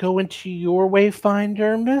I go into your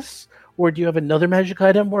wayfinder, miss? Or do you have another magic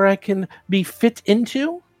item where I can be fit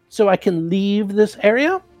into so I can leave this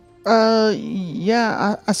area?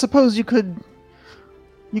 Yeah, I suppose you could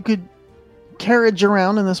carriage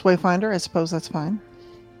around in this wayfinder. I suppose that's fine.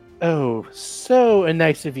 Oh, so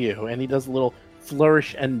nice of you. And he does a little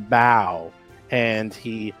flourish and bow. And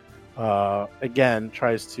he, again,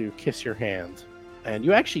 tries to kiss your hand. And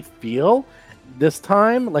you actually feel, this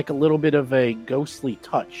time, like a little bit of a ghostly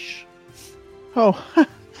touch. Oh,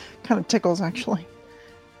 kind of tickles, actually.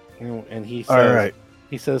 And he says, All right.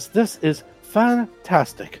 He says, this is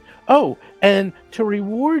fantastic. Oh, and to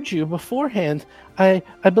reward you beforehand, I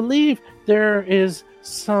believe there is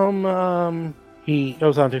some... He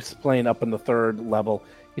goes on to explain up in the third level.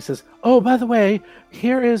 He says, oh, by the way,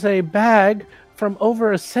 here is a bag from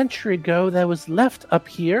over a century ago that was left up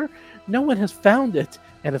here. no one has found it.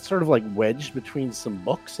 And it's sort of like wedged between some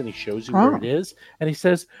books, and he shows you where it is. And he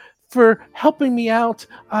says, for helping me out,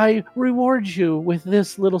 I reward you with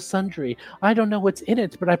this little sundry. I don't know what's in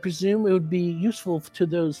it, but I presume it would be useful to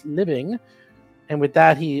those living. And with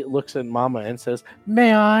that, he looks at Mama and says,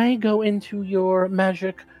 may I go into your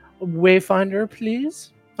magic wayfinder,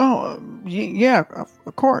 please? Oh, yeah,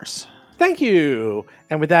 of course. Thank you.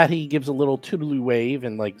 And with that, he gives a little toodaloo wave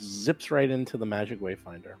and like zips right into the magic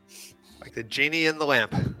wayfinder. Like the genie in the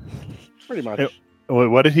lamp. Pretty much.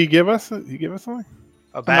 What did he give us? He give us something?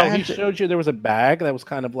 A bag? No, he showed you there was a bag that was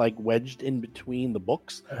kind of like wedged in between the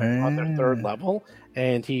books on their third level.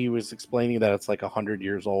 And he was explaining that it's like 100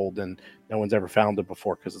 years old and no one's ever found it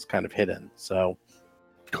before because it's kind of hidden. So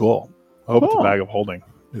cool. I hope it's a bag of holding.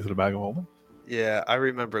 Is it a bag of holding? Yeah, I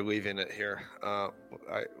remember leaving it here.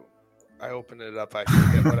 I opened it up. I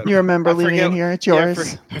forget what you remember leaving it here? It's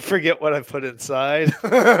yours. Yeah, I forget what I put inside.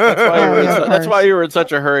 That's why you were in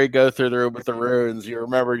such a hurry to go through the room with the runes. You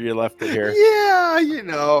remembered you left it here. Yeah,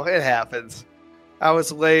 it happens. I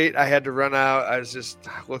was late. I had to run out. I was just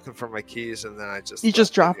looking for my keys, and then you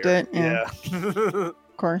just dropped it. Yeah. Of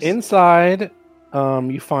course. Inside,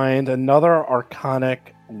 you find another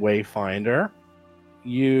Arcanic Wayfinder.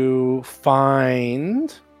 You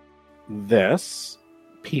find this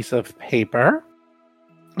piece of paper.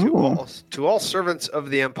 To all servants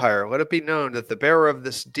of the Empire, let it be known that the bearer of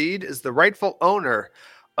this deed is the rightful owner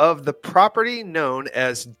of the property known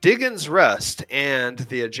as Diggins Rest and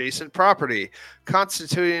the adjacent property,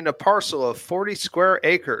 constituting a parcel of 40 square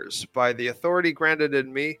acres by the authority granted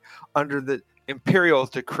in me under the imperial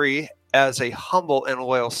decree as a humble and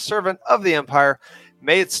loyal servant of the Empire.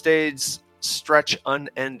 May its days stretch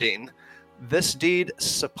unending. This deed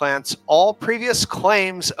supplants all previous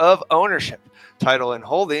claims of ownership, title, and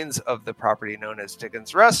holdings of the property known as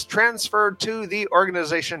Diggins Rest, transferred to the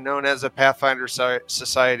organization known as the Pathfinder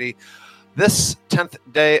Society this 10th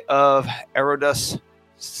day of Erodus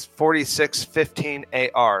 4615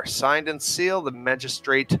 AR. Signed and sealed, the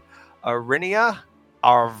Magistrate Arinia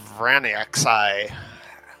Arvraniaxi.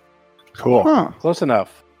 Cool. Huh. Close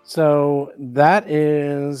enough. So that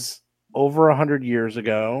is over 100 years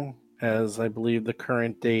ago, as I believe the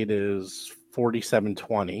current date is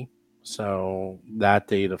 4720. So that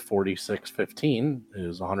date of 4615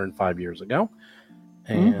 is 105 years ago.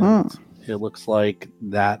 And it looks like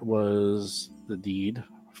that was the deed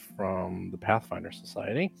from the Pathfinder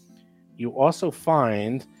Society. You also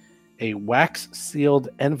find a wax-sealed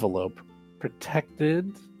envelope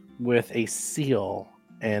protected with a seal,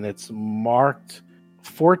 and it's marked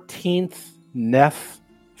 14th Neth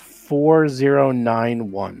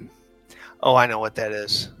 4091. Oh, I know what that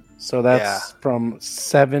is. So that's from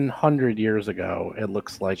 700 years ago. It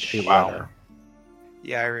looks like a letter.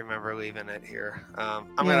 Yeah, I remember leaving it here. I'm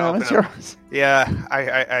gonna open it up. Yeah,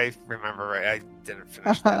 I remember. Right, I didn't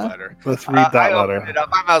finish that letter. Let's read that letter. It up.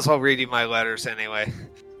 I might as well read you my letters anyway.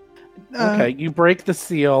 Okay, you break the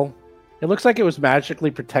seal. It looks like it was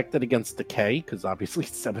magically protected against decay because obviously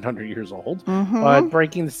it's 700 years old. But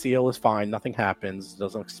breaking the seal is fine. Nothing happens. It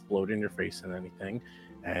doesn't explode in your face and anything.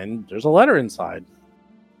 And there's a letter inside.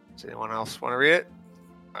 Does anyone else want to read it?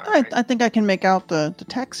 I think I can make out the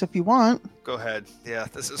text if you want. Go ahead. Yeah,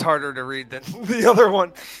 this is harder to read than the other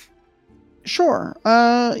one. Sure.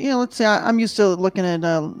 Let's see. I'm used to looking at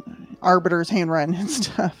Arbiter's handwriting and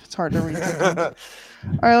stuff. It's hard to read.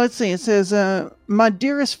 All right, let's see. It says, my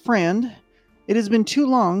dearest friend, it has been too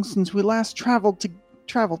long since we last traveled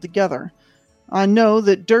together. I know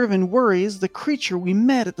that Dervin worries the creature we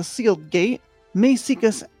met at the sealed gate may seek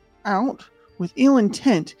us out with ill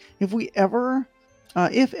intent if ever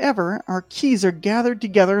our keys are gathered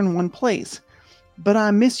together in one place. But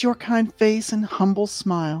I miss your kind face and humble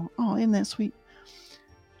smile. Oh, isn't that sweet?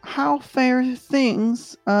 How fair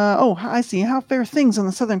things... I see. How fair things on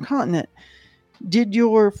the southern continent. Did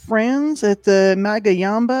your friends at the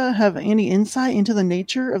Magayamba have any insight into the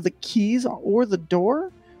nature of the keys or the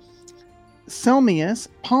door? Selmius,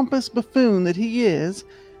 pompous buffoon that he is,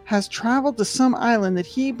 has traveled to some island that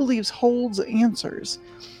he believes holds answers.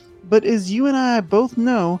 But as you and I both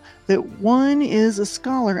know, that one is a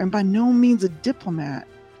scholar and by no means a diplomat.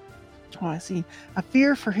 Oh, I see. I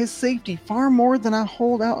fear for his safety far more than I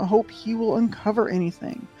hold out hope he will uncover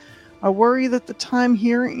anything. I worry that the time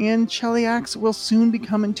here in Cheliax will soon be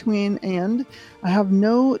coming to an end. I have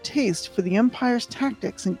no taste for the Empire's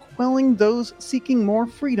tactics in quelling those seeking more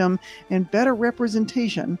freedom and better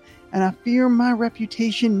representation, and I fear my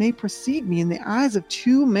reputation may precede me in the eyes of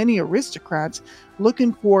too many aristocrats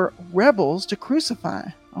looking for rebels to crucify.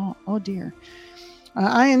 Oh dear.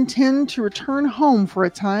 I intend to return home for a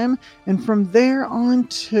time, and from there on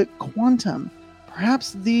to Quantum.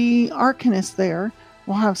 Perhaps the Arcanist there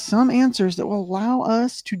will have some answers that will allow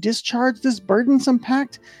us to discharge this burdensome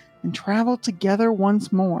pact and travel together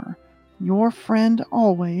once more. Your friend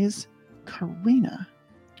always, Karina.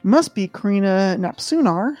 Must be Karina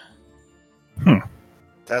Napsunar.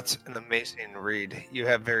 That's an amazing read. You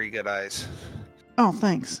have very good eyes. Oh,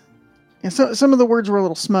 thanks. Yeah, so some of the words were a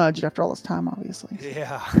little smudged after all this time, obviously.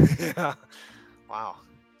 Yeah. Wow.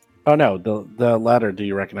 Oh no, the letter. Do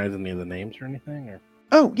you recognize any of the names or anything? Or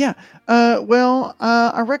Oh yeah.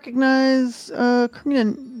 I recognize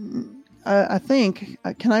Karina. I think.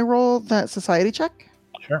 Can I roll that society check?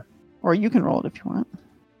 Sure. Or you can roll it if you want.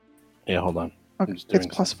 Yeah, hold on. Okay, it's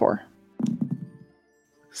 +4.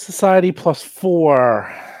 Society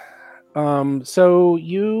 +4. So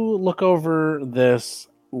you look over this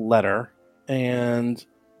letter and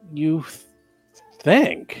you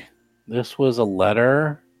think this was a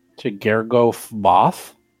letter to Gergof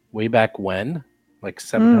Both way back when, like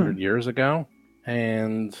 700 years ago,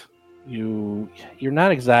 and you're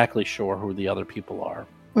not exactly sure who the other people are.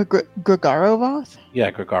 Grigaro Voth? Yeah,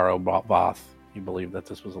 Grigaro Voth. You believe that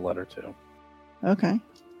this was a letter to. Okay.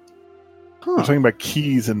 We're talking about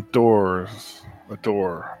keys and doors. A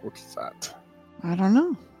door. What's that? I don't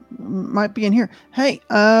know. Might be in here. Hey,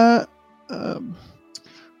 what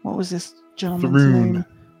was this gentleman's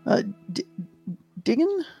name?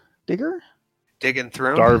 Digger? Digging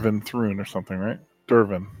through? Darvin Thrun or something, right?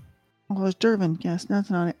 Dervin. Oh, it's Dervin. Yes, that's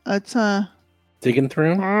not it. It's Digging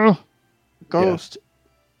through? Ghost.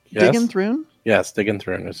 Yes. Digging through? Yes, Digging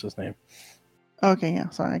through is his name. Okay, yeah.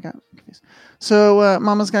 Sorry, I got confused. So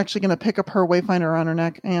Mama's actually going to pick up her Wayfinder around her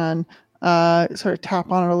neck and sort of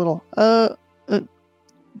tap on it a little.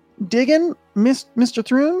 Digging, Mr.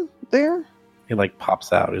 Thrun there? He like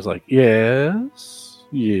pops out. He's like, yes.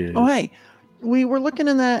 Oh, hey. We were looking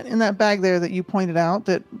in that bag there that you pointed out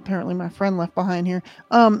that apparently my friend left behind here.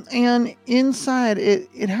 And inside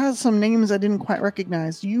it has some names I didn't quite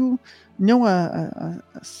recognize. Do you know a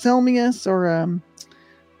Selmius or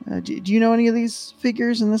do you know any of these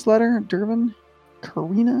figures in this letter? Dervin?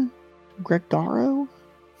 Karina? Gregaro?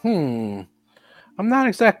 I'm not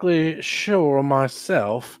exactly sure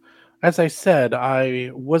myself. As I said,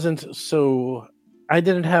 I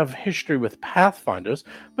didn't have history with Pathfinders,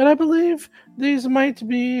 but I believe these might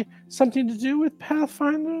be something to do with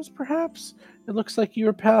Pathfinders, perhaps? It looks like you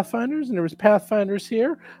were Pathfinders, and there was Pathfinders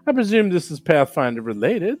here. I presume this is Pathfinder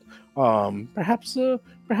related. Perhaps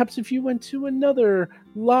if you went to another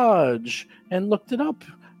lodge and looked it up,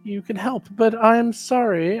 you can help. But I'm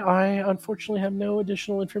sorry, I unfortunately have no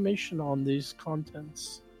additional information on these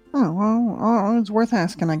contents. Oh, well, it's worth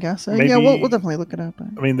asking, I guess. Maybe, yeah, we'll definitely look it up.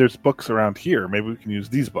 I mean, there's books around here. Maybe we can use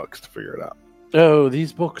these books to figure it out. Oh,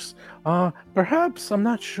 these books. Perhaps. I'm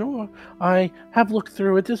not sure. I have looked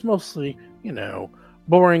through it. There's mostly,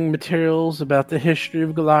 boring materials about the history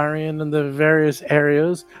of Golarion and the various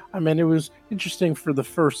areas. I mean, it was interesting for the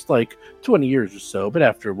first, 20 years or so, but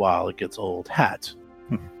after a while it gets old hat.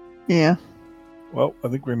 Yeah. Well, I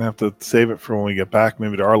think we're going to have to save it for when we get back,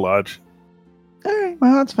 maybe to our lodge. All right,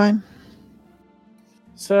 well, that's fine.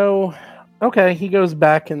 So, okay, he goes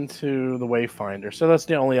back into the Wayfinder. So that's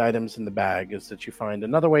the only items in the bag, is that you find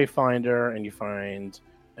another Wayfinder, and you find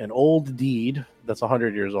an old deed that's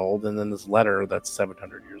 100 years old, and then this letter that's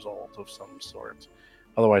 700 years old of some sort.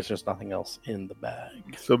 Otherwise, there's nothing else in the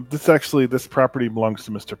bag. So this property belongs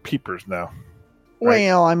to Mr. Peepers now. Right?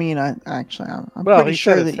 Well, I mean, I'm pretty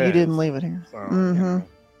sure that you didn't leave it here. So,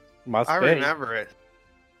 I remember it.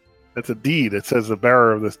 It's a deed. It says the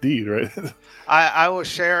bearer of this deed, right? I will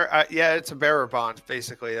share. Yeah, it's a bearer bond.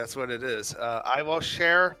 Basically, that's what it is. I will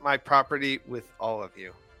share my property with all of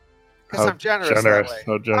you because I'm generous that way.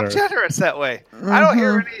 So generous. I'm generous that way. Mm-hmm. I don't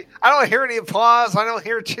hear any applause. I don't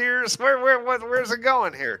hear cheers. Where's it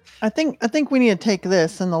going here? I think we need to take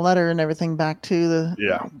this and the letter and everything back to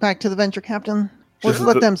the venture captain. Let's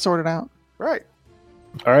let them sort it out. Right.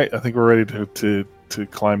 All right. I think we're ready to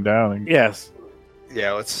climb down. Yes.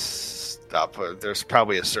 Yeah, let's stop. There's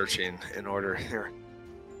probably a searching in order here.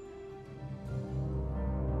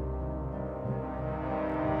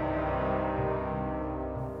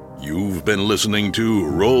 You've been listening to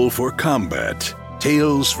Roll for Combat,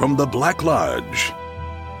 Tales from the Black Lodge.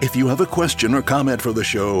 If you have a question or comment for the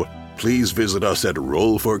show, please visit us at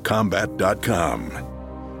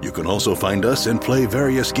rollforcombat.com. You can also find us and play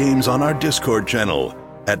various games on our Discord channel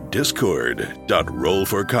at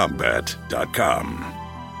discord.rollforcombat.com.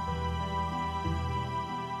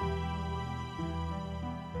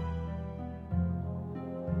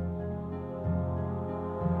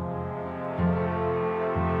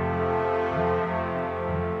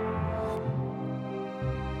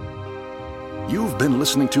 been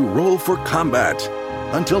listening to Roll for Combat.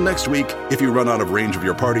 Until next week, if you run out of range of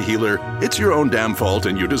your party healer, it's your own damn fault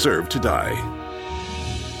and you deserve to die.